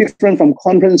how is it different from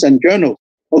conference and journal,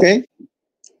 okay?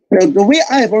 Now, the way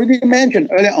I have already mentioned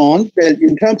earlier on, that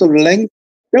in terms of the length,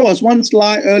 there was one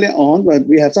slide earlier on where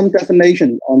we have some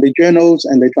definition on the journals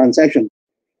and the transaction.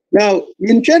 Now,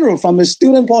 in general, from a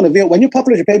student point of view, when you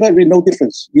publish a paper, really no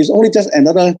difference. It's only just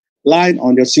another line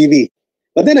on your CV.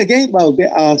 But then again, well,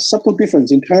 there are subtle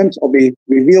differences in terms of the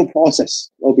review process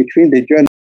or between the journal.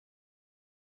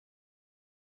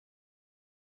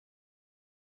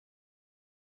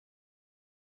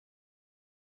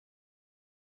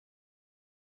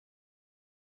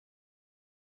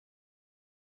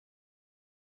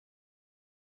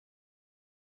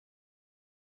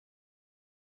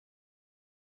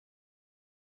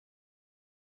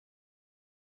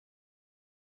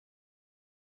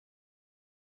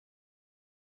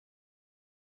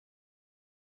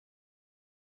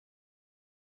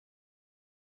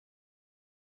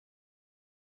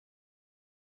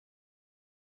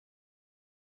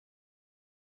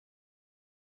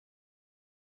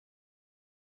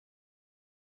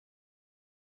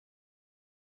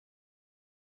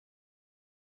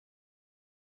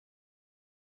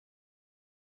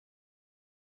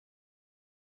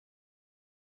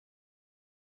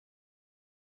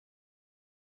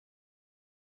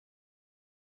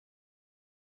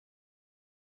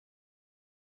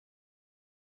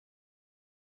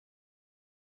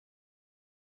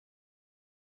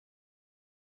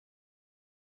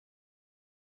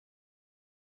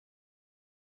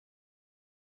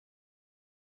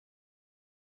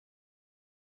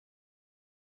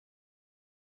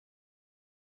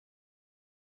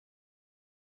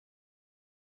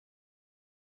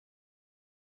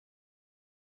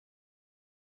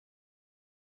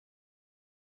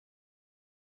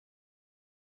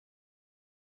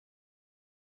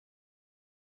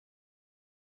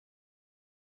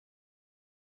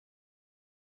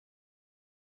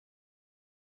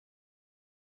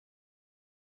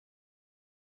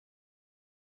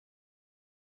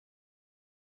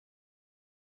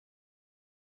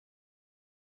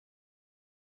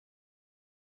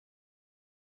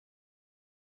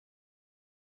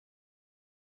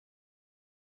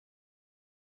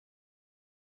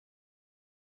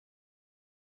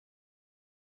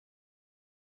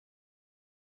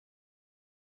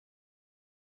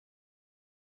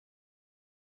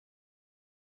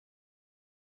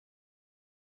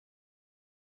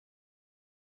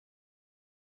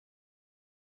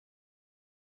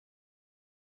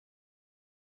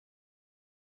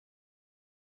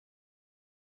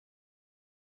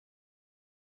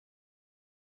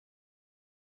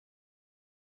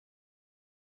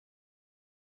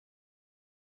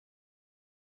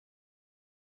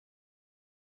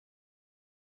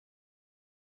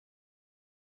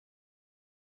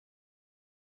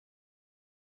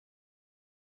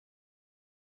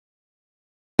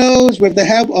 With the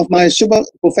help of my super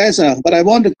professor, but I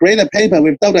want to grade a paper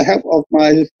without the help of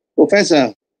my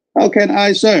professor. How can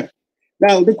I, sir?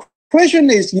 Now, the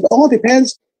question is, it all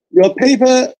depends, your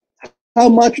paper, how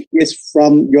much is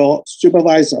from your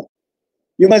supervisor.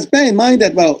 You must bear in mind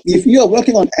that, well, if you are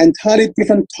working on an entirely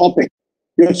different topic,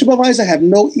 your supervisor have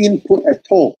no input at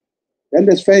all, then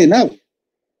that's fair enough.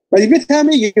 But if you tell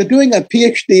me you're doing a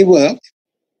PhD work,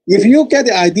 if you get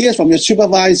the ideas from your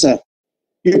supervisor,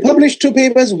 you publish 2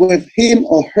 papers with him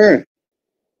or her,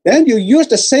 then you use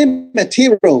the same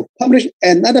material, publish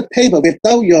another paper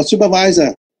without your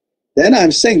supervisor, then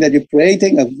I'm saying that you're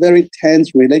creating a very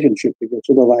tense relationship with your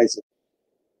supervisor.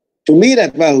 To me,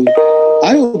 that, well,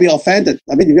 I will be offended.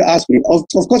 I mean, if you ask me, of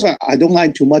course, I don't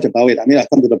mind too much about it. I mean, I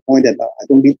come to the point that I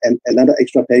don't need another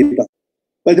extra paper.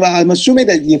 But well, I'm assuming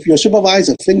that if your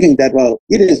supervisor thinking that, well,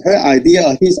 it is her idea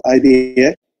or his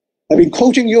idea, I've been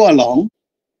coaching you along,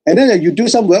 and then you do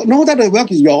some work, know that the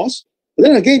work is yours, but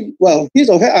then again, well, his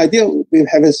or her idea will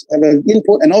have an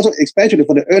input, and also especially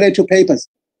for the earlier 2 papers,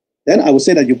 then I would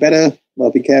say that you better, well,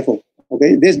 be careful,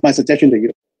 okay? This is my suggestion to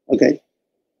you, okay?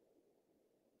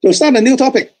 So start a new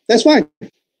topic, that's fine,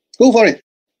 go for it,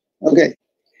 okay?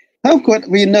 How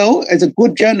could we know as a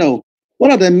good journal?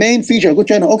 What are the main features of a good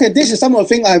journal? Okay, this is some of the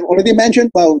things I've already mentioned,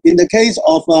 well, in the case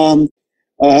of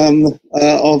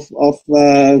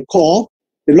core,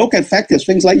 they look at factors,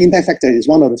 things like impact factor is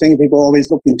one of the things people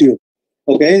always look into.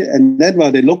 Okay, and then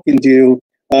what they look into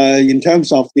in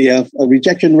terms of the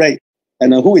rejection rate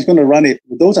and who is going to run it.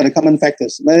 Those are the common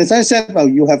factors. But as I said, well,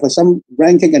 you have some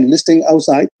ranking and listing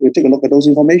outside. We'll take a look at those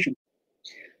information.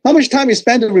 How much time is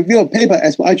spent to review a paper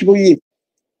as per IEEE?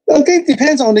 Okay, it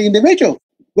depends on the individual.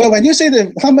 Well, when you say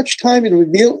that how much time in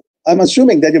review, I'm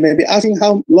assuming that you may be asking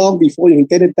how long before you can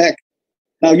get it back.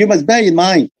 Now, you must bear in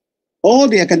mind, all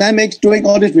the academics doing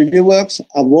all these review works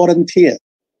are volunteer.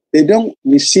 They don't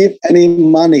receive any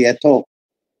money at all.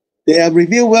 Their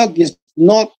review work is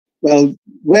not, well,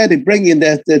 where they bring in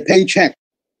their paycheck.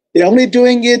 They're only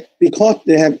doing it because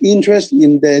they have interest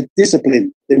in their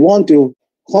discipline. They want to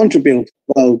contribute,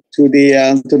 well, to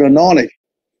the knowledge.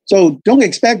 So don't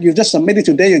expect you just submit it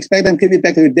today, you expect them to give it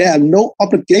back to you. They have no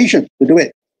obligation to do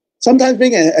it. Sometimes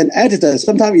being an editor,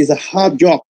 sometimes is a hard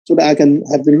job, so that I can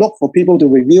have to look for people to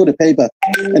review the paper.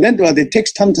 And then it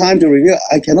takes some time to review.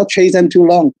 I cannot chase them too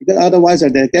long, because otherwise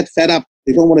they get fed up.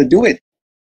 They don't want to do it.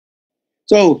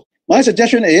 So my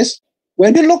suggestion is,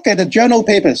 when you look at the journal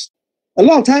papers, a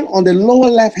lot of time on the lower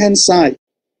left-hand side,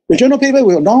 the journal paper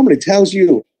will normally tells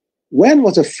you when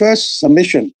was the first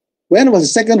submission, when was the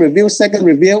second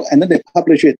review, and then they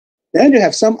publish it. Then you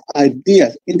have some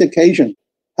idea, indication,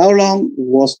 how long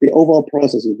was the overall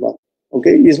process involved.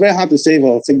 Okay, it's very hard to say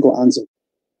for a single answer.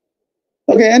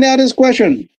 Okay, any other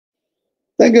question?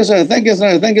 Thank you, sir. Thank you,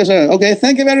 sir. Thank you, sir. Okay,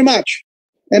 thank you very much.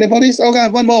 Anybody? Okay,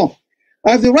 one more.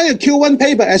 I have to write a Q1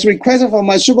 paper as requested from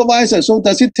my supervisor. So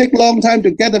does it take a long time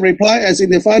to get the reply as in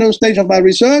the final stage of my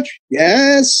research?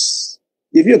 Yes.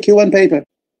 Give you a Q1 paper.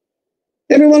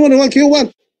 Everyone want to write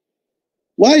Q1.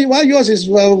 Why yours is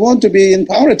want to be in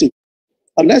priority?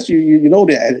 Unless you know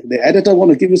the editor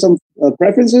want to give you some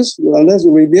preferences, unless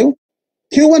you review.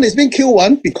 Q1 is being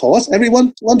Q1 because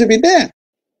everyone want to be there,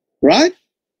 right?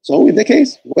 So in the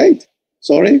case, wait,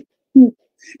 sorry.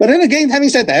 But then again, having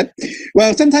said that,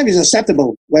 well, sometimes it's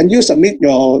acceptable. When you submit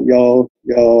your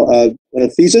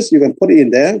thesis, you can put it in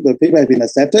there. The paper has been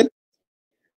accepted.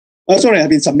 Have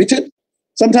been submitted.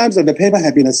 Sometimes the paper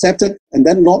has been accepted and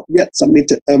then not yet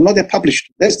submitted, not yet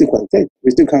published. That's still okay.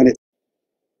 We still count it.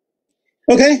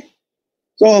 Okay.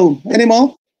 So any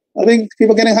more? I think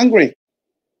people are getting hungry.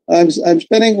 I'm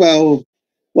spending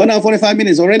 1 hour 45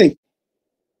 minutes already.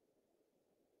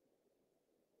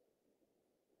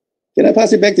 Can I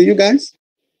pass it back to you guys?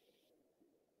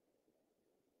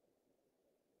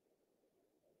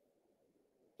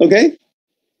 Okay.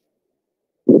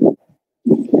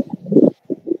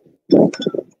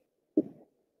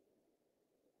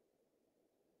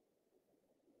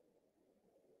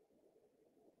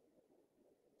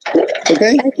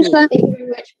 Okay. Thank you very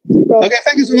much, Prof. Okay,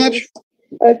 thank you so much.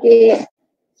 Okay,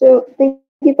 so thank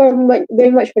you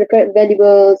very much for the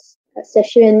valuable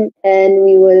session, and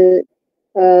we will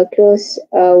close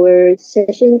our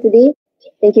session today.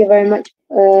 Thank you very much,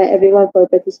 everyone, for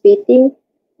participating,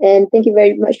 and thank you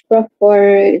very much, Prof,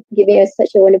 for giving us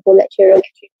such a wonderful lecture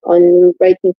on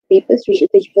writing papers, research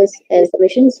papers, and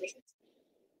submissions.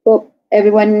 Hope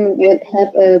everyone will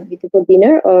have a beautiful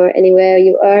dinner, or anywhere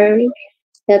you are,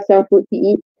 have some food to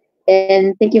eat.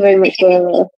 And thank you very much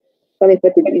for coming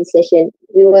for today's session.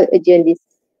 We will adjourn this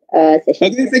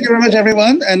session. Okay, thank you very much,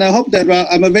 everyone. And I hope that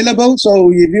I'm available.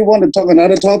 So if you want to talk on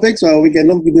other topics, we can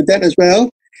look into that as well.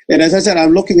 And as I said,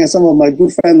 I'm looking at some of my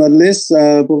good friends on the list.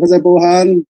 Professor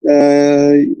Bohan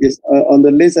is on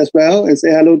the list as well. And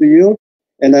say hello to you.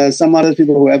 And some other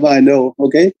people, whoever I know.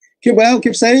 Okay, keep well,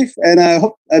 keep safe. And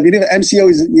I believe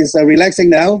MCO is relaxing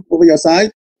now over your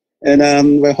side.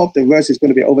 And we hope the worst is going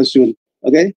to be over soon.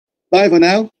 Okay, bye for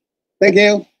now. Thank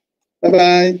you.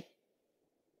 Bye-bye.